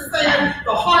 so this is saying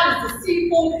the heart is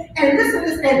deceitful, and this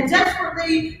is, and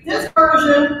desperately, this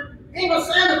version, English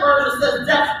Standard Version says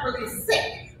desperately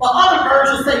sick, but other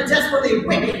versions say desperately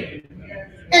wicked.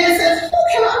 And it says, who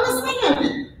can understand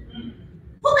it?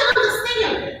 Who can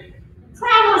understand it?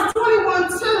 Proverbs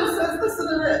 21:2 says, listen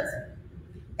to this.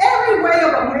 Every way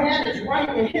of a man is right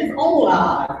in his own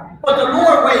eyes, but the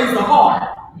Lord weighs the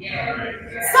heart.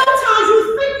 Sometimes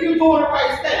you think you're doing the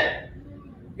right thing.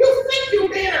 You think you're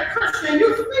being a Christian.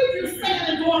 You think you're saying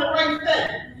and doing the right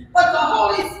thing. But the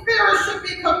Holy Spirit should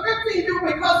be convicting you,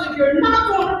 because if you're not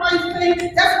doing the right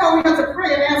thing, that's why we have to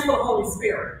pray and ask for the Holy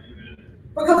Spirit.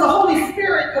 Because the Holy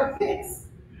Spirit convicts.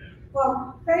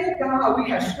 Well, thank God we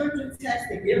have scripture text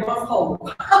to give us hope.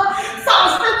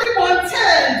 Psalms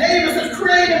 51:10, David says,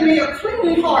 create in me a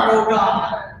clean heart, O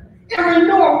God, and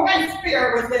renew a right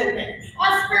spirit within me.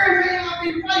 Our spirit may not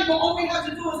be right, but all we have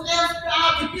to do is ask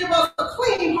God to give us a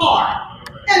clean heart,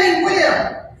 and he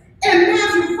will. And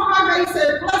Matthew 5:8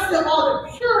 says, blessed are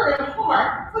the pure in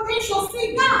heart, for they shall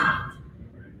see God.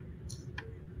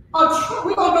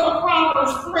 We're going to go to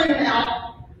Proverbs 3 now.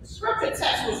 The scripture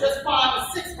text was just 5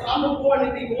 and 6, but I'm going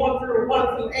to be going through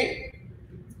 1 through 8.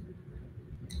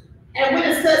 And when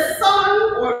it says son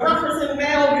or referencing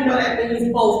male, you know that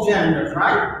means both genders,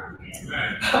 right?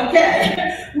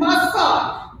 Okay. My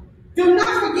son, do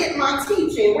not forget my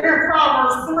teaching. We're in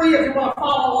Proverbs 3, if you want to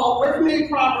follow along with me.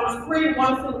 Proverbs 3,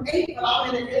 1 through 8, but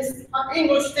I'm in the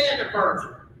English Standard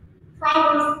Version.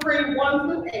 Proverbs 3, 1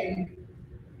 through 8,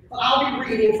 but I'll be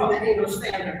reading from the English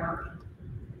Standard Version.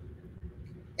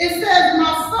 It says,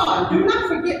 my son, do not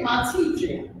forget my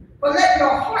teaching, but let your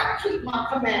heart keep my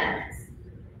commandments.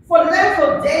 For length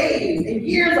of days and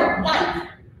years of life,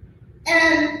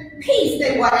 and peace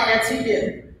they will add to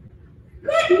you.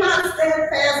 Let not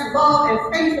steadfast love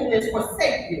and faithfulness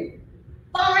forsake you.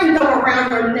 Bind them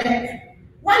around your neck.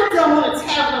 Write them on the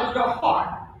tablet of your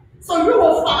heart. So you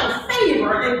will find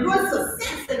favor and good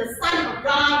success in the sight of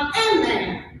God and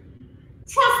man.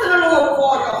 Trust in the Lord with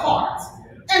all your heart,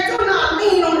 and do not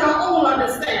lean on your own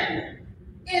understanding.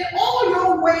 In all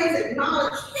your ways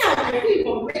acknowledge him, and he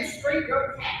will make straight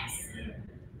your paths.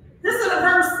 This is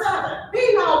verse 7.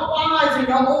 Be not wise in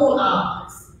your own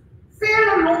eyes. Fear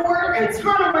the Lord and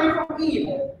turn away from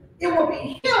evil. It will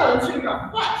be healing to your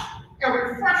flesh and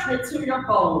refreshment to your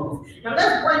bones. Now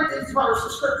let's break these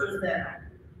verses scriptures down.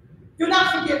 Do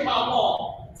not forget my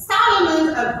law.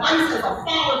 Solomon's advice as a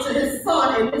father to his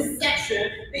son in this section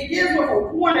begins with a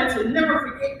warning to never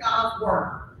forget God's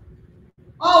word.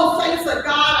 Oh, saints of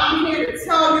God, I'm here to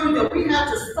tell you that we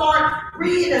have to start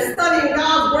reading and studying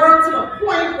God's word to the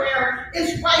point where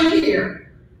it's right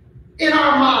here in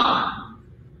our mind.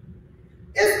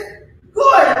 It's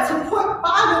good to put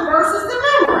Bible verses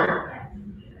to memory.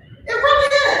 It really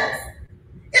is.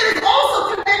 It is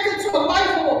also connected to a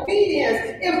life of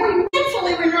obedience. If we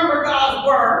mentally remember God's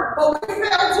word, but we fail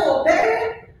to obey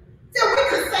it, then we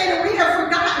could say that we have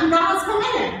forgotten God's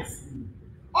commands.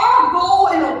 Our goal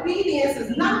in obedience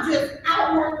is not just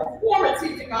outward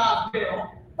conformity to God's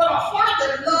will, but a heart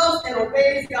that loves and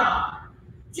obeys God.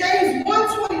 James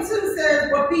 1:22 says,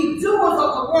 but be doers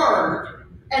of the word,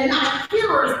 and not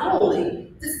hearers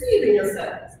only, deceiving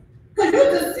yourselves. Because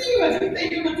you're deceivers, you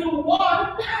think you can do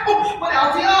one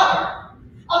without the other.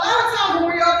 A lot of times when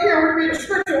we're up here and we read a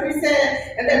scripture, we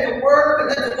say, and let the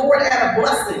Lord add a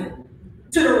blessing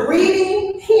to the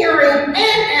reading, hearing,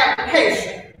 and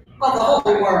application of the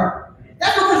Holy Word.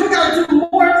 That's because you got to do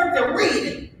more than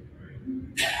reading.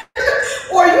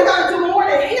 Or you got to do more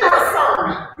than hear a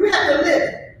sermon. You have to live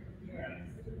it.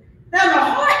 Now the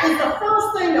heart is the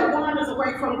first thing that wanders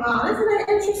away from God. Isn't that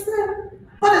interesting?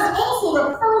 But it's also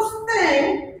the first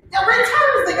thing that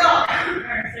returns to God.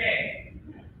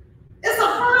 It's the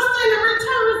first thing that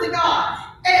returns to God.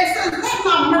 And it says, let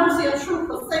my mercy and truth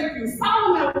forsake you.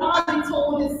 Solomon wisely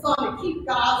told his son to keep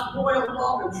God's royal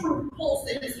love and truth close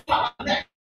in his heart necklace.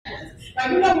 Now,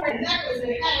 you know where necklace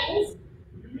it hangs?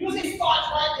 Usually starts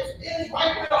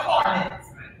right where the heart is.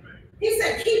 He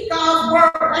said, keep God's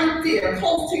word right there,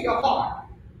 close to your heart.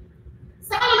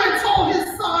 Solomon told his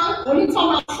son, when he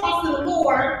told him to trust in the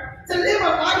Lord, to live a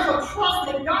life of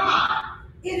trust in God.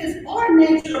 It is our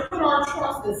nature to put our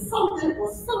trust in something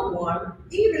or someone,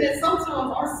 even if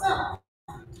sometimes ourselves.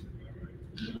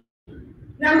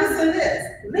 Now listen to this.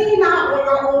 Lean not on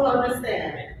your own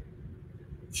understanding.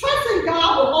 Trusting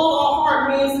God with all our heart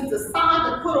means to decide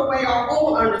to put away our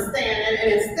own understanding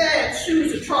and instead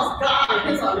choose to trust God and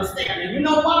his understanding. You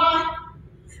know why?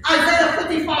 Isaiah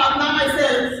 55:9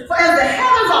 says, for as the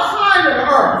heavens are higher than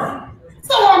the earth,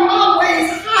 so are my ways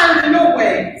higher than your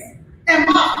ways, and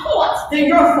my thoughts than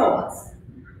your thoughts.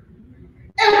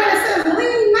 And when it says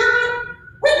lean not,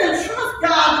 we can trust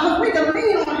God because we can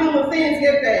lean on him when things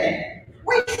get bad.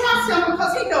 We trust him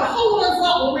because he can hold us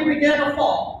up when we begin to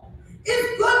fall.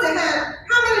 It's good to have,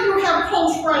 how many of you have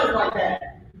close friends like that?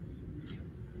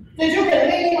 That you can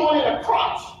lean on in a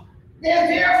crutch. They're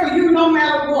there for you no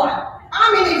matter what.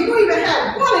 I mean, if you even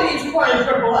have one of these friends,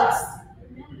 you're blessed.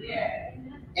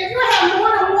 If you have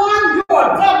more than one, you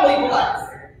are doubly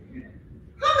blessed.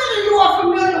 How many of you are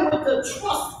familiar with the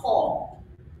trust fall?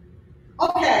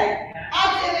 Okay, I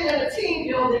did it in a team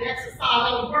building exercise.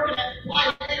 I was working at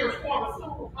Life Ayers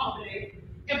Pharmaceutical Company,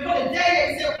 and for the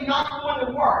day they said we're not going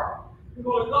to work. We're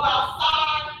going to go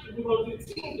outside and we're going to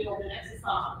do team building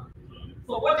exercise.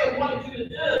 So what they wanted you to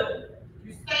do,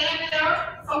 you stand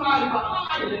there, somebody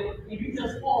behind you, and you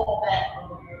just fall back.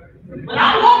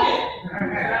 Without looking.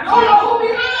 You don't know who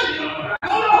behind you. You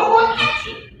don't know who will catch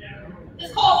you.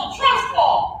 It's called the trust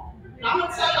fall. And I'm going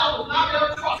to tell you, I was not there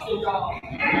trusting y'all.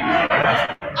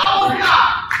 I was not.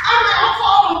 I'm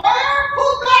falling where?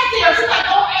 Who's back there? She's like,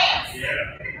 don't ask.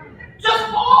 Just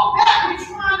fall back. We're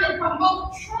trying to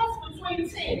promote trust between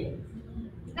teams.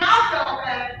 Now I felt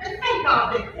bad, and thank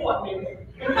God they caught me.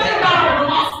 And thank God I'm a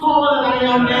lot smaller than I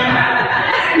am now.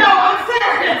 No, I'm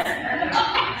serious.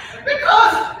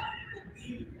 Because,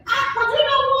 but you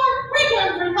know what? We can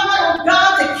rely on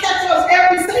God to catch us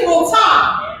every single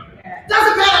time.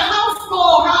 Doesn't matter how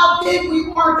small, how big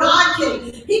we are,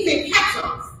 He can catch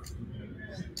us.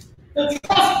 The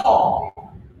trust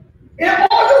fall. In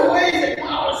all your ways,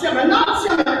 acknowledge him, and not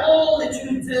him in all that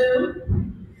you do.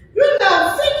 You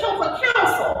know, seek him for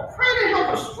counsel, pray to him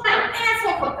for strength, ask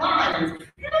him for guidance.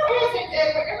 You know,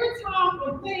 every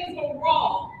when things go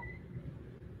wrong.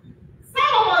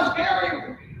 Some of us very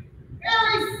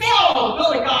seldom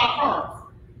go to God first.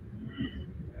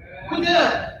 We do.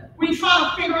 We try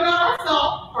to figure it out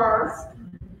ourselves first.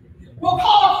 We'll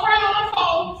call a friend on the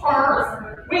phone first.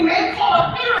 We may call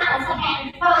a parent or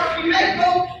somebody first. We may go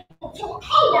to a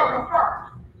coworker first.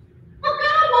 But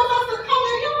God wants us to come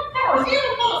to Him first,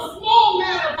 even for a small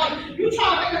matter, like you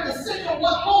trying to make a decision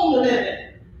what home to live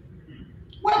in,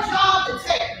 what job to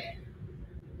take,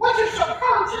 what you should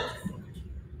purchase.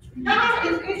 God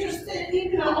is interested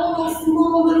even in all those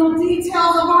small little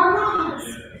details of our lives.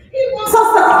 He wants us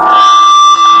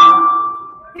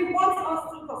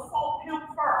to consult Him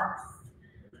first.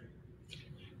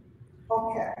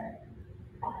 Okay.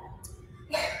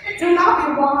 Do not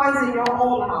be wise in your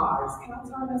own eyes. Can I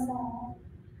turn this on?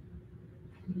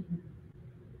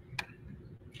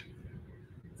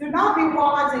 Do not be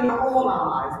wise in your own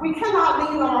eyes. We cannot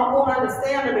lean on our own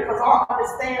understanding because our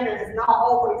understanding is not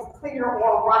always clear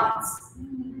or right.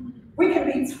 We can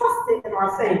be trusted in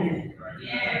our thinking.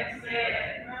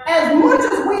 As much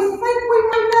as we think we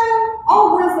may know,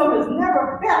 our wisdom is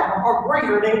never better or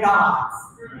greater than God's.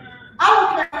 I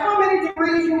don't care how many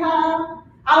degrees you have.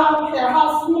 I don't care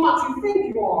how smart you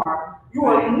think you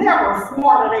are never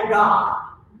smarter than God.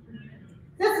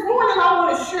 This morning I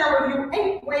want to share with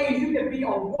you 8 ways you can be a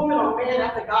woman or man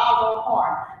after God's own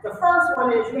heart. The first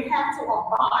one is you have to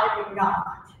abide in God.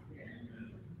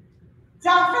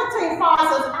 John 15:5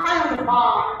 says, I am the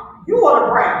vine, you are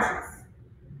the branches.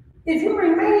 If you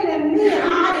remain in me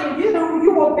and I in you,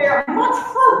 you will bear much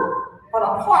fruit. But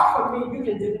apart from me, you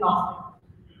can do nothing.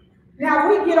 Now,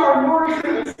 we get our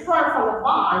nourishment and strength from the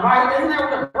vine, right? Isn't that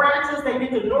what the branches, they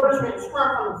get the nourishment and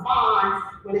strength from the vine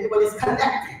when it's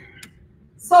connected?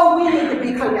 So we need to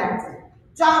be connected.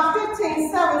 John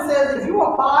 15:7 says, if you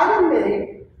abide in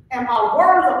me and my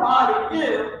words abide in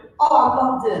you, oh, I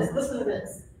love this. Listen to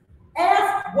this.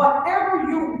 Ask whatever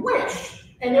you wish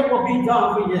and it will be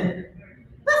done for you.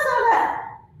 Listen to that.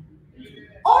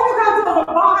 All you got to do is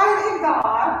abide in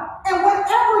God, and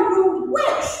whatever you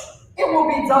wish, it will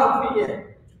be done for you.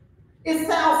 It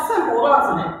sounds simple,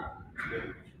 doesn't it?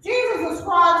 Jesus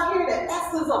describes here the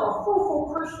essence of a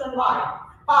fruitful Christian life.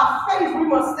 By faith, we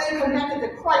must stay connected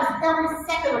to Christ every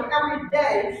second of every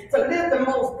day to live the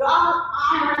most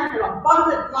God-honoring and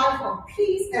abundant life of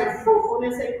peace and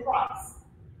fruitfulness in Christ.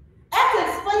 After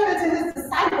explaining to his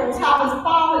disciples how his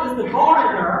Father is the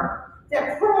gardener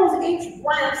that prunes each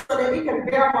branch so that it can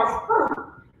bear much fruit,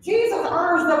 Jesus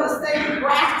urged them to stay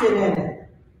grafted in it.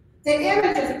 The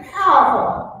image is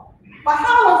powerful, but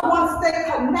how does one stay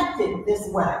connected this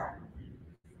way?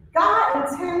 God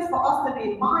intends for us to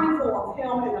be mindful of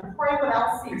Him and to pray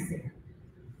without ceasing.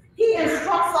 He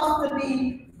instructs us to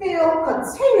be filled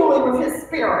continually with His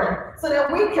Spirit so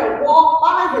that we can walk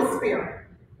by His Spirit.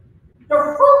 The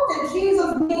fruit that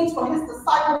Jesus means for His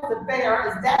disciples to bear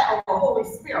is that of the Holy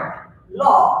Spirit: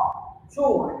 love,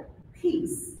 joy,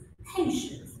 peace,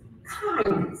 patience,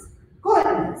 kindness,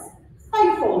 goodness,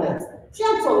 faithfulness,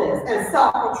 gentleness, and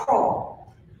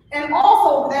self-control, and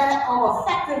also that of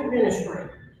effective ministry.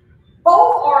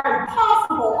 Both are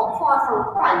impossible apart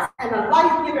from Christ and the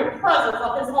life-giving presence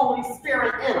of His Holy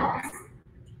Spirit in us.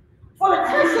 For the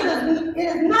Christian, it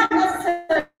is not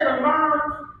necessary to learn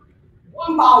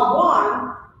one by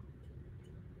one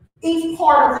each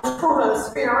part of the fruit of the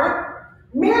Spirit.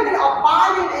 Merely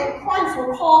abiding in Christ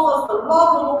will cause us to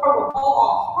love the Lord with all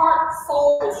our heart,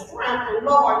 soul, and strength, and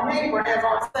love our neighbor as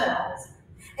ourselves.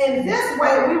 In this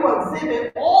way, we will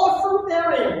exhibit all the fruit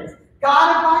there is,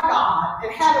 guided by God,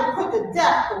 and having put to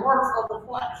death the works of the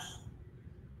flesh.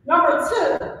 Number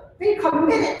 2, be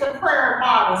committed to prayer and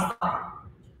Bible study.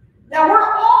 Now,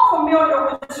 we're all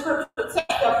familiar with the scripture that says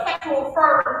the effectual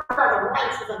fervent prayer of the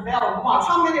righteous availeth much.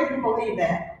 How many of you believe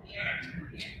that?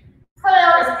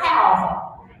 Prayer is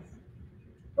powerful.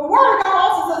 The Word of God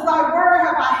also says, thy word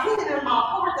have I hidden in my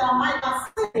heart that I might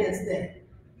not sin against thee.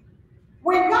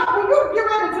 When you get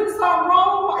ready to do something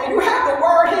wrong and you have the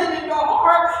word hidden in your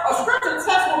heart, a scripture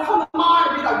text will come to mind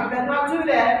and be like, you better not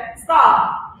do that.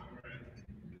 Stop.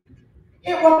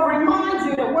 It will remind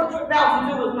you that what you're about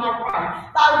to do is not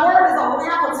right. Thy word is a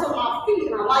lamp unto my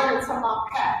feet and a light unto my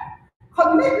path.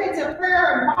 Commitment to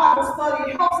prayer and Bible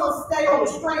study helps us stay on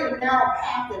the straight and narrow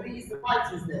path that leads to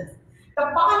righteousness.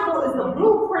 The Bible is the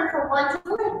blueprint for righteous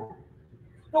living.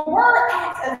 The Word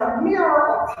acts as a mirror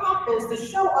or compass to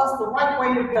show us the right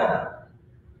way to go.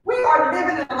 We are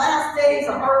living in the last days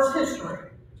of Earth's history.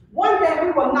 One day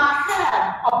we will not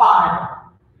have a Bible.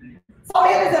 So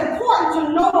it is important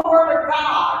to know the Word of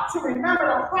God, to remember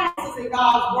the promises in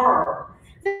God's Word.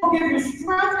 It will give you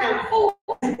strength and hope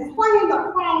as you claim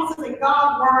the promises in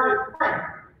God's word and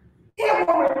prayer. It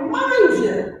will remind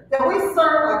you that we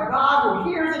serve a God who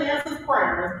hears and answers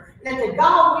prayers, and that the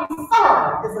God we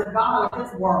serve is the God of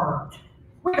his word.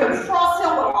 We can trust him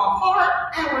with our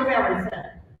heart and with everything.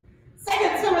 2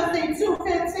 Timothy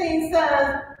 2:15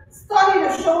 says, study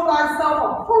to show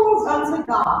thyself approved unto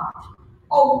God,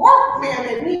 a workman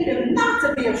that needeth not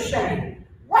to be ashamed,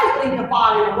 rightly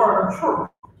dividing the word of truth.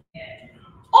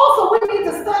 Also, we need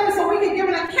to study so we can give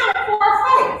an account for our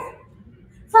faith.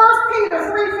 1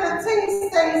 Peter 3:15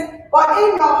 states, but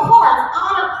in your heart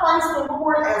honor Christ the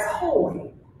Lord as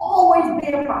holy, always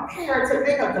being prepared to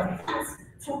make a defense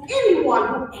to anyone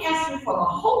who asks you for the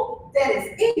hope that is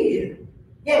in you,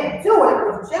 yet do it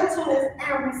with gentleness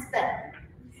and respect.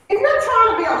 If you're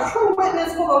trying to be a true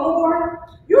witness for the Lord,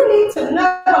 you need to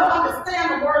know and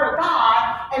understand the word of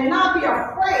God and not be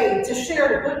afraid to share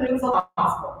the good news of the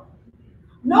gospel.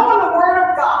 Knowing the word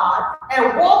of God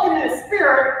and walking in the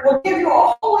Spirit will give you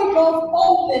a Holy Ghost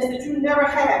boldness that you never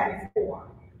had before.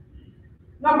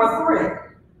 Number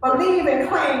 3, believe and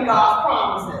claim God's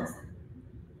promises.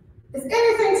 Is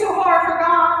anything too hard for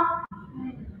God?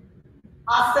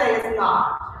 I say it's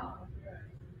not.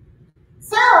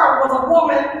 Sarah was a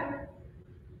woman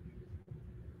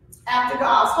after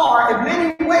God's heart. In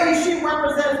many ways, she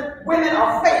represents women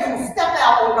of faith who step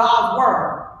out on God's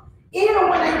word, even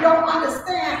when they don't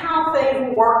understand how things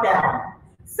will work out.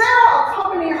 Sarah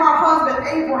accompanied her husband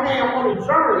Abraham on a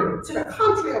journey to the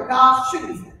country of God's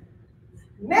choosing.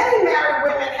 Many married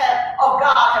women of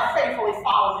God have faithfully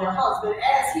followed their husband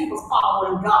as he was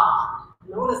following God.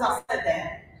 Notice I said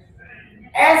that.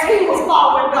 As he was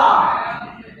following God.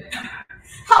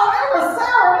 However,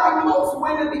 Sarah, like most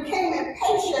women, became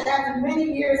impatient after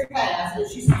many years passed,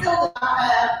 and she still did not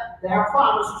have their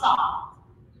promised child.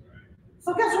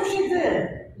 So guess what she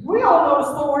did? We all know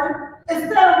the story.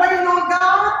 Instead of waiting on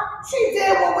God, she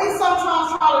did what we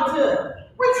sometimes try to do.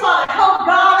 We try to help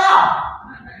God out,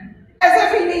 as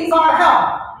if he needs our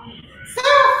help.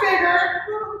 Sarah figured,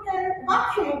 okay, if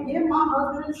I can't give my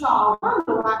husband a child, I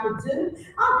know what I can do.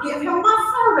 I'll give him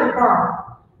my servant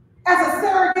girl as a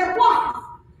surrogate wife.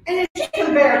 And then she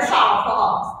can bear a child for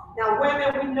us. Now,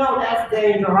 women, we know that's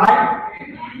danger, right?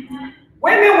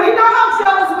 Women, we know how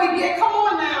jealous we get. Come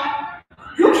on now.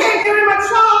 You can't give him a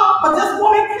child, but this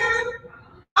woman can?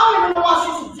 I don't even know why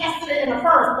she suggested it in the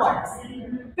first place.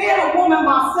 Being a woman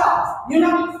myself, you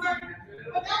know what I'm saying?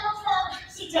 But that was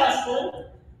her suggestion.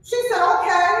 She said,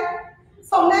 okay.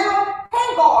 So now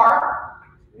Hagar,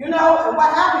 and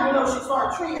what happened, she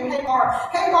started treating Hagar.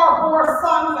 Hagar bore a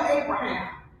son for Abraham.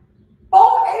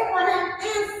 Both Abraham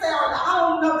and Sarah, I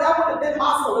don't know, that would have been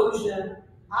my solution.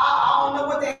 I don't know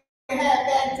what they had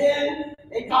back then.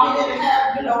 They probably didn't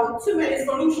have, too many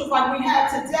solutions like we have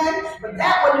today, but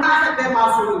that would not have been my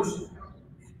solution.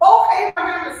 Both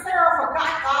Abraham and Sarah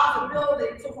forgot God's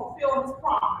ability to fulfill his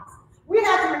promise. We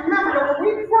have to remember that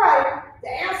when we pray, the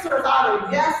answer is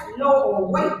either yes, no, or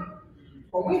wait.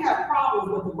 But we have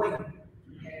problems with the waiting.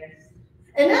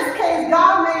 In this case,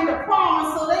 God made the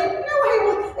promise, so they knew he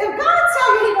would. If God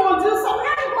tells you he's going to do something,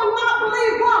 how you going to not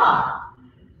believe God?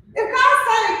 If God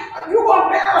says you're going to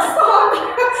bear a son,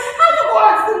 how you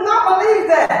going to not believe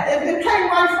that if it came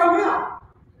right from him?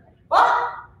 But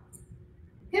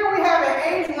here we have at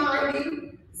age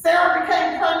 90, Sarah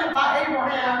became pregnant by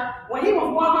Abraham when he was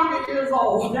 100 years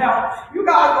old. Now, you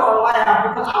guys are going to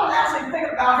laugh because I was actually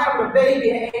thinking about having a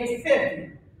baby at age 50.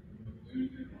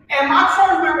 And my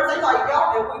church members, they like,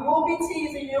 yo, and we will be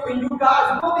teasing you, and you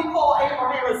guys will be called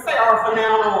Abraham and Sarah from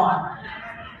now on.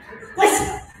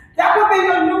 That would be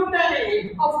your new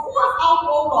name. Of course, I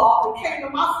woke up and came to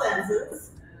my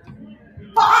senses.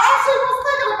 But I actually was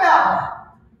thinking about it.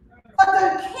 But the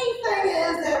key thing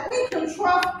is that we can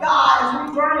trust God as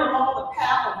we journey along the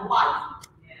path of life,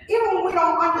 even when we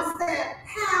don't understand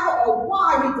how or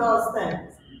why he does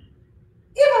things.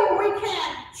 Even when we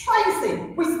can't trace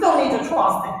it, we still need to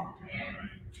trust him.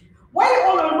 Wait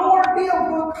on the Lord, be of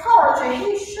good courage, and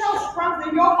he shall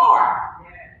strengthen your heart.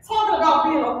 Talking about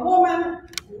being a woman,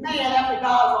 man after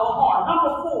God's own heart.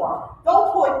 Number 4,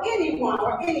 don't put anyone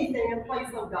or anything in place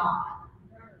of God.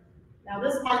 Now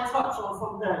this might touch on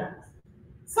some things.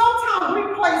 Sometimes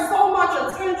we place so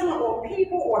much attention on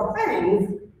people or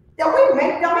things that we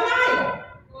make them an idol.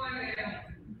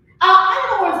 Our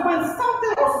idol is when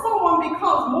something or someone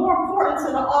becomes more important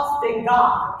to us than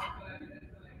God.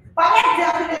 By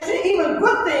that definition, even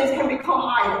good things can become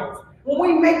idols when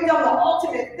we make them the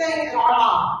ultimate thing in our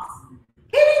lives.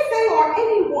 Anything or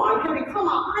anyone can become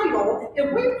an idol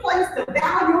if we place the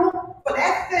value for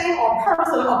that thing or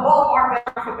person above our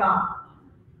value for God.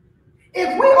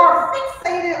 If we are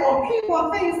fixated on people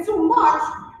and things too much,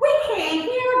 we can't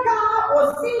hear God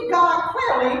or see God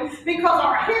clearly because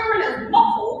our hearing is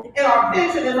muffled and our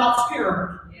vision is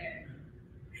obscure.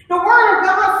 The Word of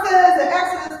God says in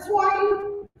Exodus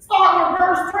 20, starting with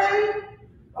verse 3,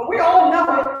 and we all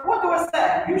know it. What do it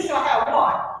say? You shall have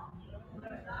what?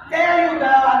 There you go.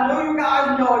 I know you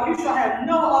guys know it. You shall have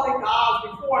no other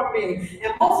gods before me.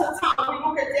 And most of the time we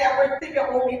look at that, we're thinking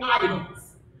only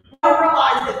idols. We don't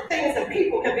realize that things and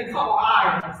people can become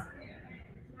idols.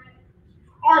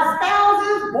 Our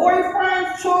spouses,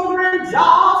 boyfriends, children,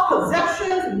 jobs,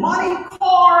 possessions, money,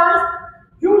 cars,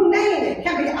 you name it,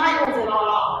 can be idols in our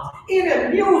lives.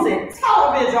 Even music,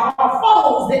 television, our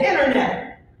phones, the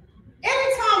internet.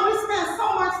 Anytime we spend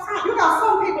so much time, you got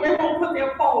some people, they won't put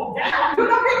their phone down. You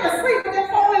know people sleep with their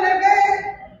phone in their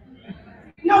bed?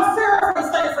 No, seriously,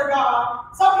 say for God.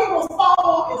 Some people's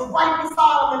phone is right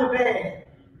beside them in the bed.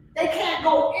 They can't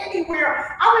go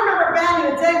anywhere. I remember back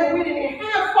in the day when we didn't even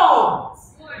have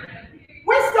phones.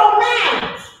 We still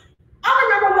managed. I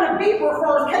remember when the beeper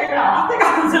first came out. I think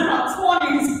I was in my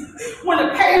 20s when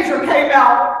the pager came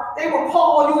out. They would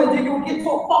call you and then you would get to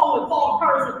a phone and call the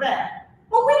person back.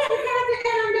 But we didn't have the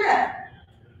internet.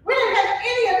 We didn't have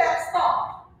any of that stuff.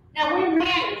 And we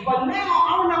managed. But now,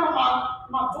 I remember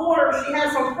my daughter, she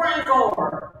had some friends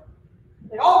over.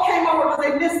 They all came over because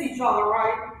they missed each other,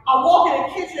 right? I walk in the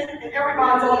kitchen and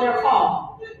everybody's on their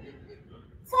phone.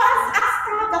 So I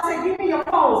stopped, I said, give me your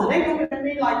phones. And they looked at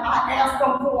me like I asked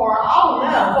them for, I don't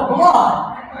know, for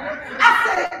blood. I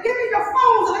said, give me your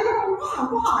phones. And they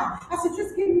go, why? I said,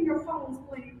 just give me your phones,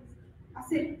 please. I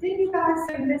said, didn't you guys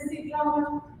say miss each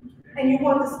other? And you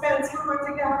wanted to spend time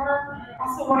together?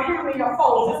 I said, well, hand me your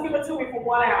phones. Just give it to me for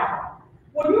 1 hour.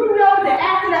 Well, you know that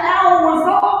after the hour was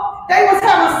up, they was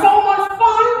having so much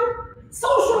fun,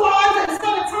 socializing and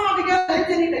spending time together, they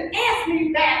didn't even ask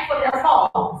me back for their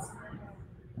phones.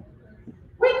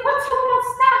 We put too much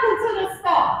stock into this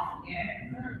stuff.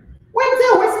 We do.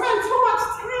 We spend too much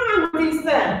time with these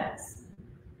things.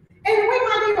 And we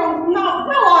might even not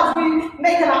realize we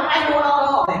making an idol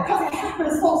out of it because it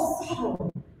happens so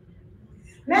subtly.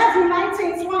 Matthew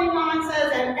 19:29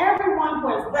 says, and everyone who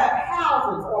has left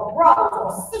houses or brothers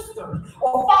or sisters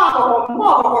or father or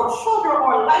mother or children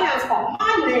or lands for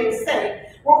my name's sake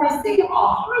will receive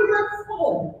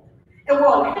 100-fold and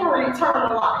will inherit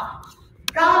eternal life.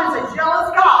 God is a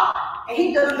jealous God, and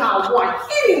he does not want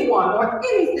anyone or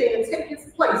anything to take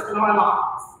his place in our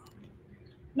lives.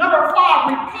 Number 5,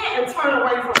 repent and turn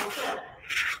away from sin.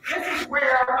 This is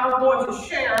where I'm going to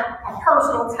share a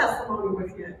personal testimony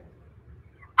with you.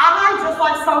 I, just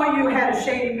like some of you, had a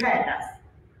shady past,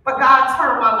 but God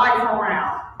turned my life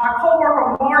around. My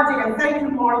coworker Margie, and thank you,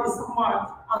 Margie, so much.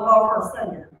 I love her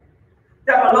singing.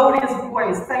 That melodious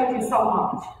voice, thank you so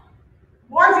much.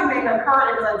 Margie made an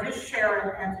occurrence I just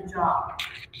shared at the job.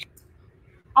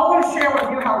 I want to share with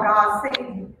you how God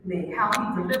saved me, how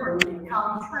he delivered me,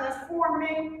 how he transformed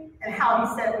me, and how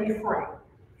he set me free.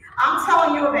 I'm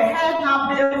telling you, if it had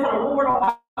not been for the Lord on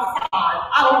my side,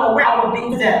 I don't know where I would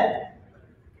be today.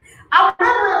 I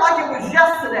remember it like it was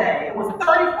yesterday. It was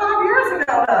 35 years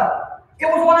ago, though. It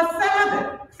was on a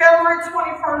Sabbath, February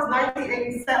 21st,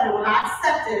 1987, when I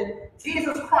accepted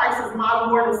Jesus Christ as my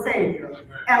Lord and Savior.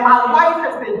 And my life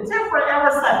has been different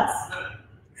ever since.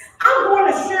 I'm going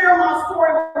to share my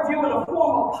story with you in the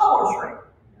form of poetry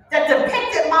that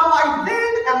depicted my life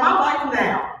then and my life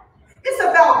now. It's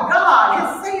about God,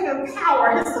 his saving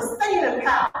power, his sustaining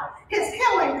power, his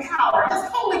healing power, his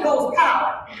Holy Ghost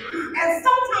power. And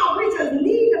sometimes we just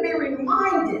need to be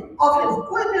reminded of his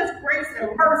goodness, grace,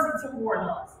 and mercy toward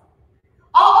us.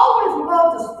 I always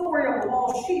love the story of the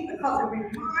lost sheep because it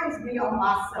reminds me of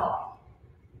myself.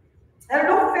 In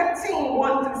Luke 15,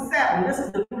 1-7, this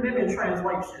is the New Living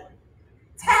Translation.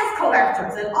 Tax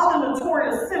collectors and other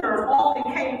notorious sinners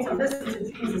often came to listen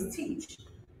to Jesus teach.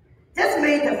 This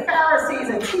made the Pharisees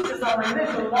and teachers of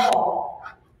religious law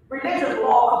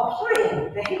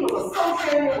complain that he was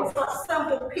associated with such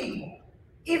simple people,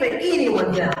 even eating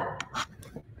with them.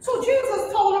 So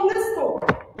Jesus told them this story.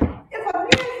 If a man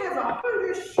has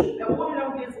 100 sheep and one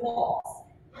of them gets lost,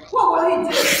 what will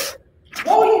he do?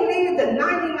 Won't he leave the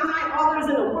 99 others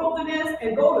in the wilderness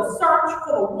and go to search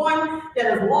for the one that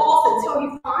is lost until he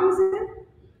finds it?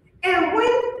 And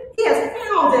when he has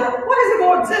found it, what is he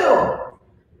going to do?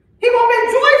 He will be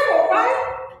joyful, right?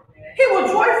 He will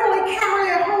joyfully carry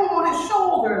it home on his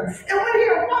shoulders. And when he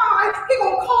arrives, he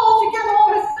will call together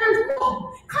all his friends. Oh,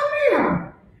 come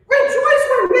here. Rejoice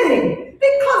with me.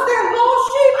 Because their lost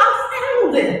sheep, I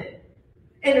found it.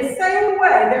 In the same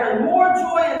way, there is more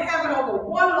joy in heaven over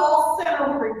one lost sinner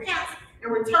who repents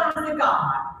and returns to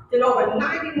God than over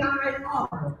 99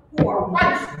 others who are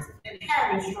righteous and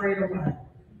haven't strayed away.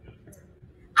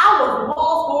 I was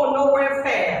lost, going nowhere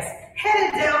fast,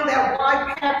 headed down that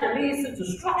wide path that leads to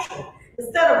destruction,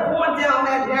 instead of going down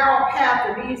that narrow path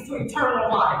that leads to eternal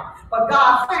life. But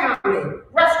God found me,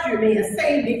 rescued me, and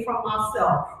saved me from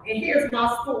myself. And here's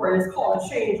my story. It's called A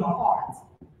Change of Heart.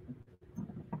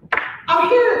 I'm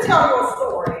here to tell you a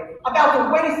story about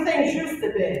the way things used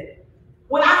to be,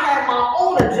 when I had my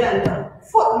own agenda,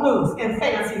 footloose and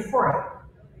fancy-free.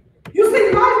 You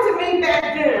see, life to me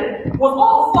back then was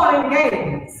all fun and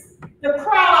games. The crowd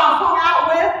I hung out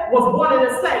with was one and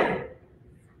the same.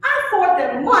 I thought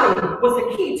that money was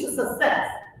the key to success,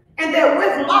 and that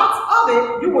with lots of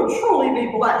it, you would truly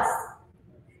be blessed.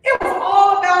 It was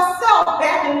all about self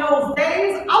back in those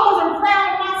days. I wasn't proud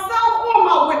of myself or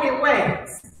my wicked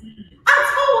ways. I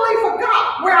totally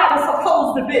forgot where I was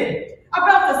supposed to be,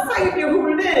 about the Savior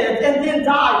who lived and then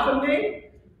died for me.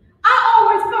 I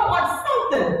always felt like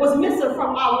something was missing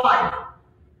from my life.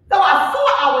 Though I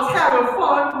thought I was having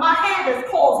fun, my habits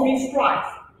caused me strife.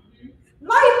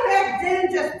 Life back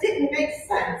then just didn't make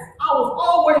sense. I was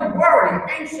always worried,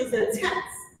 anxious, and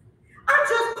tense. I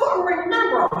just couldn't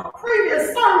remember previous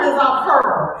sermons I've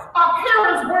heard, our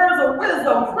parents' words of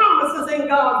wisdom, promises in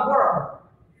God's word.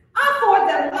 I thought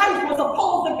that life was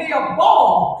supposed to be a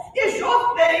ball. It's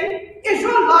your thing, it's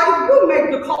your life, you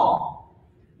make the call.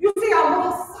 You see, I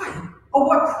lost sight of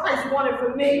what Christ wanted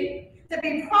for me, to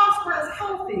be prosperous,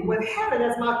 healthy, with heaven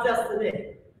as my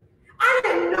destiny. I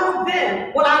didn't know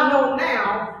then what I know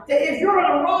now, that if you're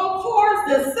in the wrong course,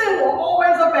 then sin will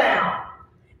always abound.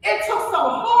 It took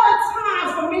some hard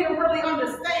times for me to really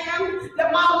understand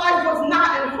that my life was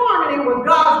not in harmony with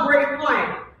God's great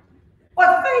plan.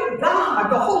 But thank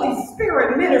God the Holy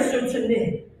Spirit ministered to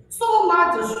me, saw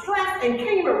my distress, and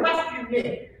came to rescue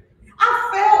me. I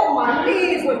fell on my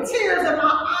knees with tears in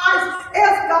my eyes,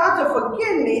 asked God to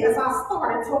forgive me as I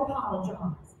started to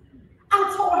apologize.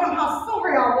 I told him how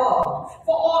sorry I was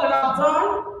for all that I've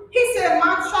done. He said,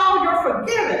 my child, you're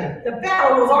forgiven. The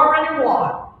battle was already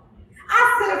won. I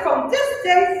said, from this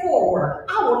day forward,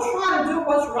 I will try to do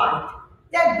what's right.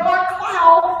 That dark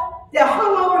cloud that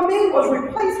hung over me was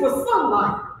replaced with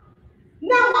sunlight.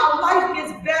 Now my life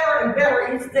gets better and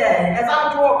better each day as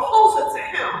I draw closer to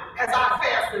him as I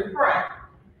fast and pray.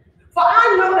 For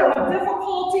I know that when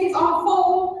difficulties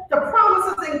unfold, the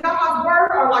promises in God's word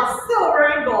are like silver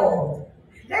and gold.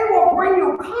 They will bring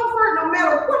you comfort no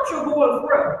matter what you're going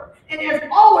through. And there's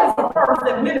always a verse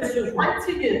that ministers right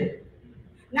to you.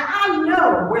 Now I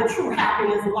know where true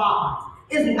happiness lies.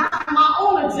 It's not in my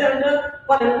own agenda,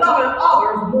 but in loving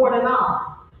others more than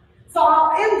I. So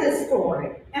I'll end this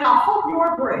story, and I hope you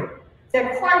agree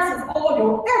that Christ is all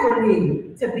you'll ever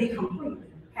need to be completely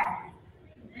happy.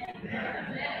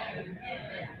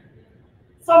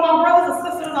 So my brothers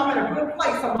and sisters, I'm in a good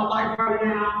place in my life right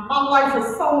now. My life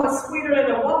is so much sweeter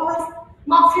than it was.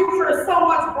 My future is so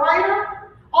much brighter.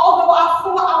 Although I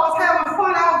thought I was having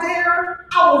fun out there,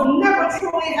 I was never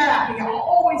truly happy. I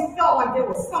always felt like there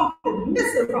was something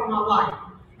missing from my life.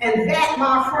 And that,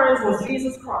 my friends, was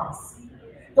Jesus Christ.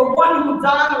 The one who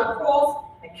died on the cross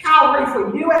at Calvary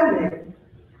for you and me.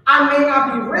 I may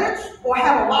not be rich or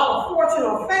have a lot of fortune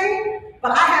or fame,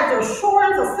 but I had the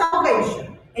assurance of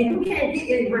salvation, and you can't get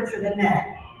any richer than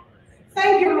that.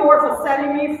 Thank you, Lord, for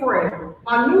setting me free.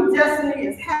 My new destiny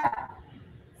is heaven.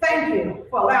 Thank you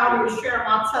for allowing me to share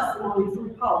my testimony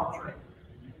through poetry.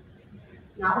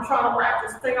 Now I'm trying to wrap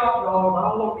this thing up, y'all. I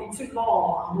don't want to be too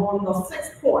long. I'm on the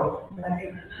 6th point.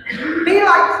 Be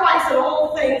like Christ in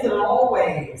all things and in all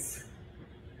ways.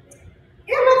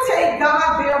 Imitate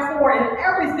God, therefore, in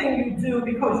everything you do,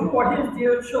 because you are his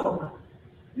dear children.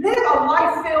 Live a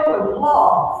life filled with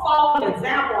love, follow the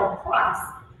example of Christ.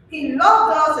 He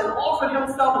loved us and offered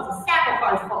himself as a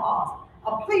sacrifice for us,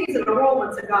 a pleasing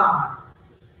aroma to God.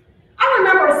 I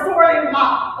remember a story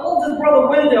my oldest brother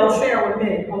Wendell shared with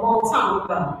me a long time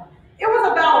ago. It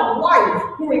was about a wife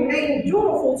who remained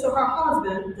dutiful to her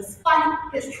husband despite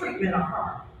his treatment of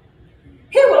her.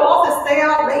 He would often stay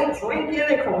out late drinking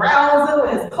and carousing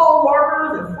with his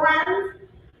co-workers and friends.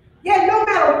 Yet no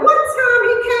matter what time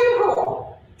he came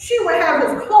home, she would have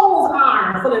his clothes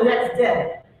ironed for the next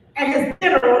day and his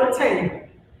dinner on the table.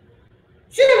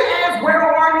 She didn't ask, where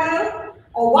are you?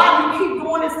 Or why do you keep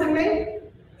doing this to me?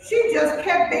 She just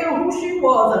kept being who she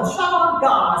was, a child of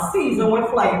God, seasoned with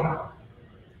flavor.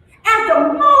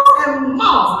 After months and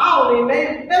months, I don't know,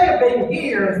 may have been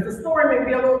years, the story may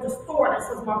be a little distorted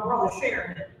since my brother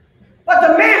shared it. But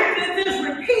the man did this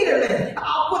repeatedly,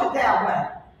 I'll put it that way.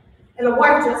 And the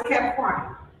wife just kept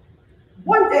crying.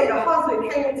 One day, the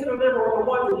husband came into the living room and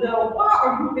wanted to know, why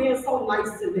are you being so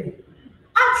nice to me?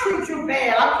 I treat you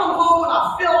bad. I come home and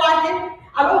I feel like it.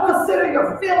 I don't consider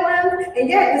your feelings, and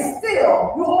yet and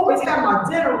still, you always have my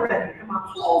dinner ready and my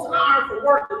clothes ironed for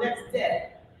work the next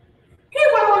day. He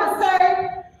went on to say,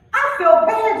 I feel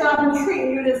bad that I've been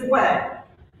treating you this way.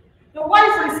 The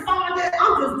wife responded,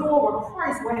 I'm just doing what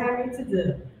Christ would have me to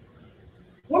do.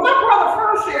 When my brother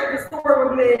first shared the story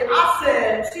with me, I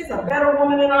said, she's a better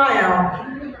woman than I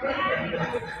am.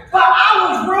 But I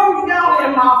was real young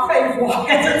in my faith walk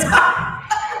at the time.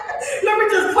 Let me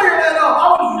just clear that up. I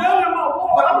was young in my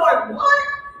walk. I'm like, what?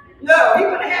 No, he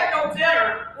wouldn't have had no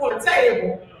dinner on the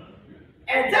table.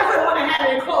 And definitely wouldn't have had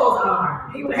any clothes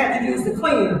on. He would have had to use the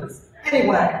cleaners.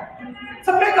 Anyway,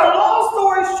 to make a long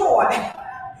story short,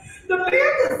 the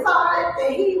man decided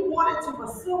that he wanted to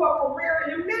pursue a career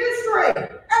in the ministry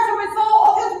as a result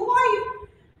of his wife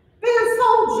being so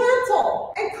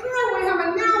gentle and kind with him,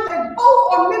 and now they both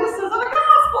are ministers of the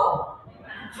gospel.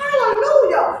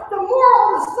 Hallelujah. The moral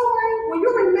of the story, when you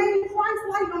remain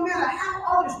Christ-like no matter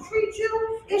how others treat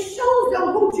you, it shows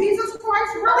them who Jesus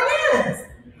Christ really is,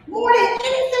 more than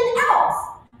anything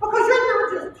else, because you're not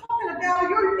just talking about it,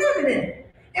 you're living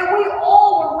it. And we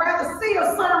all would rather see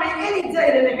a sermon any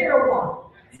day than to hear one.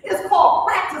 It's called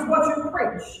practice what you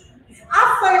preach.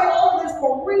 I say all this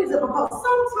for a reason, because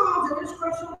sometimes in this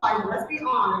Christian life, let's be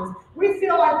honest, we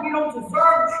feel like we don't deserve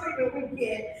the treatment we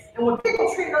get. And when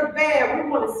people treat us bad, we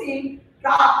want to see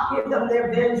God give them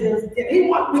their vengeance. We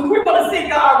want to see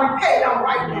God repay them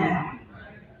right now.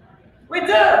 We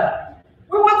do.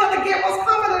 We want them to get what's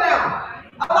coming to them.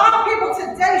 A lot of people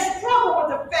today struggle with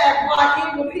the fact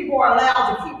why evil people are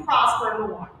allowed to keep prospering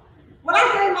on. When I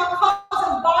gave my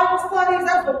cousins Bible studies,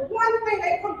 that was the one thing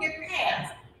they couldn't get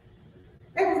past.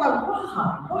 They was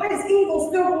like, why is evil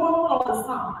still going on the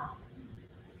side?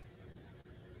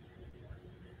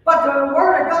 But the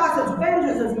word of God says,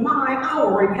 vengeance is mine, I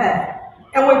will repay.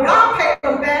 And when God pays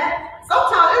them back,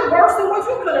 sometimes it's worse than what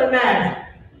you could imagine.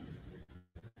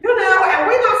 You know, and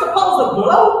we're not supposed to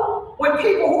gloat when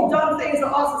people who done things to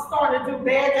us are starting to do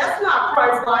bad. That's not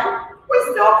Christ-like. We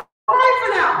still pray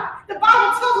for them. The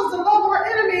Bible tells us to love our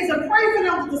enemies and pray for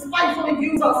them to despitefully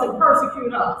use us and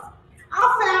persecute us. I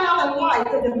found out in life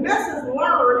that the message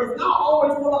learned is not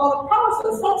always for the other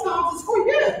person. Sometimes it's for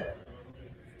you.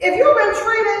 If you've been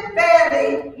treated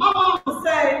badly, my mom would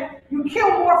say, you kill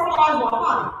more flies with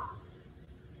honey.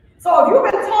 So if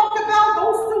you've been talked about,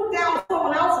 don't stoop down to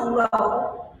someone else's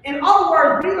level. In other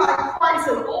words, be like Christ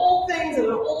in all things and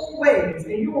in all ways,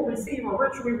 and you will receive a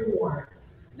rich reward.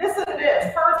 Listen to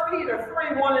this. 1 Peter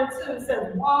 3:1-2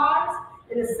 says, wives,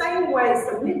 in the same way,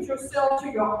 submit yourself to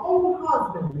your own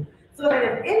husband, so that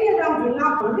if any of them do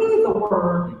not believe the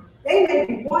word, they may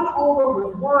be won over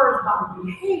with words by the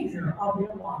behavior of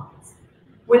their wives,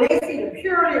 when they see the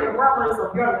purity and reverence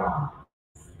of your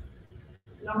lives.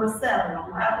 Number 7,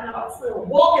 I'm wrapping it up soon.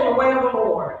 Walk in the way of the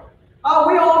Lord. Oh,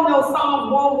 we all know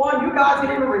Psalms 1:1. You guys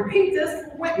can even repeat this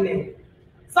with me.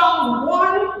 Psalms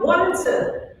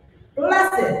 1:1-2.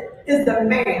 Blessed is the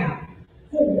man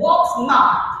who walks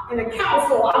not in the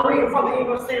counsel, I'm reading from the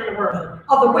English Standard Version,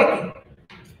 of the wicked,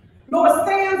 nor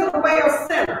stands in the way of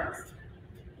sinners,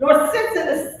 nor sits in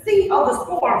the seat of the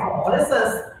scornful. This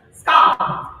is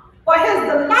scoffers. But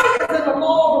his delight is in the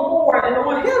law of the Lord, and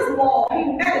on his law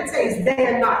he meditates day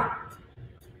and night.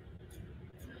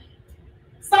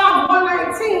 Psalm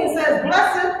 119 says,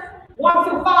 blessed,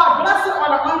 1-5, blessed are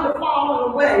the undefiled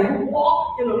in the way, who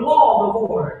walk in the law of the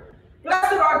Lord.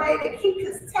 Blessed are they that keep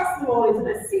his testimonies and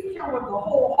that seek him with the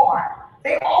whole heart.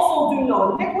 They also do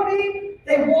no iniquity.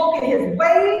 They walk in his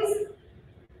ways.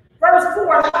 Verse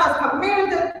 4, thou hast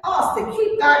commanded us to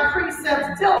keep thy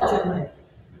precepts diligently.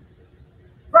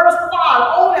 Verse 5,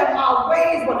 oh, that my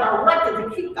ways were directed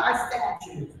to keep thy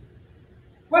statutes.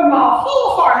 With my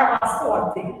whole heart have I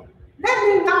sought thee. Let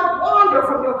me not wander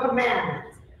from your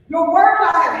commandments. Your word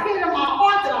I have hid in my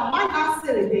heart that I might not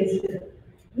sin against you.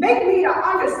 Make me to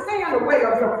understand the way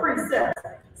of your precepts,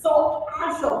 so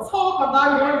I shall talk of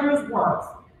thy wondrous works.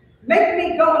 Make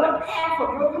me go in the path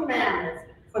of your commandments,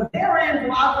 for therein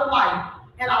do I delight,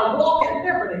 and I walk in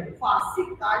liberty, for I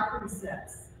seek thy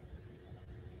precepts.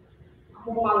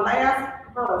 I'm on my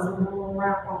last verse, and then we'll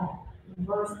wrap on.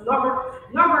 Verse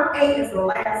number 8 is the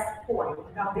last point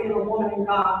about being a woman in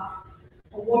God,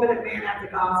 a woman and man after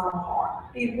God's own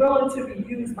heart. Be willing to be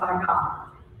used by God.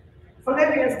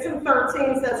 Philippians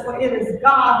 2:13 says, for it is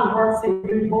God who works in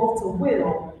you both to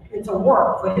will and to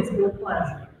work for his good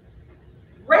pleasure.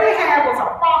 Rahab was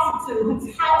a prostitute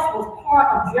whose house was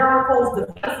part of Jericho's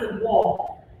defensive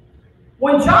wall.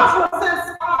 When Joshua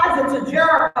sent spies into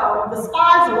Jericho, the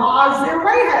spies lodged in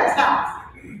Rahab's house.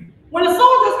 When the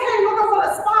soldiers came looking for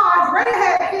the spies,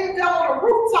 Rahab hid down on a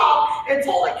rooftop and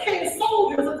told the king's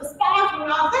soldiers that the spies were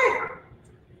not there.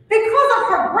 Because of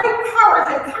her great courage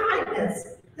and kindness,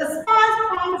 the spies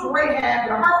promised Rahab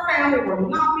that her family would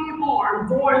not be harmed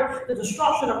during the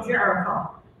destruction of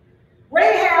Jericho.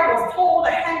 Rahab was told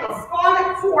to hang a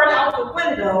scarlet cord out the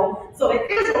window so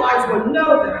the Israelites would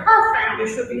know that her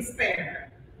family should be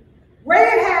spared.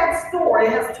 Rahab's story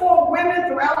has told women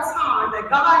throughout time that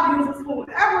God uses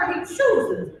whoever he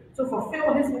chooses to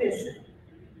fulfill his mission.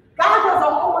 God doesn't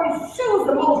always choose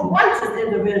the most righteous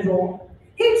individual.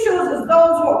 He chooses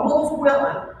those who are most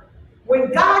willing.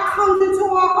 When God comes into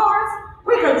our hearts,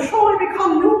 we can truly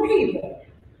become new people,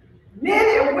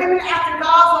 men and women after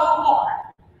God's own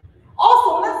heart.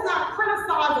 Also, let's not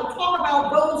criticize or talk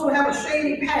about those who have a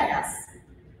shady past.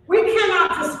 We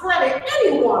cannot discredit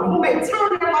anyone who may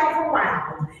turn their life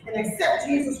around and accept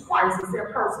Jesus Christ as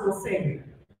their personal Savior.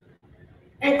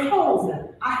 In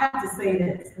closing, I have to say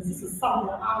this, because this is something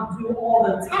that I do all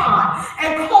the time.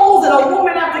 In closing, a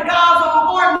woman after God's own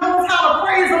heart knows how to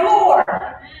praise the Lord.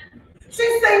 She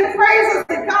sings praises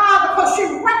to God because she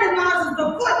recognizes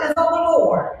the goodness of the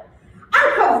Lord. I'm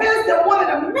convinced that one of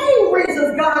the main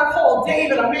reasons God called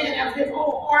David a man after his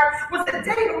own heart was that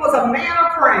David was a man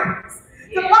of praise.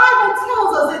 The Bible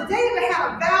tells us that David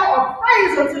had a vow of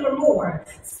praise unto the Lord.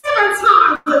 7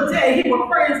 times a day he would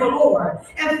praise the Lord,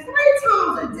 and 3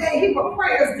 times a day he would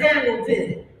pray as Daniel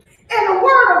did. In the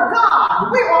Word of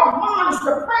God, we are admonished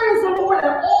to praise the Lord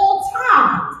at all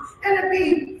times and to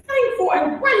be thankful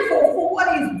and grateful for what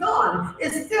he's done,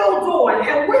 is still doing,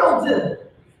 and will do.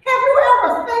 Have you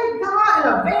ever thanked God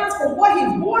in advance for what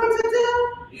he's going to do?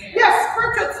 Yes,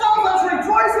 Scripture tells us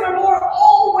rejoice in the Lord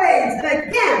always. And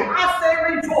again, I say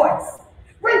rejoice.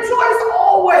 Rejoice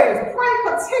always. Pray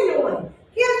continually.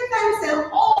 Give thanks in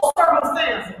all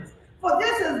circumstances. For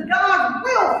this is God's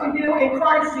will for you in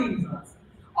Christ Jesus.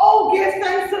 Oh, give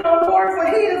thanks to the Lord, for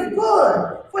he is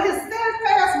good. For his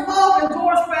steadfast love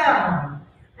endures forever.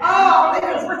 Oh,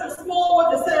 there was Richard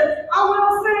Smallwood that said, I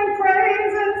will sing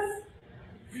praises.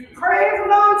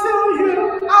 Praises unto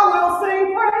you, I will sing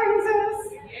praises.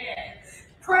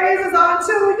 Praises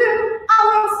unto you, I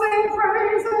will sing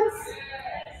praises.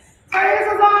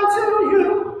 Praises unto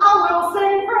you, I will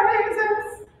sing praises.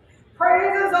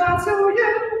 Praises unto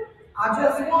you, I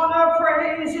just want to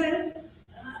praise you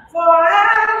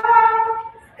forever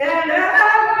and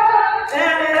ever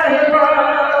and ever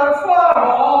for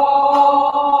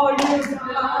all you've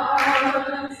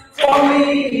done for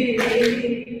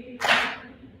me.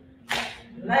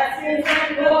 Blessings and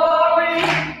glory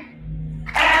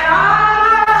and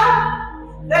honor,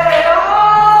 they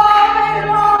all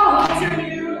belong to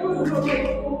you.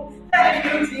 Thank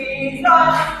you,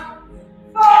 Jesus,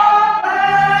 for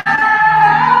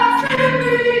blessing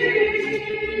me.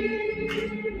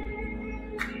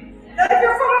 Thank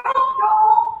you for the hope,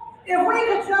 y'all. If we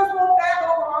could just look back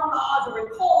over our lives and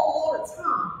recall all the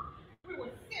time we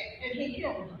were sick and he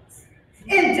healed us,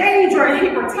 in danger and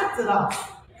he protected us,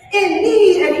 in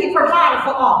need and he provided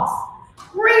for us,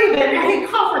 grieving and he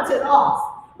comforted us,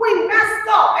 we messed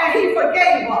up and he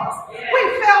forgave us, we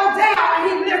fell down and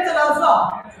he lifted us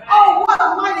up. Oh, what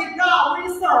a mighty God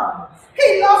we serve.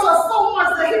 He loves us so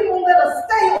much that he won't let us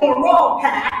stay on the wrong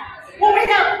path. When we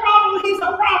have problems, he's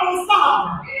a problem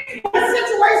solver. When the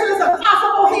situation is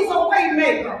impossible, he's a way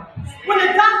maker. When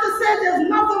the doctor said there's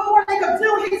nothing more they could do,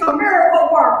 he's a miracle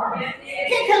worker.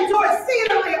 He can do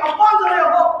exceedingly abundantly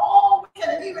above all we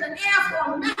can even ask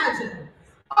or imagine.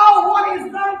 Oh, what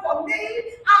he's done for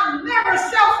me, I never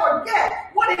shall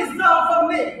forget what he's done for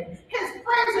me. His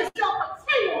praises shall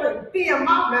continually be in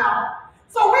my mouth.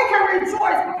 So we can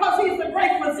rejoice because he's the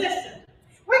great physician.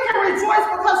 We can rejoice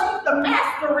because he's the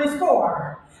master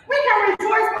restorer. We can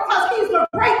rejoice because he's the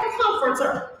great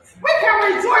comforter. We can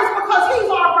rejoice because he's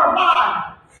our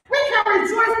provider. We can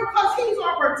rejoice because he's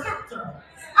our protector.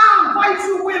 I invite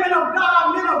you, women of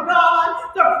God, men of God,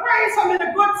 to praise him in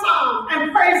the good time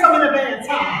and praise him in the bad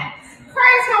time.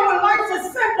 Praise him when life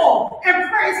is simple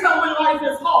and praise him when life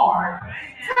is hard.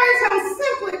 Praise him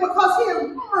simply because he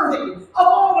is worthy of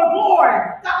all the glory,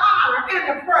 the honor, and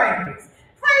the praise.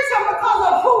 Praise him because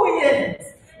of who he is.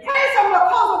 Praise him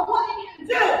because of what he can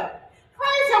do.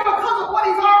 Praise him because of what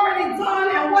he's already done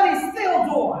and what he's still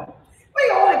doing. We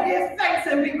ought to give thanks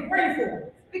and be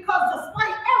grateful because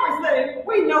despite everything,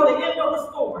 we know the end of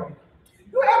the story.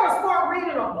 You ever start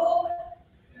reading a book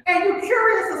and you're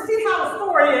curious to see how the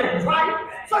story ends, right?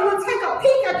 So you take a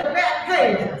peek at the back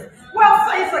pages. Well,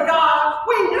 thanks to God,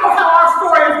 we know how our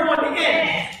story is going to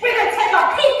end. We can take a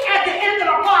peek at the end of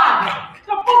the Bible,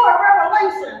 the book of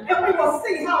Revelation, and we will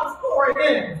see how the story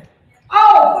ends.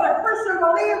 Oh, for the Christian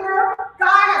believer,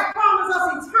 God has promised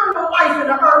us eternal life in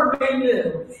the earth made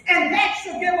new. And that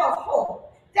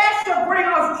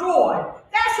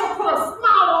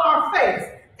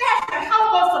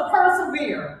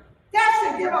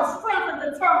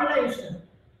determination.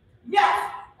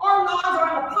 Yes, our lives are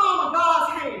in the palm of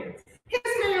God's hands. His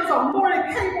hands are more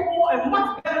than capable and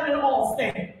much better than all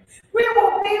stand. We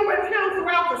will be with him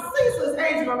throughout the ceaseless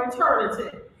age of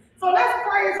eternity. So let's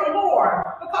praise the Lord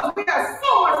because we have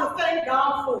so much to thank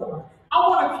God for. I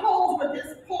want to close with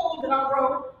this poem that I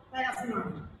wrote last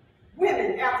night.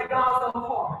 Women after God's own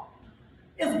heart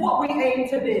is what we aim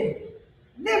to be.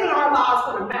 Living our lives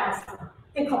for the Master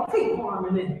in complete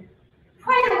harmony.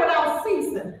 Praying without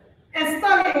ceasing and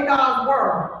studying God's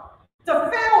word. To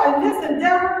fail in this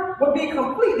endeavor would be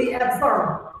completely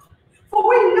absurd. For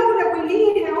we know that we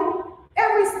need him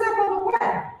every step of the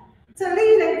way to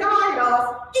lead and guide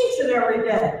us each and every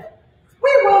day.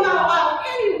 We will not allow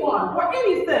anyone or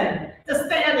anything to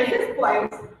stand in his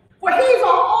place, for he's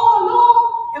our all in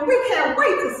all, and we can't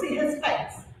wait to see his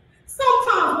face.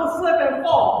 Sometimes we'll slip and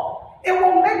fall, and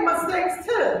we'll make mistakes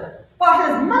too, but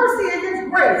his mercy and his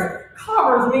grace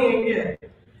covers me and you.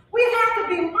 We have to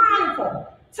be mindful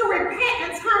to repent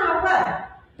and turn away,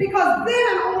 because then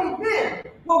and only then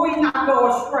will we not go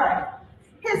astray.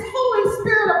 His Holy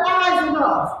Spirit abides in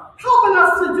us, helping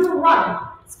us to do right,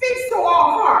 speaks to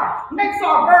our heart, makes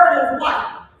our burdens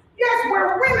light. Yes,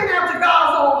 we're women after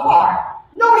God's own heart.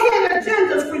 No hidden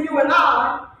agendas for you and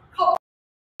I.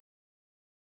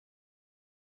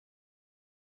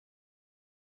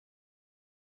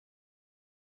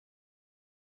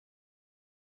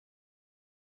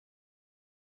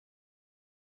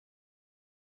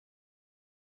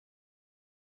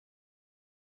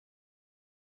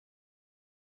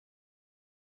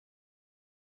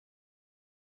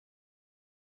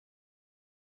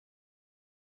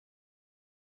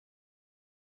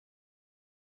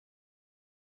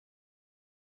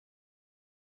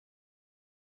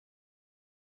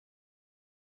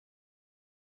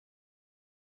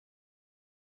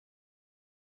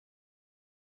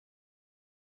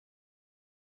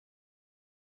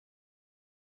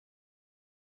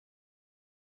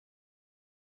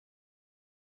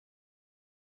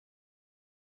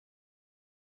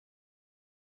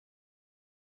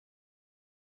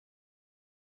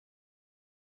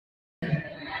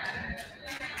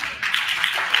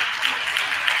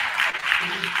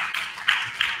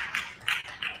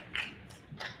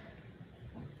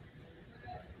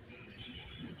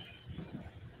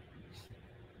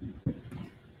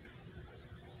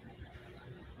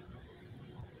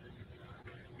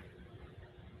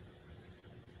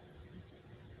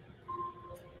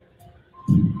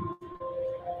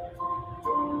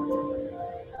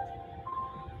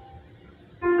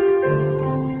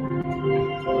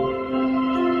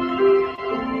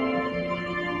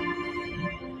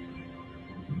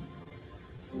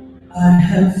 I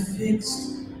have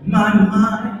fixed my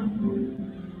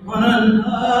mind on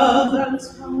another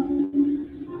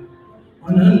time,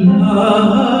 on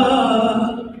another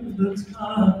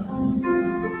time.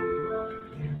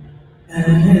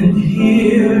 And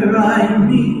here I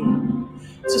mean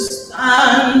to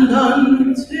stand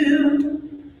until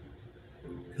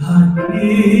God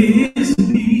gives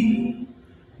me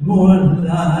more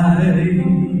light.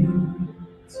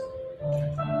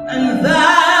 And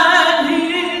that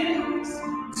is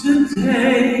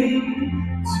today,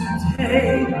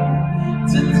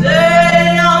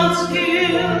 today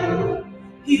until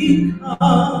he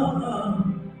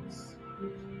comes.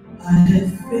 I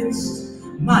have fixed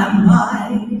my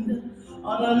mind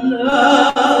on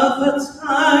another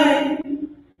time,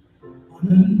 on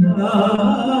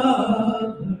another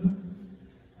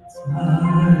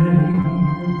time.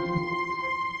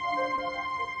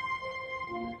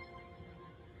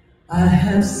 I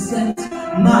have set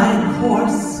my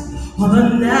course on a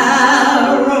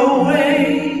narrow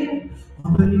way,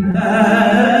 on a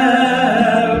narrow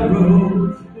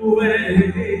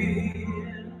way.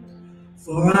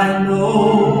 For I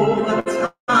know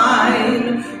the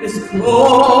time is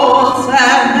close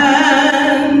at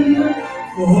hand,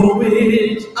 for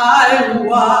which I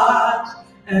watch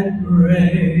and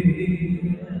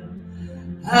pray.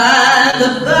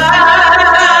 And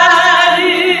that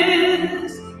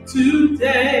is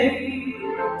today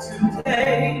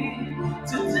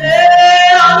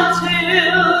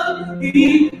until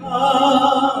he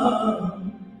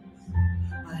comes.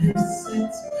 I have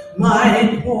set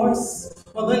my course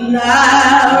on the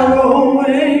narrow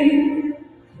way,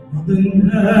 on the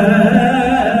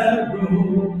narrow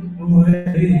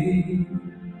way.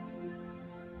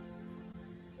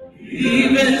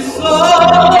 Even so,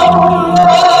 Lord,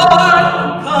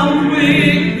 come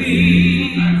quickly.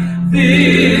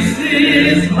 This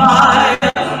is my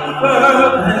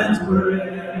fervent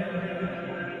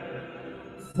prayer.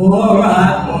 For I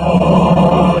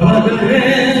fall a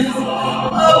glimpse of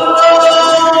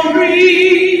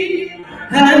glory.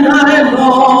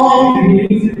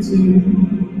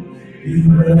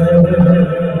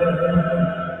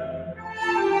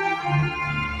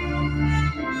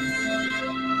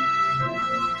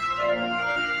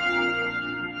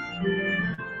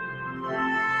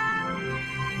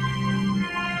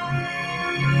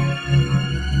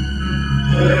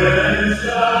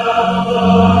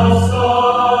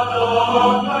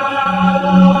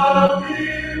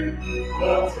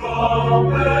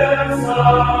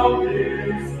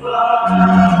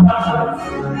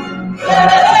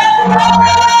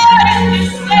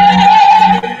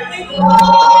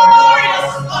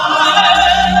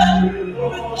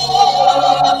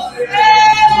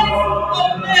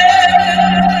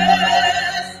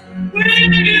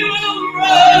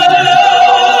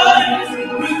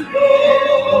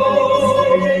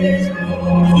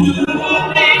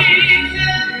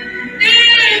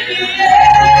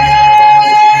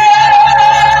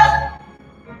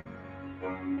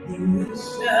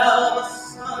 Shall the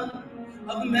Son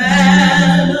of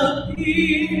Man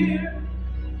appear?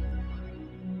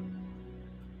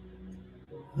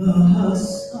 The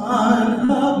Son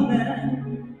of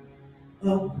Man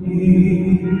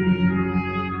appear.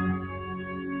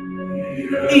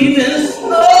 Even so,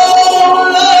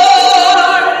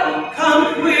 Lord,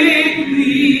 come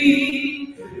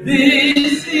quickly.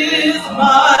 This is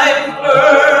my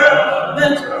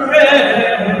fervent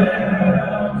prayer.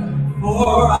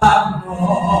 For I'm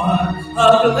born a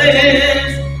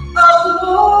glimpse of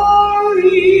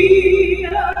glory,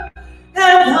 and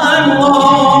I'm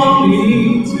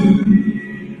longing to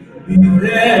be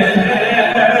there.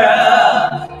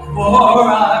 For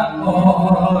I'm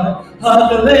born a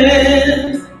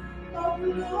glimpse of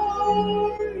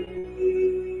glory,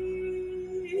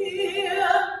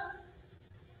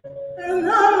 and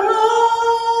I'm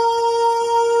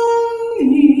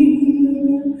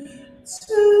longing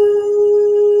to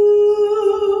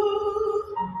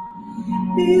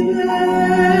be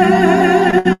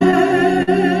there.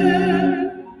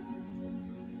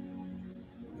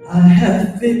 I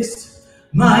have fixed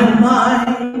my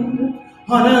mind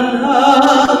on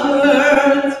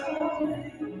another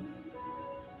time,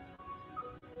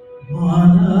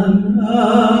 on another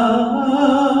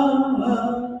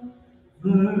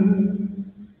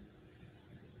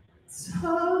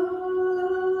time.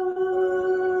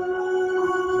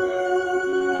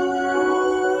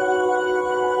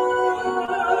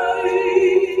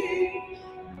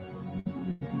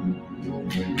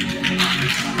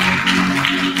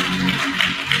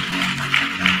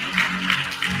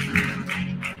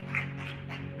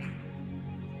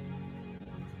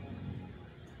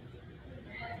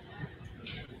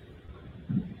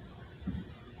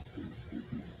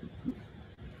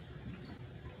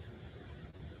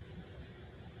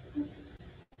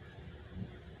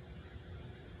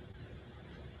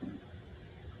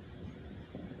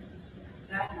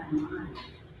 Got my mind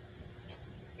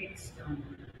fixed on you.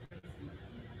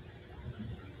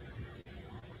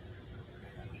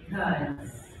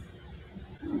 Because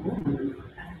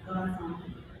that's God's on.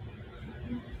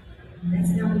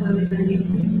 That's the only way we're going to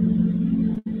get there.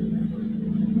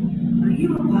 Are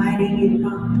you abiding in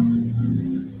God?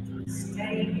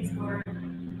 Studying His Word?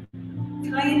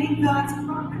 Claiming God's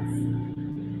promise?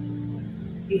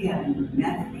 You have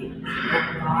nothing,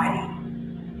 nobody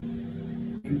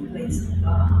in place of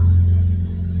God.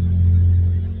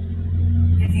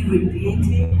 Have you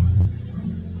repented?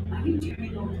 Are you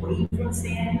turning away from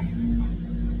sin?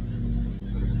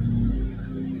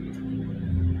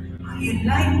 Are you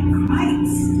like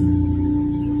Christ?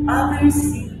 Others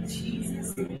see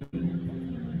Jesus in you.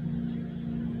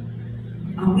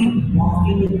 Are we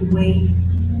walking in the way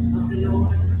of the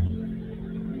Lord?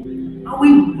 Are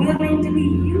we willing to be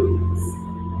used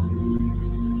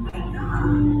by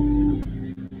God?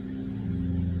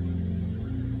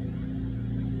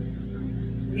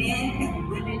 Men and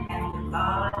women after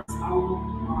God's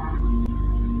own heart.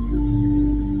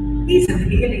 He's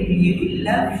appealing to you. He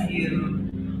loves you.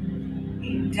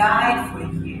 He died for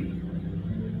you.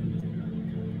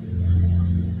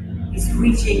 He's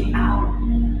reaching out.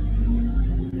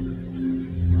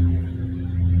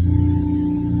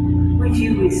 Would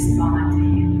you respond to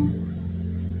Him?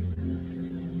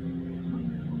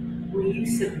 Will you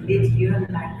submit your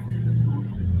life to the Lord?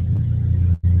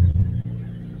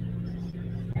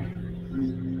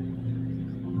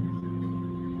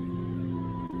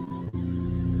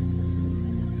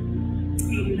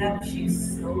 He loves you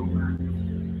so much.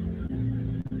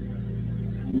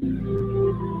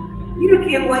 You don't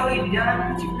care what you've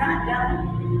done, what you've not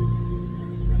done.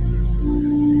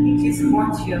 He just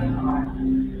wants your heart.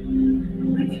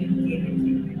 Would you give it to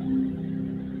Him?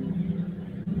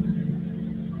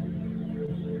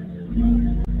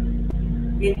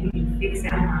 Then we can fix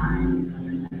our mind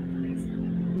on another place.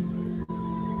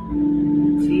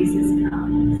 Jesus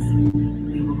comes.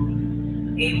 We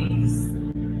will be able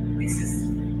to. This is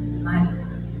my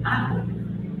Lord. I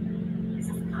believe. This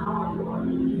is our Lord.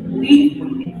 We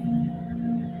believe.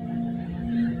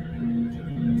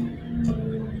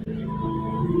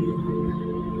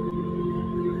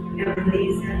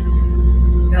 Ebenezer,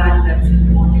 God loves you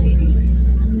more than anything.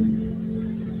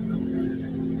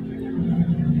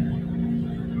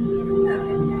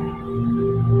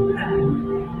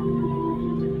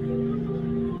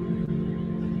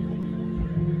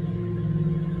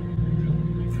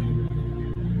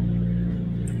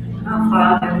 Our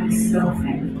Father, we're so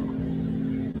thankful.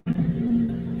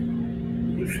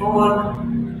 Before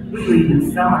we even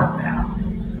thought about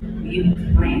you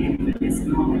planned for this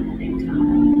moment in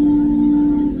time,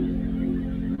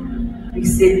 you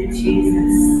sent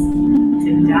Jesus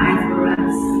to die for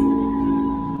us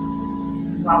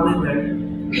while we were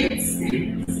dead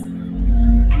sinners.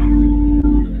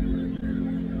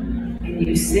 And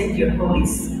you sent your Holy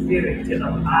Spirit to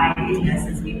abide in us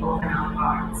as we open our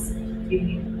hearts to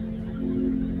you.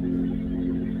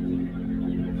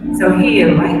 So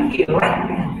here, right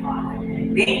now, Father,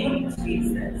 in the name of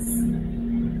Jesus,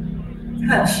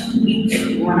 touch each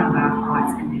one of our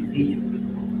hearts individually.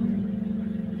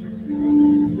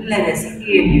 Let us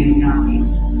hear you knocking.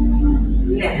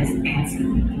 Let us answer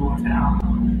the door to our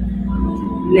heart.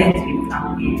 Let you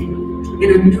come in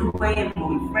a new way, in a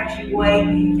refreshing way,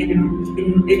 in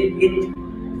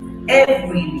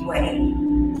every way.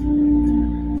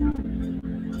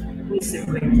 We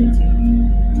surrender to you.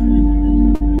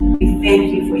 We thank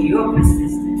you for your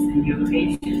persistence and your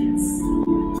patience.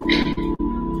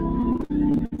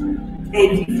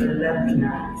 Thank you for loving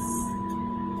us.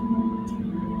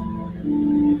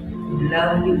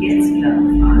 Love begets love,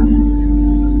 Father.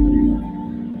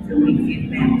 So we give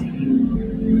back to you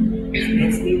as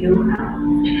best we know how.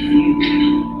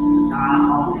 You are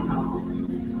all in all.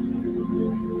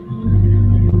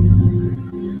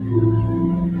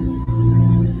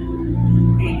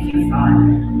 Thank you, Father.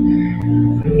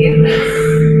 Forgive us.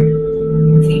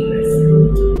 Keep us.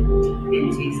 In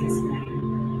Jesus' name.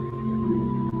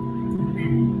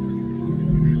 Amen.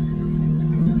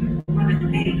 I want to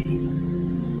thank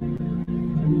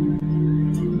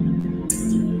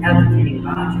Ebenezer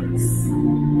Rodgers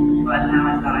for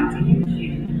allowing God to use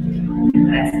you to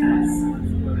bless us.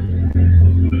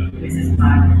 Mrs.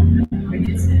 Martin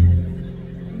Richardson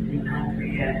and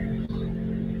Andrea.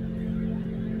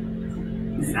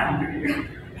 Miss Andrea.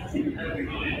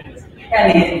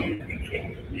 Elliot.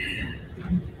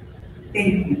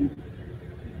 Thank you.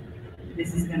 This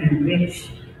is going to enrich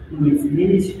women's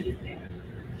ministry there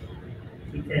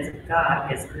because God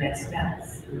has blessed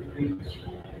us with rich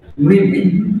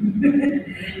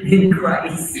women in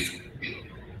Christ.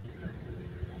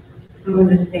 I want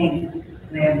to thank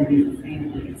the Ebenezer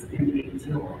family. It's been a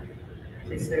joy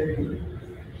to serve you.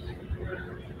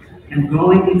 A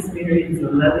growing experience, a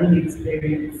loving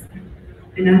experience,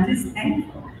 and I'm just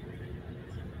thankful.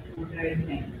 I'm very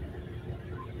thankful.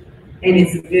 And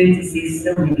it's good to see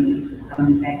so many people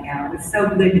coming back out. It's so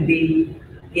good to be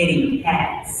getting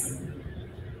past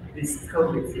this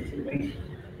COVID situation.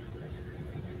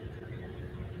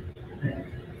 But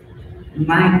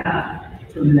my God,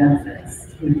 who loves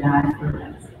us, who died for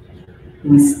us,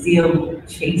 who is still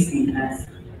chasing us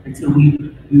until we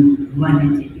run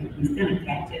into him. He's going to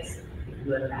catch us if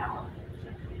we allow him.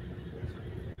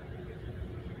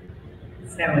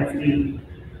 So as we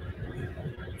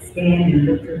stand and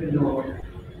look to the Lord,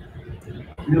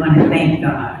 we want to thank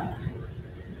God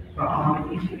for all that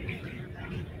He did.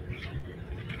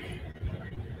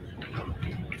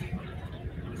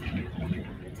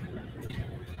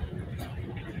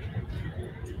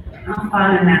 Our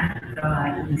Father and our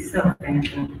God, we're so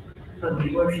thankful for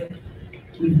the worship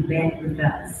you've met with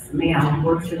us. May our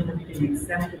worship have been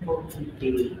acceptable to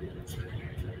Thee.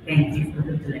 Thank you for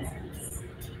the blessings.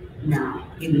 Now,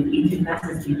 be with each of us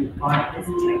as we depart this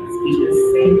place. Keep us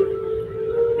safe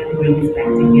and bring us back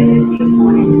together at the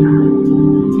appointed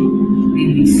time. May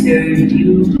we serve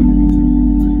you